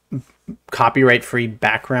of copyright-free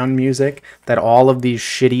background music that all of these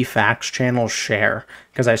shitty facts channels share,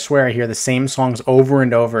 because I swear I hear the same songs over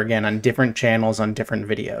and over again on different channels on different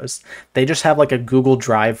videos. They just have like a Google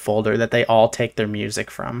Drive folder that they all take their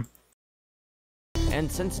music from.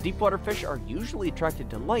 And since deepwater fish are usually attracted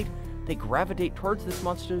to light, they gravitate towards this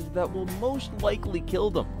monster that will most likely kill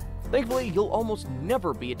them. Thankfully, you'll almost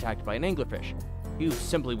never be attacked by an anglerfish. You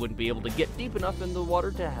simply wouldn't be able to get deep enough in the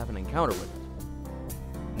water to have an encounter with it.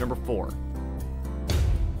 Number 4.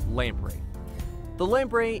 Lamprey. The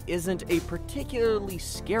lamprey isn't a particularly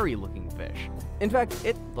scary looking fish. In fact,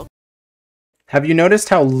 it looks... Have you noticed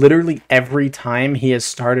how literally every time he has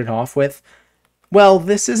started off with, well,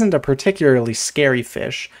 this isn't a particularly scary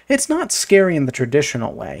fish. It's not scary in the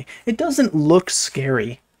traditional way. It doesn't look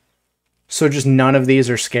scary. So just none of these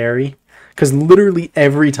are scary? Because literally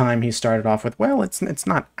every time he started off with, well, it's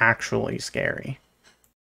not actually scary.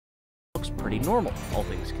 Looks pretty normal, all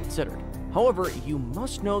things considered. However, you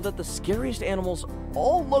must know that the scariest animals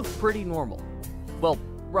all look pretty normal. Well,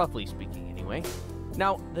 roughly speaking anyway.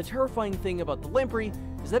 Now, the terrifying thing about the lamprey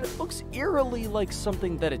is that it looks eerily like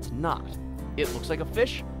something that it's not. It looks like a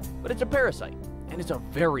fish, but it's a parasite, and it's a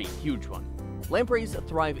very huge one. Lampreys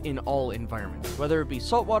thrive in all environments, whether it be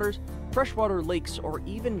saltwaters, freshwater lakes, or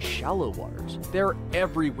even shallow waters. They're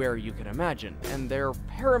everywhere you can imagine, and they're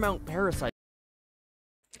paramount parasites.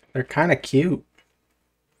 They're kind of cute.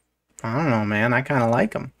 I don't know, man. I kind of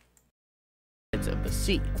like them. Of the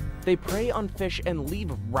sea. They prey on fish and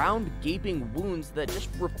leave round, gaping wounds that just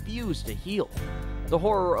refuse to heal. The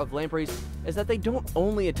horror of lampreys is that they don't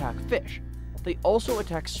only attack fish, they also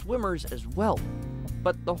attack swimmers as well.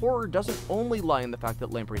 But the horror doesn't only lie in the fact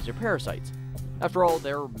that lampreys are parasites. After all,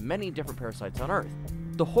 there are many different parasites on Earth.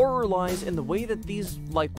 The horror lies in the way that these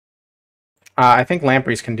I think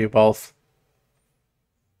lampreys can do both.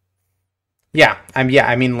 Yeah, I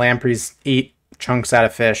mean lampreys eat chunks out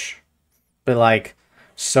of fish, but like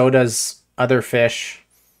so does other fish,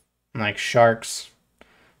 like sharks,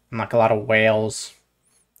 and like a lot of whales,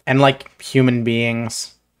 and like human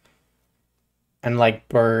beings, and like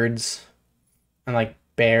birds, and like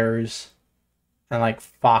bears, and like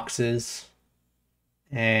foxes,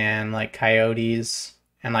 and like coyotes,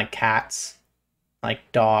 and like cats,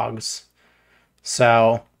 like dogs.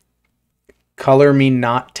 So Color me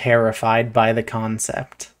not terrified by the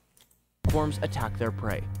concept. Forms attack their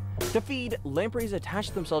prey. To feed, lampreys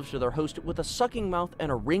attach themselves to their host with a sucking mouth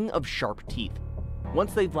and a ring of sharp teeth.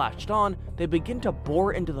 Once they've latched on, they begin to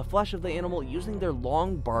bore into the flesh of the animal using their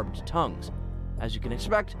long, barbed tongues. As you can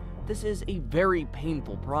expect, this is a very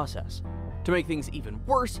painful process. To make things even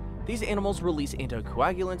worse, these animals release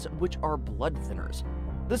anticoagulants, which are blood thinners.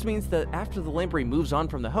 This means that after the lamprey moves on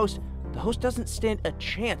from the host doesn't stand a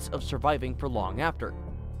chance of surviving for long after.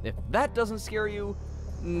 If that doesn't scare you,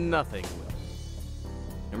 nothing will.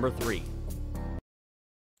 Number 3.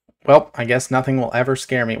 Well, I guess nothing will ever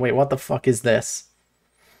scare me. Wait, what the fuck is this?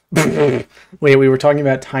 Wait, we were talking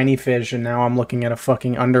about tiny fish, and now I'm looking at a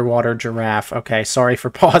fucking underwater giraffe. Okay, sorry for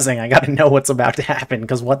pausing. I gotta know what's about to happen,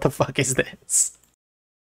 because what the fuck is this?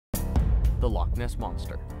 The Loch Ness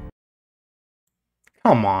Monster.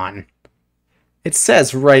 Come on. It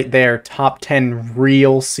says right there, top 10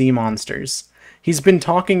 real sea monsters. He's been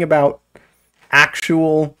talking about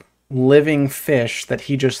actual living fish that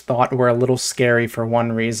he just thought were a little scary for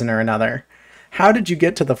one reason or another. How did you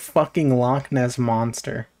get to the fucking Loch Ness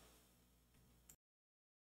Monster?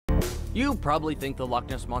 You probably think the Loch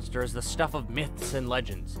Ness Monster is the stuff of myths and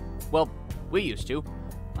legends. Well, we used to.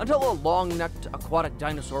 Until a long-necked aquatic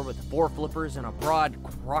dinosaur with 4 flippers and a broad,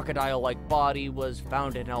 crocodile-like body was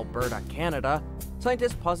found in Alberta, Canada,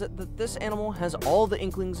 scientists posit that this animal has all the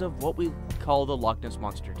inklings of what we call the Loch Ness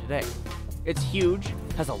Monster today. It's huge,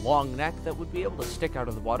 has a long neck that would be able to stick out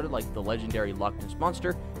of the water like the legendary Loch Ness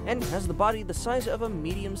Monster, and has the body the size of a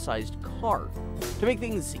medium-sized car. To make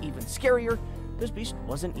things even scarier, this beast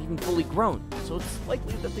wasn't even fully grown, so it's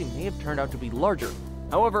likely that they may have turned out to be larger.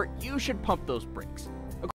 However, you should pump those brakes.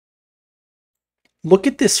 Look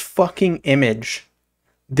at this fucking image.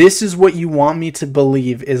 This is what you want me to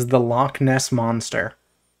believe is the Loch Ness Monster.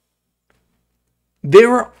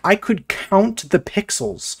 I could count the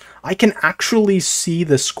pixels. I can actually see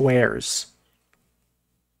the squares.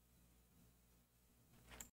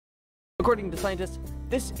 According to scientists,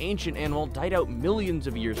 this ancient animal died out millions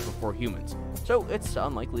of years before humans, so it's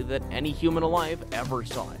unlikely that any human alive ever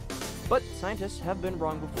saw it. But scientists have been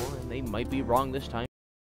wrong before, and they might be wrong this time.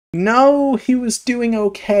 No, he was doing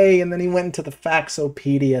okay, and then he went into the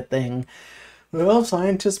Faxopedia thing. Well,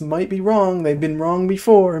 scientists might be wrong. They've been wrong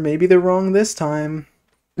before. Maybe they're wrong this time.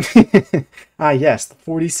 Ah, yes, the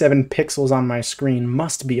 47 pixels on my screen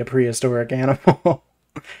must be a prehistoric animal.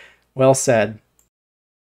 Well said.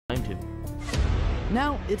 Time to.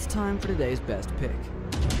 Now it's time for today's best pick.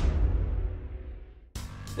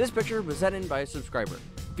 This picture was sent in by a subscriber.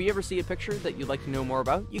 If you ever see a picture that you'd like to know more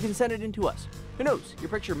about, you can send it in to us. Who knows, your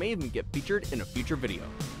picture may even get featured in a future video.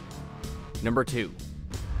 Number 2.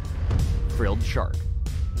 Frilled shark.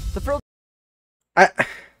 The frilled...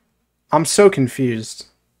 I'm so confused.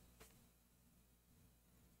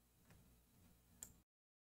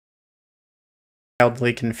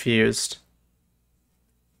 Wildly confused.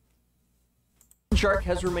 Shark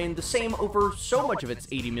has remained the same over so much of its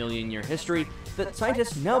 80 million year history that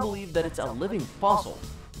scientists now believe that it's a living fossil.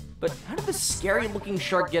 But how did this scary looking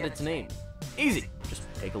shark get its name? Easy, just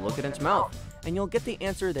take a look at its mouth, and you'll get the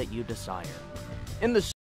answer that you desire. In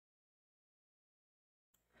the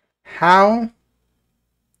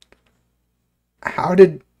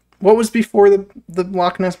what was before the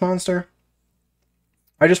Loch Ness Monster?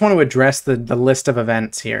 I just want to address the list of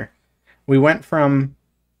events here. We went from,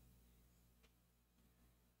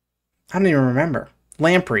 I don't even remember,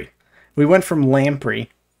 lamprey. We went from lamprey,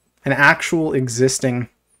 an actual existing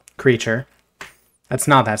creature, that's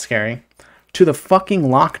not that scary, to the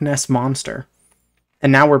fucking Loch Ness Monster.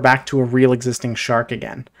 And now we're back to a real existing shark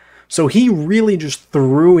again. So he really just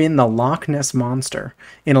threw in the Loch Ness Monster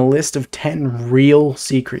in a list of 10 real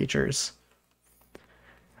sea creatures.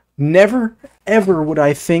 Never, ever would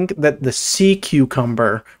I think that the sea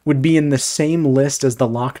cucumber would be in the same list as the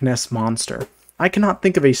Loch Ness Monster. I cannot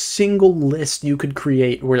think of a single list you could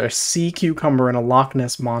create where a sea cucumber and a Loch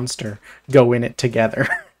Ness Monster go in it together.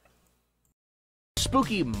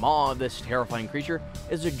 spooky maw of this terrifying creature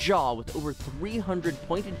is a jaw with over 300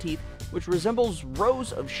 pointed teeth, which resembles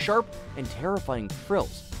rows of sharp and terrifying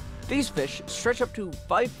frills. These fish stretch up to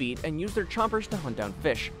 5 feet and use their chompers to hunt down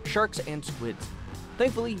fish, sharks, and squids.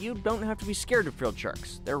 Thankfully, you don't have to be scared of frilled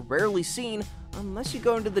sharks. They're rarely seen unless you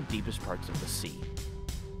go into the deepest parts of the sea.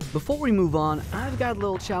 Before we move on, I've got a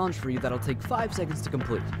little challenge for you that'll take 5 seconds to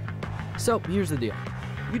complete. So here's the deal.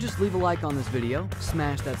 You just leave a like on this video,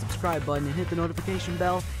 smash that subscribe button and hit the notification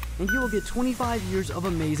bell, and you will get 25 years of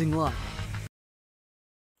amazing luck.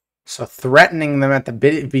 So threatening them at the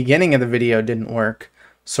beginning of the video didn't work.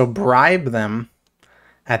 So bribe them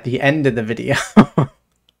at the end of the video.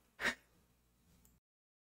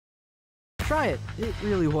 Try it. It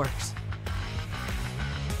really works.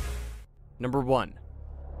 Number 1.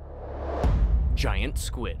 Giant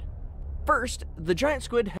squid. First, the giant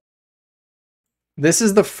squid. This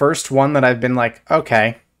is the first one that I've been like,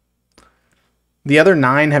 okay. The other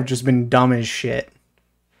 9 have just been dumb as shit.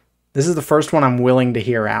 This is the first one I'm willing to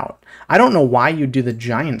hear out. I don't know why you do the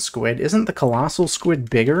giant squid. Isn't the colossal squid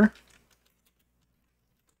bigger?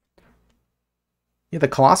 Yeah, the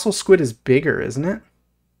colossal squid is bigger, isn't it?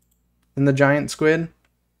 Than the giant squid?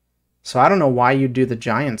 So I don't know why you do the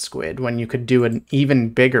giant squid when you could do an even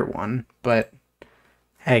bigger one. But,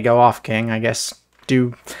 hey, go off, King. I guess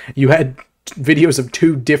you had videos of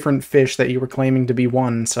 2 different fish that you were claiming to be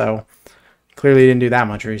one, so clearly you didn't do that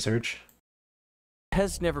much research.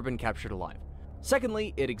 Has never been captured alive.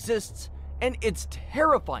 Secondly, it exists, and it's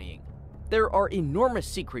terrifying. There are enormous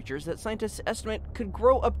sea creatures that scientists estimate could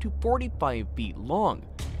grow up to 45 feet long.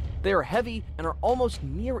 They are heavy and are almost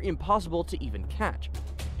near impossible to even catch.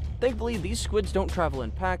 Thankfully, these squids don't travel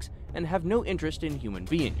in packs and have no interest in human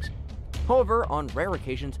beings. However, on rare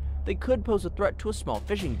occasions, they could pose a threat to a small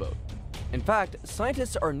fishing boat. In fact,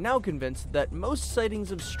 scientists are now convinced that most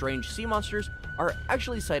sightings of strange sea monsters are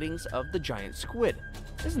actually sightings of the giant squid.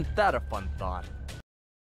 Isn't that a fun thought?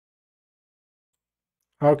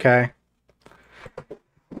 Okay.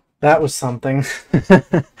 That was something.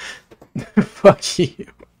 Fuck you.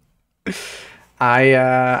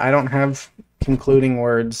 I don't have concluding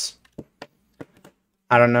words.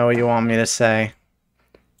 I don't know what you want me to say.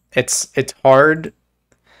 It's hard.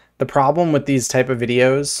 The problem with these type of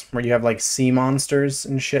videos where you have like sea monsters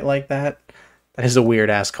and shit like that is a weird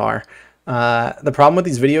ass car. The problem with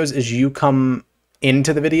these videos is you come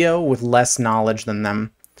into the video with less knowledge than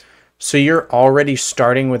them. So you're already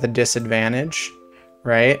starting with a disadvantage,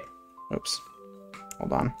 right? Oops.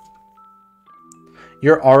 Hold on.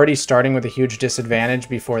 You're already starting with a huge disadvantage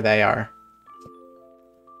before they are.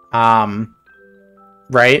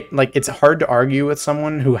 Right? Like, it's hard to argue with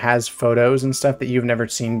someone who has photos and stuff that you've never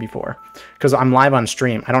seen before. Because I'm live on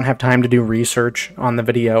stream. I don't have time to do research on the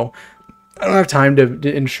video. I don't have time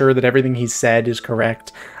to ensure that everything he said is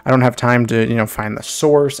correct. I don't have time to, you know, find the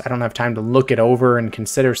source. I don't have time to look it over and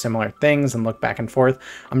consider similar things and look back and forth.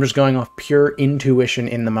 I'm just going off pure intuition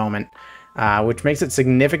in the moment, which makes it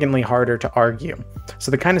significantly harder to argue.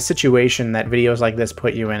 So the kind of situation that videos like this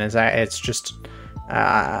put you in is that it's just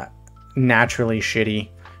naturally shitty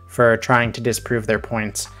for trying to disprove their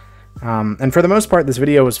points. And for the most part, this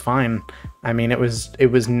video was fine. I mean, it was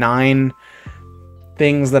 9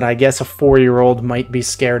 things that I guess a 4-year-old might be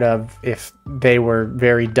scared of if they were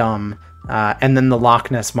very dumb. And then the Loch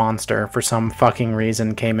Ness Monster, for some fucking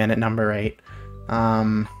reason, came in at number 8.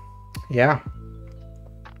 Yeah.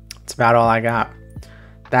 That's about all I got.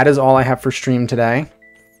 That is all I have for stream today.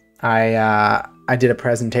 I did a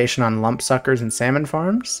presentation on Lumpsuckers and salmon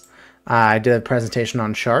farms. I did a presentation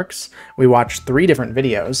on sharks. We watched 3 different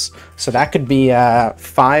videos. So that could be 5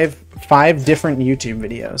 different YouTube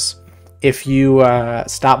videos. If you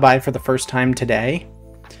stop by for the first time today,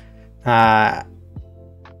 and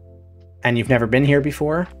you've never been here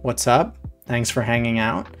before, what's up? Thanks for hanging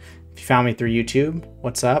out. If you found me through YouTube,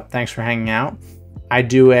 what's up? Thanks for hanging out. I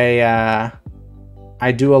do a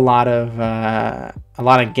lot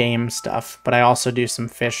of game stuff, but I also do some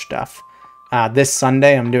fish stuff. This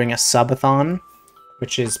Sunday, I'm doing a subathon,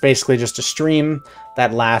 which is basically just a stream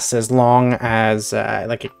that lasts as long as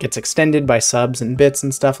like it gets extended by subs and bits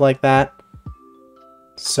and stuff like that.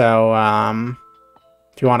 So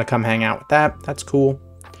if you want to come hang out with that, that's cool.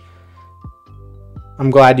 I'm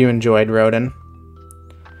glad you enjoyed, Rodin.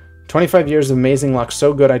 25 years of amazing luck,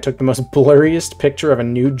 so good I took the most blurriest picture of a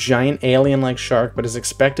new giant alien-like shark, but as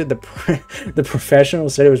expected, the professional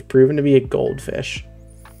said it was proven to be a goldfish.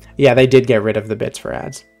 Yeah, they did get rid of the bits for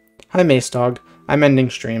ads. Hi, Mace Dog. I'm ending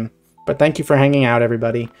stream, but thank you for hanging out,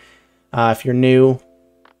 everybody. If you're new,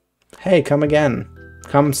 hey, come again.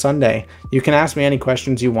 Come Sunday. You can ask me any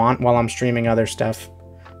questions you want while I'm streaming other stuff.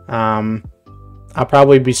 I'll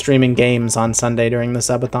probably be streaming games on Sunday during the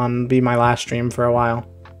subathon. It'll be my last stream for a while.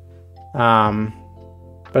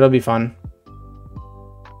 But it'll be fun.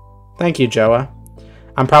 Thank you, Joa.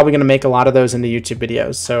 I'm probably going to make a lot of those into YouTube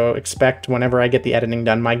videos, so expect whenever I get the editing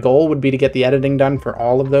done. My goal would be to get the editing done for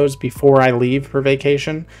all of those before I leave for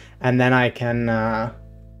vacation, and then I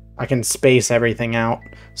can space everything out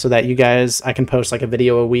so that you guys, I can post like a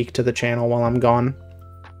video a week to the channel while I'm gone.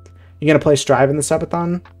 You gonna play Strive in the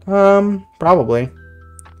subathon? Probably.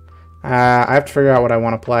 I have to figure out what I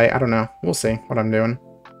want to play. I don't know. We'll see what I'm doing.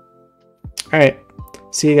 Alright.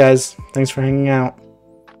 See you guys. Thanks for hanging out.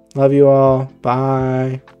 Love you all.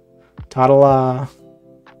 Bye. Ta-da.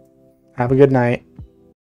 Have a good night.